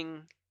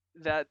thing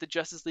that the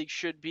Justice League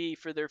should be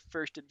for their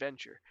first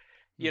adventure.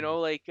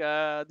 Like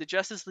the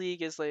Justice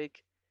League is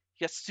like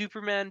you got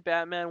Superman,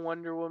 Batman,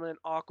 Wonder Woman,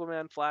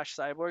 Aquaman, Flash,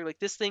 Cyborg. Like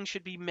this thing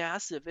should be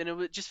massive,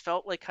 and just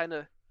felt like kind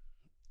of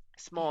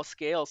small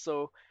scale.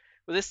 So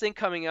with this thing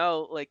coming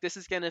out, like this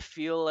is gonna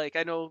feel like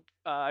I know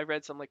I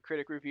read some like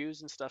critic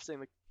reviews and stuff saying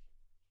like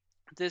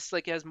this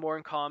like has more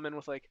in common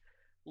with like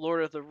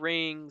Lord of the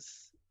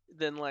Rings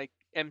than like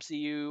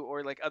MCU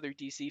or like other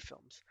DC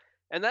films.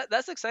 And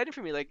that's exciting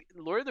for me. Like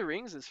Lord of the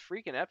Rings is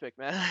freaking epic,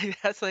 man. Like,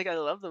 that's like I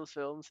love those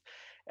films.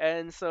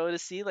 And so to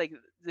see like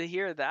to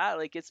hear that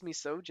like gets me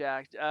so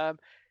jacked.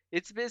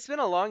 It's been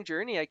a long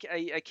journey.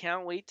 I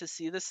can't wait to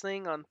see this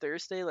thing on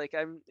Thursday. Like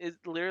it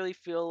literally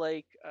feel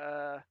like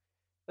a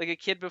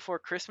kid before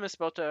Christmas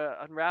about to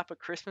unwrap a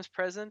Christmas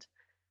present,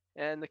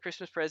 and the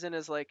Christmas present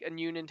is like a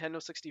new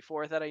Nintendo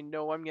 64 that I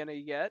know I'm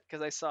gonna get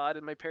because I saw it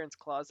in my parents'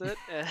 closet,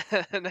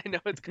 and I know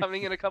it's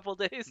coming in a couple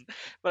days,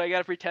 but I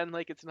gotta pretend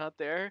like it's not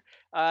there.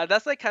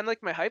 That's like kind of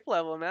like my hype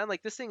level, man.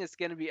 Like this thing is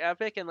gonna be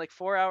epic and like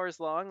 4 hours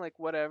long. Like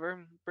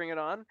whatever, bring it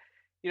on.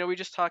 We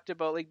just talked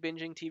about like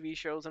binging TV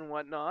shows and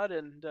whatnot,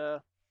 and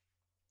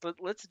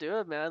let's do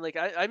it, man. Like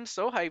I'm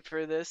so hyped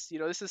for this.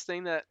 This is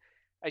thing that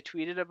I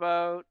tweeted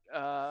about.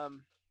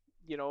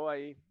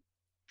 I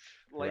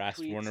like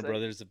Harassed tweets Warner like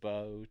Brothers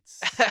about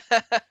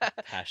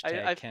hashtag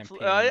I wasn't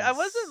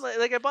campaigns.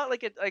 like I bought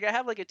like I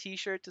have like a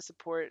T-shirt to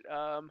support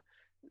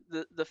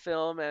the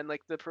film, and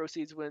like the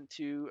proceeds went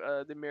to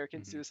the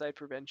American Mhm. Suicide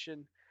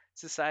Prevention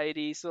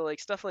Society. So like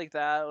stuff like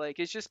that, like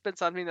it's just been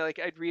something that like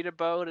I'd read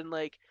about, and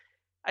like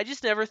I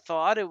just never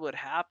thought it would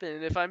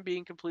happen. If I'm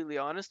being completely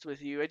honest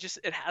with you,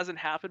 it hasn't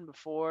happened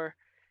before,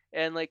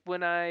 and like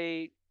when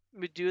I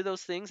would do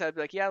those things, I'd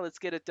be like, yeah, let's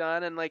get it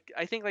done. And like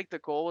I think like the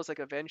goal was like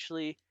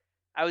eventually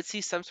I would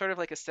see some sort of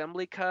like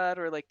assembly cut,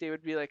 or like they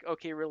would be like,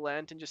 okay,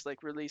 relent and just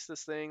like release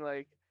this thing.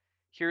 Like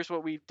here's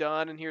what we've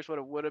done and here's what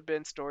it would have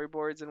been,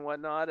 storyboards and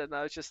whatnot. And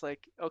I was just like,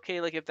 okay,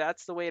 like if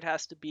that's the way it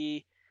has to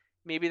be,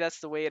 maybe that's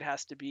the way it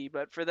has to be.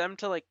 But for them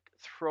to like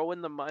throw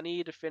in the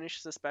money to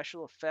finish the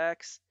special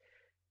effects,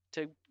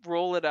 to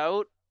roll it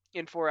out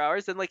in 4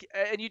 hours, and like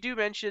and you do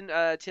mention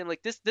Tim,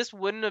 like this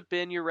wouldn't have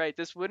been, you're right,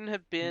 this wouldn't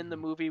have been the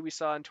Mhm. movie we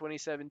saw in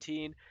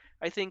 2017.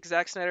 I think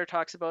Zack Snyder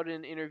talks about it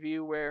in an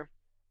interview where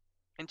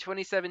in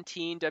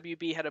 2017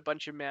 WB had a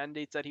bunch of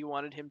mandates that he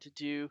wanted him to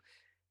do,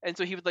 and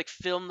so he would like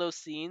film those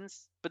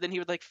scenes, but then he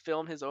would like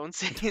film his own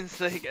scenes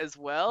like as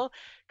well,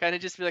 kind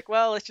of just be like,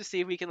 well, let's just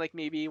see if we can like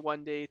maybe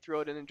one day throw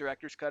it in a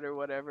director's cut or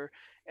whatever.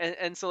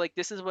 And so like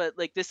this is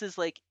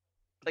like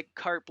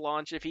carte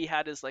blanche. If he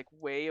had his like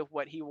way of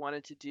what he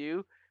wanted to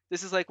do,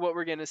 this is like what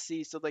we're gonna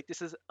see. So like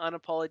this is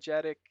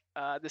unapologetic.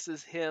 This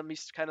is him,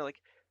 he's kind of like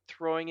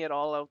throwing it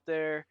all out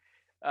there.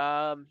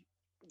 um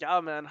yeah,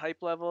 man,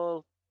 hype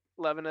level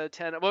 11 out of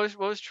 10. What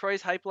was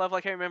Troy's hype level?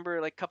 I can't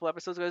remember. Like a couple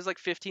episodes ago, it was like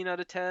 15 out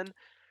of 10.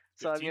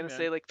 So I'm 15, gonna man.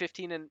 say like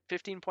 15 and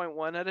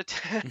 15.1 out of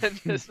 10,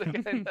 just to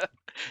kind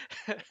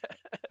of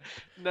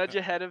nudge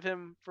ahead of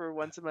him for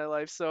once in my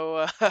life.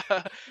 So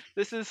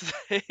this is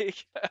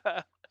like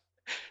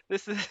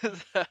this is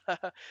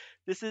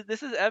this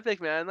is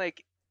epic, man.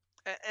 Like,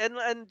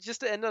 and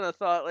just to end on a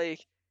thought,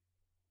 like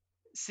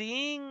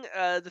seeing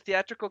the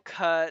theatrical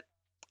cut,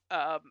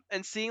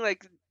 and seeing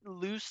like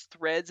loose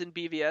threads in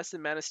BVS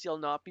and Man of Steel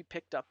not be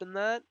picked up in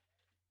that,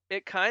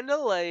 it kind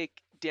of like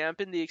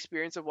dampened the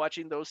experience of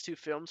watching those two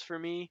films for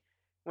me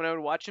when I would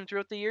watch them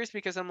throughout the years,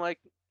 because I'm like,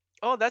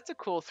 oh, that's a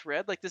cool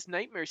thread, like this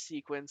nightmare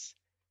sequence,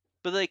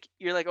 but like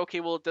you're like, okay,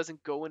 well, it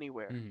doesn't go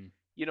anywhere,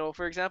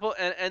 for example,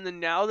 and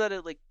then now that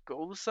it like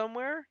goes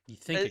somewhere, You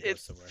think it it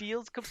goes somewhere.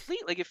 feels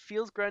complete, like it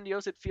feels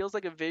grandiose, it feels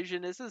like a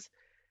vision. This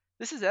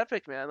is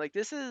epic, man. Like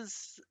this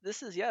is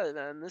yeah,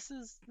 man. This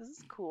is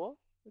cool.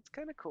 It's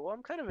kind of cool.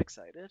 I'm kind of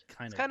excited.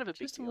 It's kind of a big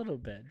Just a deal. little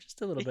bit.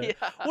 Just a little bit.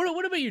 Yeah.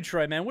 What about you,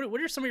 Troy, man? What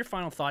are some of your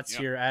final thoughts Yeah.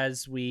 here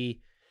as we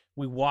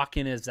walk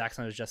in as Zack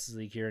Snyder's Justice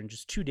League here in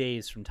just 2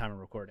 days from time of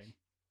recording?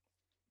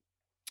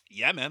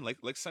 Yeah, man.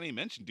 Like Sonny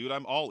mentioned, dude,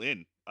 I'm all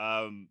in.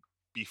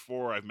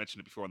 Before, I've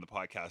mentioned it before on the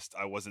podcast,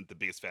 I wasn't the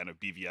biggest fan of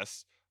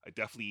BVS. I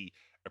definitely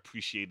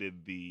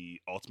appreciated the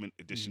Ultimate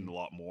Edition a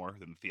lot more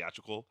than the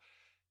theatrical.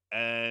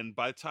 And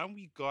by the time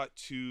we got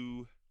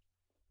to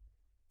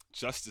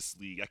Justice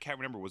League, I can't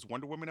remember, was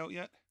Wonder Woman out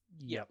yet?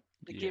 Yep.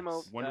 It came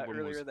out Wonder Woman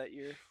earlier was- that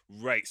year.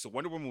 Right. So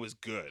Wonder Woman was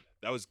good.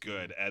 That was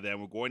good. And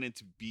then we're going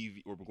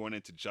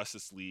into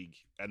Justice League,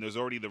 and there's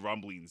already the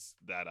rumblings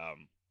that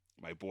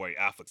my boy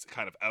Affleck's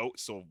kind of out.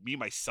 So me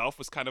myself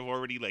was kind of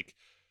already like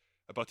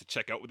about to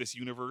check out with this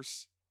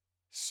universe.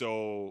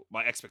 So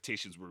my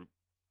expectations were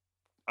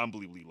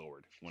unbelievably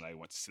lowered when I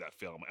went to see that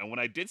film. And when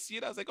I did see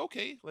it, I was like,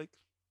 okay, like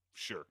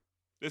sure.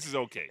 This is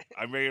okay.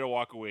 I'm ready to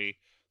walk away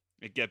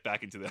and get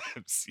back into the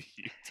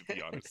MCU, to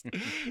be honest.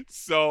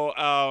 So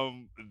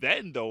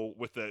then though,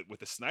 with the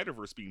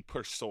Snyderverse being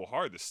pushed so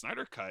hard, the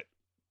Snyder cut,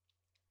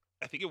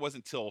 I think it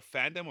wasn't until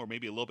fandom or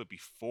maybe a little bit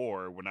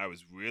before when I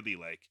was really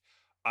like,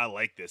 I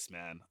like this,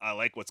 man. I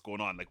like what's going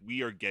on. Like,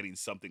 we are getting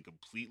something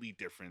completely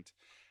different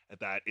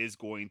that is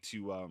going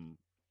to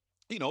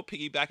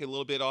piggyback a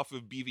little bit off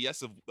of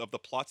BVS of the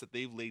plots that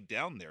they've laid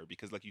down there,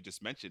 because like you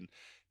just mentioned,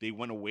 they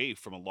went away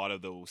from a lot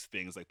of those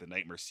things like the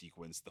nightmare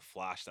sequence, the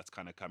Flash that's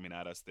kind of coming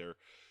at us there.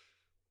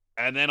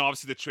 And then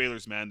obviously the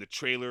trailers, man,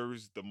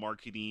 the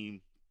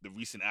marketing, the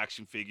recent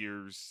action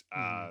figures,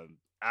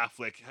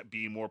 Affleck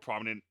being more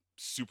prominent,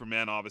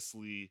 Superman,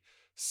 obviously,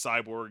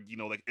 Cyborg,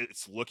 like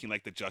it's looking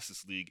like the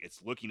Justice League.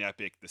 It's looking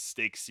epic. The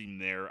stakes seem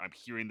there. I'm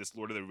hearing this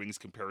Lord of the Rings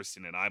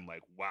comparison and I'm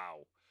like,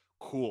 wow,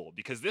 cool.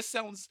 Because this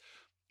sounds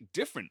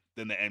different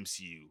than the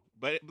MCU,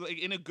 but like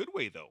in a good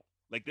way though.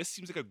 Like this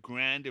seems like a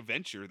grand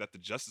adventure that the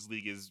Justice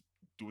League is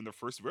doing their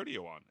first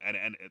rodeo on, and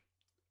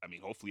I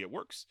mean, hopefully it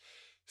works.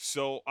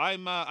 So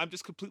I'm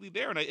just completely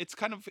there, and it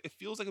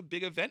feels like a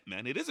big event,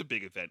 man. It is a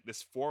big event.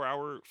 This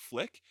 4-hour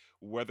flick,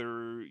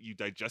 whether you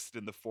digest it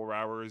in the 4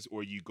 hours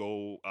or you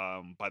go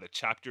by the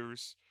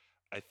chapters.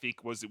 I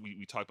think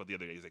we talked about the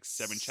other day, it's like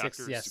 7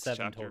 chapters, 6 7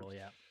 chapters. total,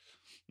 yeah.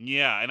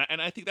 Yeah,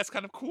 and I think that's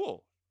kind of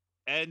cool.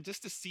 And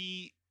just to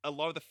see a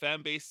lot of the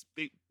fan base,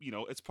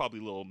 it's probably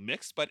a little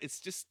mixed, but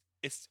it's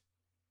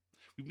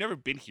we've never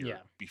been here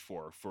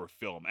before for a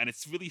film, and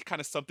it's really kind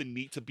of something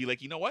neat to be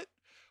like, you know what,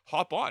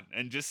 hop on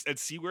and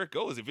see where it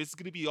goes. If it's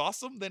going to be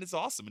awesome, then it's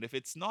awesome, and if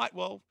it's not,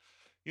 well,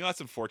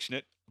 that's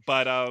unfortunate.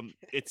 But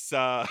it's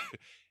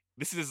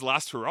this is his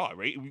last hurrah,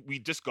 right? We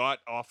just got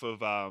off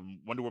of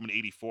Wonder Woman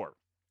 84,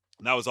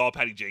 and that was all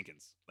Patty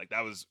Jenkins. Like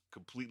that was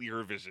completely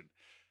her vision.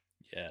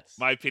 Yes.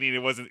 My opinion, it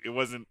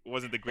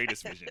wasn't the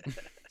greatest vision.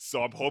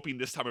 So I'm hoping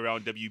this time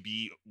around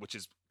WB, which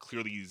is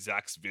clearly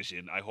Zack's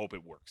vision, I hope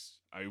it works.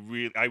 I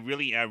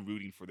really am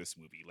rooting for this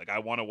movie. Like I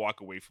want to walk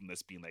away from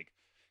this being like,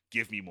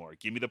 give me more.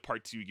 Give me the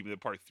part 2, give me the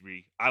part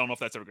 3. I don't know if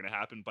that's ever going to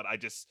happen, but a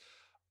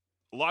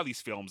lot of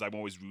these films I'm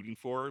always rooting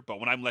for, but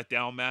when I'm let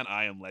down, man,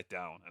 I am let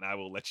down, and I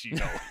will let you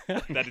know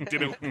that it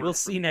didn't work. We'll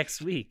see next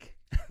week.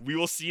 We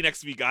will see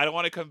next week. I don't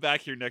want to come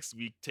back here next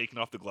week taking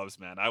off the gloves,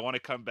 man. I want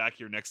to come back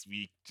here next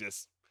week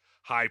just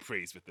high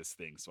praise with this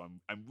thing. So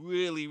I'm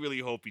really, really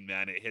hoping,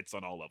 man, it hits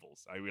on all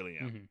levels. I really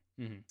am.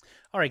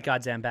 All right,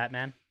 goddamn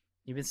Batman,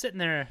 you've been sitting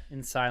there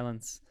in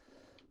silence.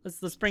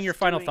 Let's bring your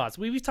final thoughts.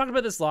 We've talked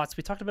about this lots.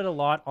 We talked about it a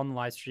lot on the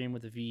live stream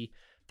with the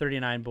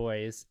V39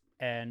 boys,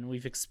 and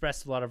we've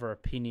expressed a lot of our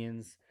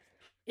opinions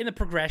in the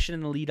progression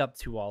and the lead up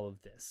to all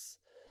of this.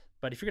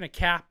 But if you're gonna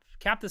cap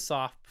this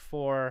off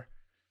before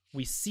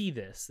we see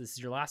this is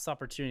your last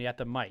opportunity at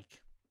the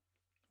mic.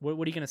 What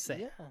are you gonna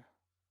say? Yeah.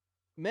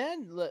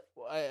 Man,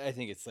 I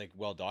think it's like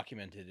well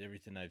documented,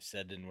 everything I've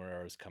said and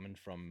where I was coming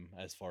from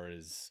as far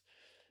as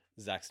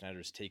Zack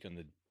Snyder's take on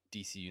the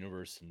DC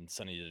universe, and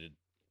Sonny did a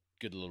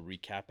good little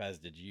recap, as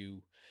did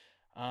you.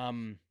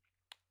 And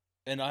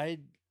I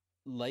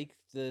like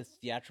the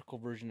theatrical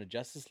version of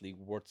Justice League,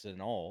 warts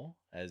and all,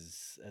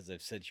 as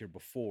I've said here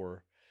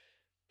before.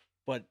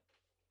 But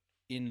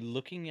in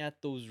looking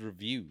at those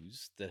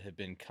reviews that have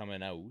been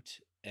coming out,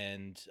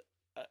 and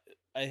uh,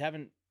 I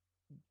haven't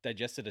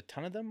digested a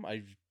ton of them.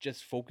 I've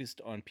just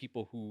focused on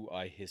people who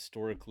I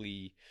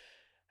historically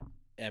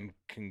am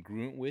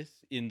congruent with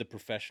in the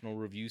professional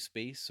review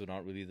space. So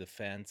not really the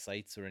fan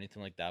sites or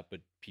anything like that, but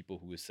people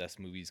who assess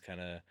movies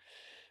kind of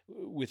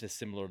with a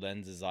similar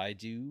lens as I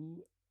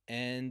do.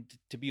 And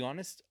to be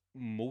honest,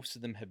 most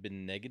of them have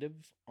been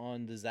negative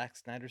on the Zack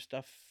Snyder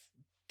stuff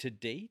to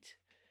date,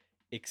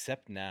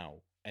 except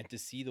now. And to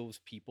see those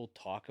people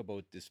talk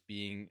about this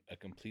being a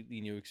completely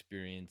new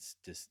experience,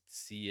 to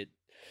see it,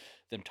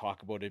 them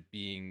talk about it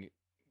being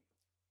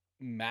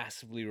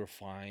massively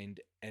refined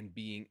and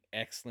being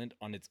excellent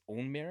on its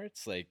own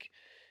merits, like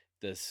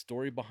the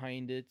story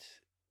behind it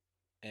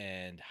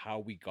and how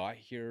we got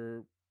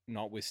here,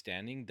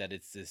 notwithstanding that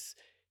it's this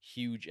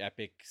huge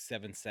epic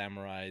Seven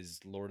Samurais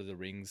Lord of the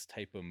Rings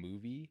type of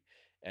movie,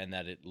 and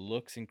that it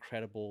looks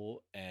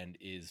incredible and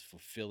is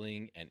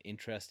fulfilling and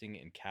interesting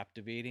and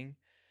captivating.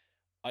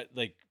 I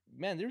like,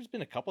 man, there's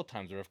been a couple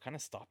times where I've kind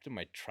of stopped in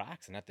my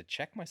tracks and had to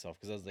check myself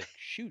because I was like,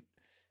 shoot,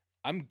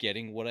 I'm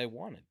getting what I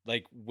wanted.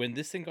 Like when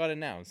this thing got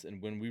announced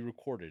and when we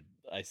recorded,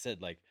 I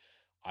said like,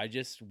 I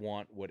just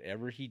want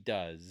whatever he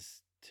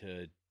does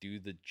to do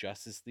the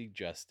Justice League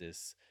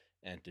justice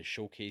and to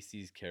showcase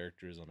these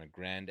characters on a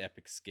grand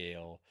epic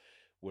scale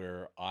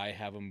where I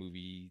have a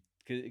movie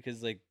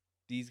because like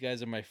these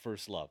guys are my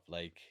first love.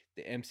 Like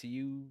the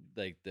MCU,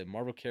 like the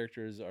Marvel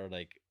characters are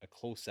like a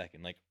close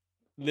second. Like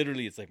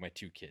literally it's like my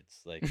two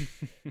kids. Like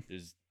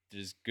there's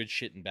good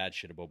shit and bad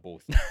shit about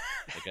both.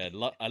 Like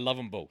I love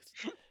them both.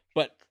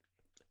 But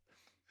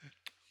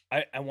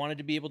I wanted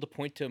to be able to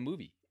point to a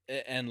movie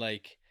and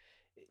like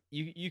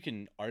you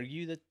can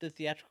argue that the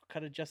theatrical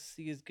cut of Justice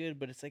League is good,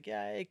 but it's like,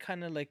 yeah, it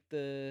kind of like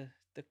the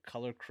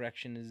color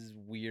correction is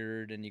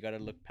weird and you got to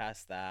look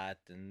past that,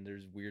 and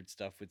there's weird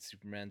stuff with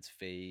Superman's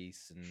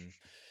face, and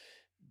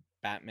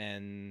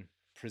Batman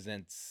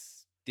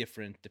presents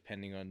different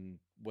depending on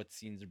what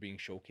scenes are being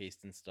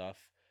showcased and stuff.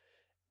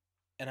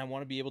 And I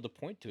want to be able to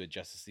point to a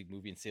Justice League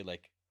movie and say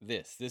like,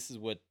 this is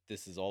what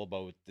this is all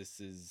about. This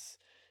is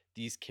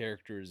these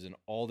characters in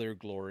all their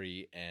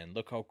glory, and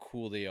look how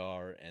cool they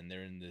are, and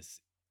they're in this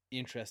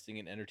interesting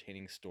and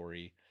entertaining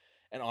story.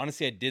 And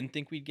honestly, I didn't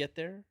think we'd get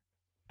there.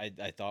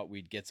 I thought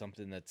we'd get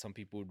something that some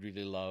people would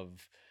really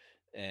love,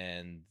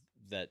 and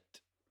that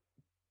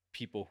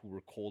people who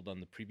were cold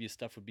on the previous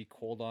stuff would be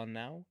cold on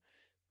now.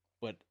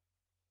 But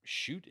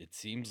shoot, it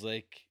seems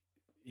like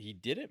he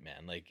did it,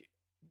 man. Like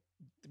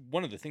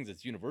one of the things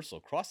that's universal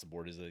across the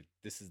board is like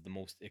this is the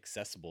most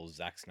accessible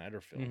Zack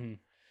Snyder film.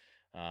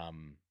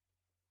 Mm-hmm.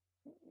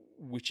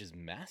 Which is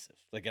massive.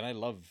 Like, and I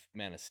love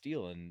Man of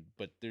Steel,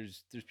 but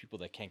there's people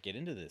that can't get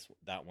into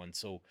that one.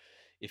 So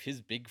if his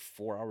big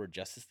 4-hour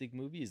Justice League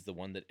movie is the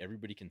one that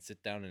everybody can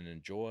sit down and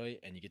enjoy,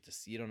 and you get to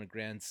see it on a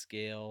grand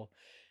scale,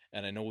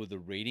 and I know the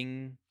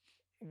rating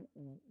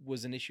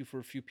was an issue for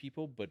a few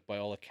people, but by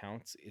all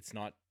accounts, it's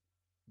not.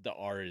 The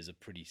R is a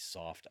pretty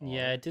soft R.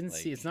 Yeah, it didn't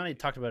see. It's not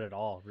talked about at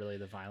all, really,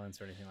 the violence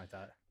or anything like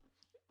that.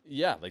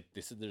 Yeah, like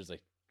they said, there's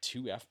like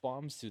 2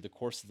 F-bombs through the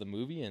course of the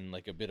movie and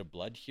like a bit of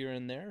blood here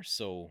and there.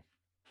 So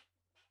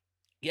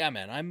yeah,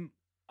 man, I'm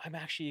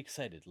actually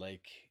excited.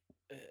 Like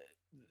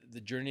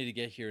the journey to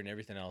get here and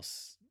everything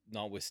else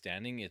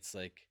notwithstanding, it's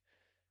like,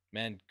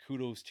 man,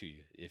 kudos to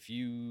you.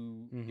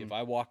 If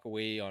I walk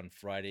away on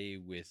Friday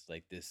with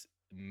like this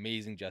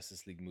amazing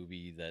Justice League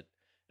movie that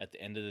at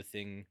the end of the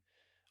thing,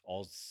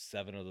 all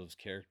 7 of those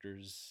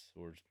characters,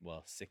 or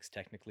well, 6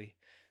 technically,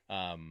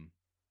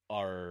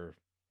 are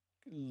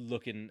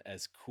looking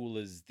as cool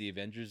as the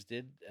Avengers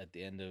did at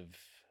the end of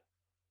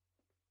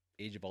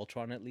Age of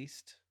Ultron, at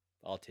least,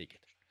 I'll take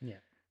it. Yeah.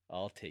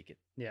 I'll take it.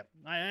 Yeah.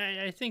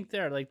 I think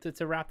there, like,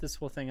 to wrap this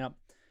whole thing up,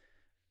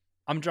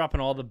 I'm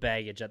dropping all the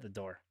baggage at the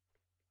door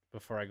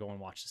before I go and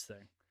watch this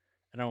thing.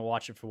 And I'm going to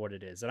watch it for what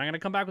it is. And I'm going to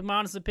come back with my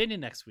honest opinion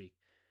next week.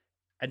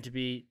 And to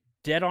be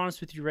dead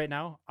honest with you right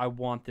now, I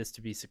want this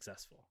to be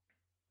successful.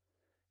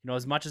 You know,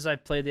 as much as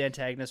I've played the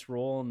antagonist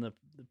role and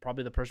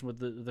probably the person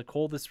with the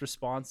coldest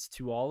response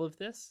to all of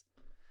this,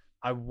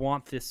 I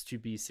want this to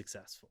be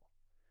successful.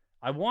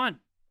 I want,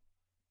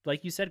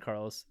 like you said,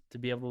 Carlos, to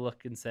be able to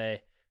look and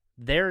say,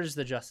 there's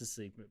the Justice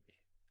League movie.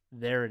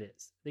 There it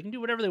is. They can do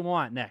whatever they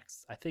want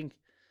next. I think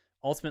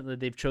ultimately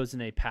they've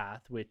chosen a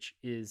path which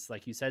is,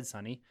 like you said,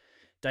 Sonny,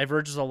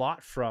 diverges a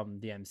lot from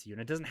the MCU.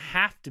 And it doesn't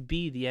have to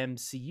be the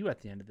MCU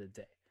at the end of the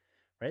day,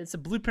 right? It's a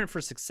blueprint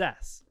for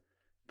success.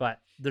 But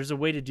there's a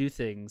way to do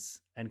things,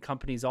 and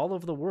companies all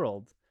over the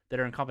world that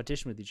are in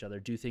competition with each other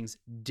do things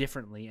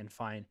differently and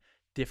find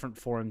different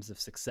forms of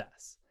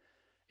success.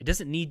 It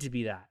doesn't need to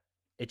be that.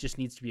 It just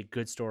needs to be a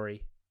good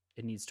story.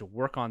 It needs to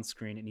work on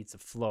screen. It needs to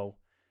flow,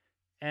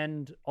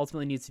 and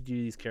ultimately needs to do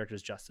these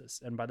characters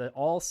justice. And by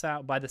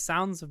the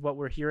sounds of what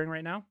we're hearing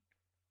right now,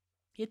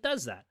 it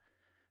does that.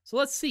 So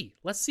let's see.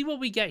 Let's see what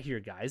we get here,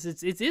 guys.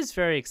 It is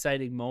very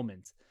exciting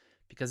moment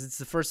because it's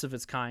the first of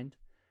its kind.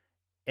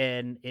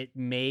 And it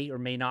may or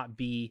may not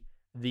be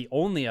the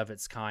only of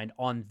its kind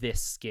on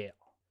this scale.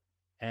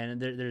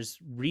 And there's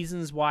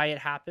reasons why it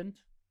happened,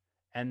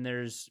 and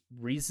there's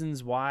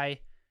reasons why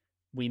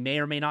we may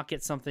or may not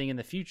get something in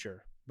the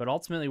future. But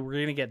ultimately, we're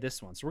going to get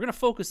this one. So we're going to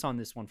focus on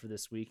this one for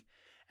this week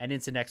and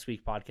into next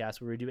week's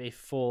podcast, where we do a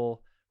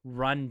full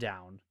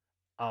rundown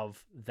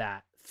of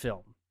that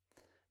film.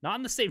 Not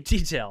in the same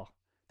detail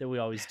that we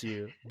always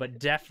do, but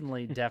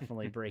definitely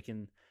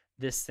breaking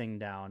this thing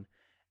down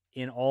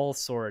in all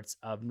sorts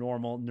of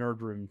normal Nerd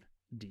Room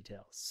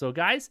details. So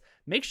guys,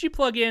 make sure you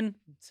plug in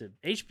to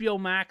HBO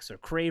Max or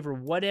Crave or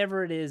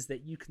whatever it is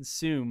that you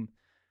consume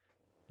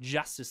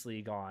Justice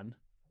League on,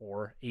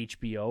 or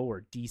HBO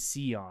or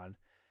DC on,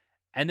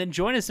 and then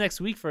join us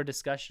next week for a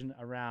discussion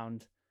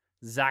around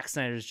Zack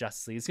Snyder's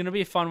Justice League. It's going to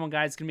be a fun one,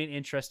 guys. It's going to be an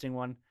interesting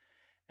one,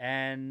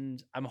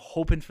 and I'm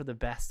hoping for the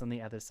best on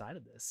the other side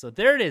of this. So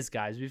there it is,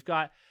 guys. We've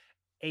got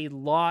a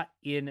lot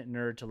in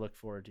Nerd to look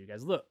forward to,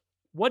 guys. Look,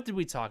 what did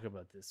we talk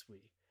about this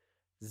week?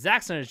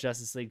 Zack Snyder's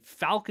Justice League,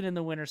 Falcon and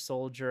the Winter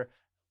Soldier,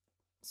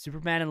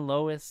 Superman and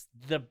Lois,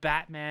 the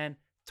Batman,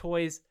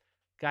 toys.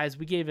 Guys,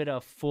 we gave it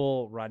a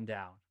full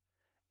rundown.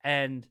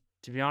 And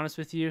to be honest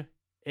with you,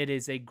 it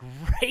is a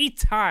great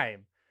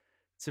time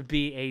to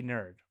be a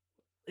nerd.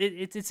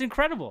 It's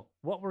incredible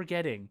what we're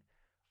getting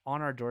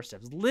on our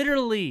doorsteps.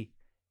 Literally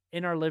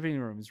in our living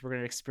rooms, we're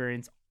going to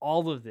experience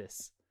all of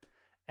this.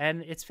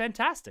 And it's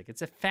fantastic.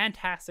 It's a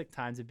fantastic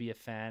time to be a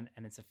fan,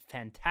 and it's a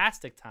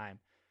fantastic time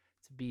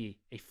to be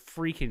a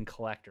freaking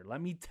collector.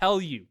 Let me tell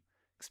you,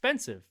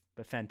 expensive,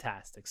 but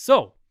fantastic.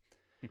 So,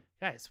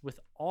 guys, with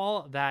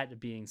all that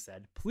being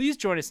said, please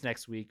join us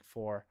next week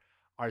for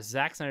our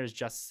Zack Snyder's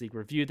Justice League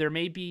review. There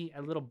may be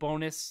a little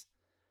bonus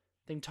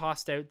thing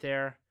tossed out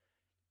there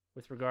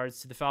with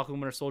regards to the Falcon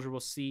Winter Soldier. We'll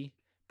see.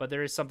 But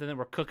there is something that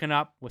we're cooking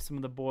up with some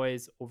of the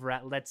boys over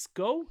at Let's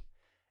Go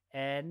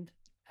and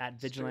at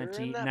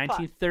Vigilante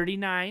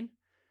 1939.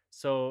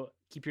 So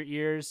keep your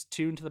ears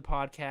tuned to the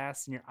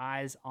podcast and your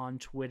eyes on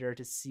Twitter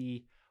to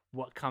see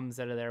what comes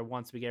out of there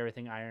once we get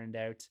everything ironed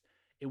out.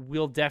 It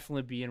will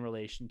definitely be in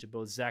relation to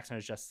both Zack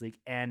Snyder's Justice League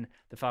and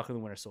the Falcon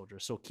and the Winter Soldier.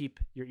 So keep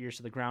your ears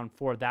to the ground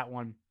for that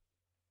one.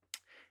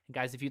 And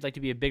guys, if you'd like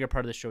to be a bigger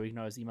part of the show, you can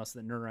always email us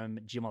at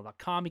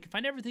thenerdroom@gmail.com. You can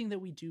find everything that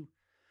we do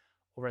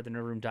over at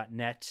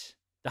thenerdroom.net.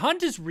 The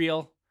hunt is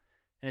real,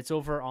 and it's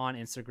over on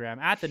Instagram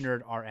at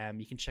thenerdrm.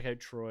 You can check out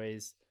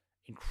Troy's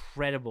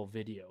incredible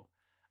video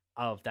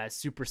of that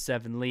Super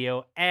 7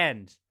 Leo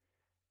and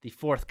the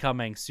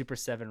forthcoming Super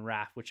 7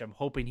 Raph, which I'm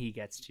hoping he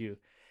gets to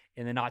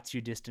in the not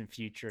too distant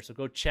future. So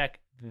go check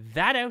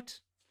that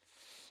out.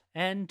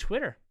 And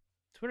Twitter,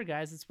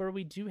 guys, it's where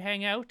we do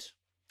hang out.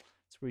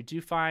 It's where we do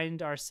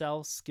find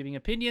ourselves giving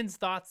opinions,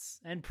 thoughts,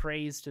 and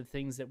praise to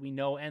things that we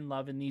know and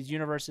love in these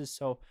universes.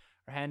 So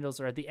our handles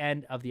are at the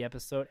end of the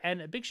episode.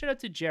 And a big shout out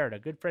to Jared, a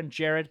good friend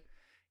Jared.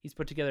 He's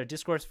put together a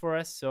Discourse for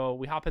us, so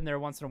we hop in there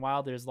once in a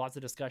while. There's lots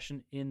of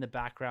discussion in the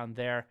background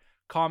there.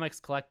 Comics,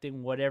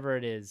 collecting, whatever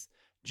it is,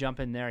 jump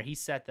in there. He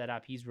set that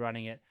up. He's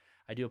running it.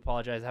 I do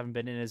apologize. I haven't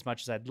been in as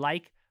much as I'd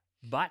like,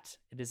 but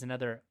it is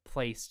another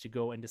place to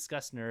go and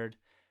discuss nerd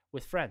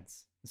with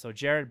friends. And so,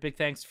 Jared, big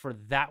thanks for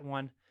that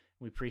one.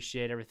 We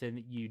appreciate everything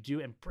that you do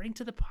and bring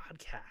to the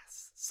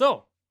podcast.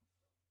 So,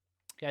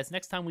 guys,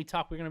 next time we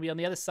talk, we're going to be on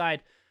the other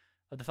side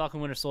of the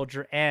Falcon Winter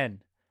Soldier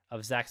and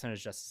of Zack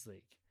Snyder's Justice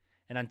League.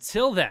 And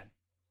until then,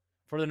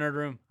 for the Nerd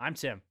Room, I'm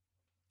Tim.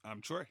 I'm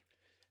Troy.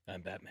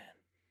 I'm Batman.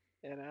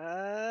 And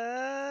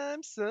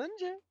I'm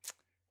Sanjay.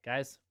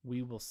 Guys,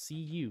 we will see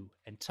you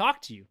and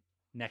talk to you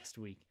next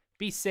week.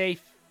 Be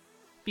safe,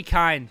 be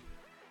kind,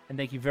 and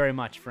thank you very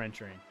much for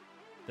entering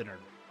the Nerd Room.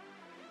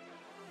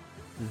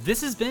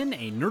 This has been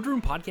a Nerd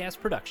Room podcast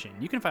production.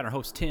 You can find our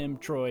hosts Tim,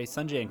 Troy,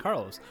 Sanjay, and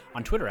Carlos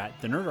on Twitter at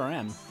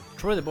TheNerdRM,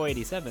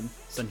 TroyTheBoy87,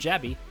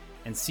 Sanjabi,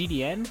 and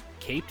CDN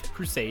Caped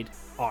Crusade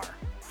R.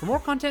 For more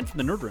content from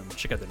the Nerd Room,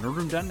 check out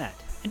thenerdroom.net.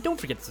 And don't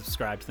forget to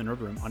subscribe to the Nerd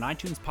Room on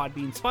iTunes,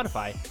 Podbean,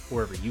 Spotify, or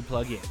wherever you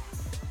plug in.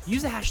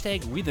 Use the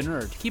hashtag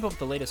WeTheNerd to keep up with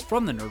the latest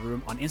from the Nerd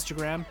Room on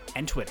Instagram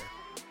and Twitter.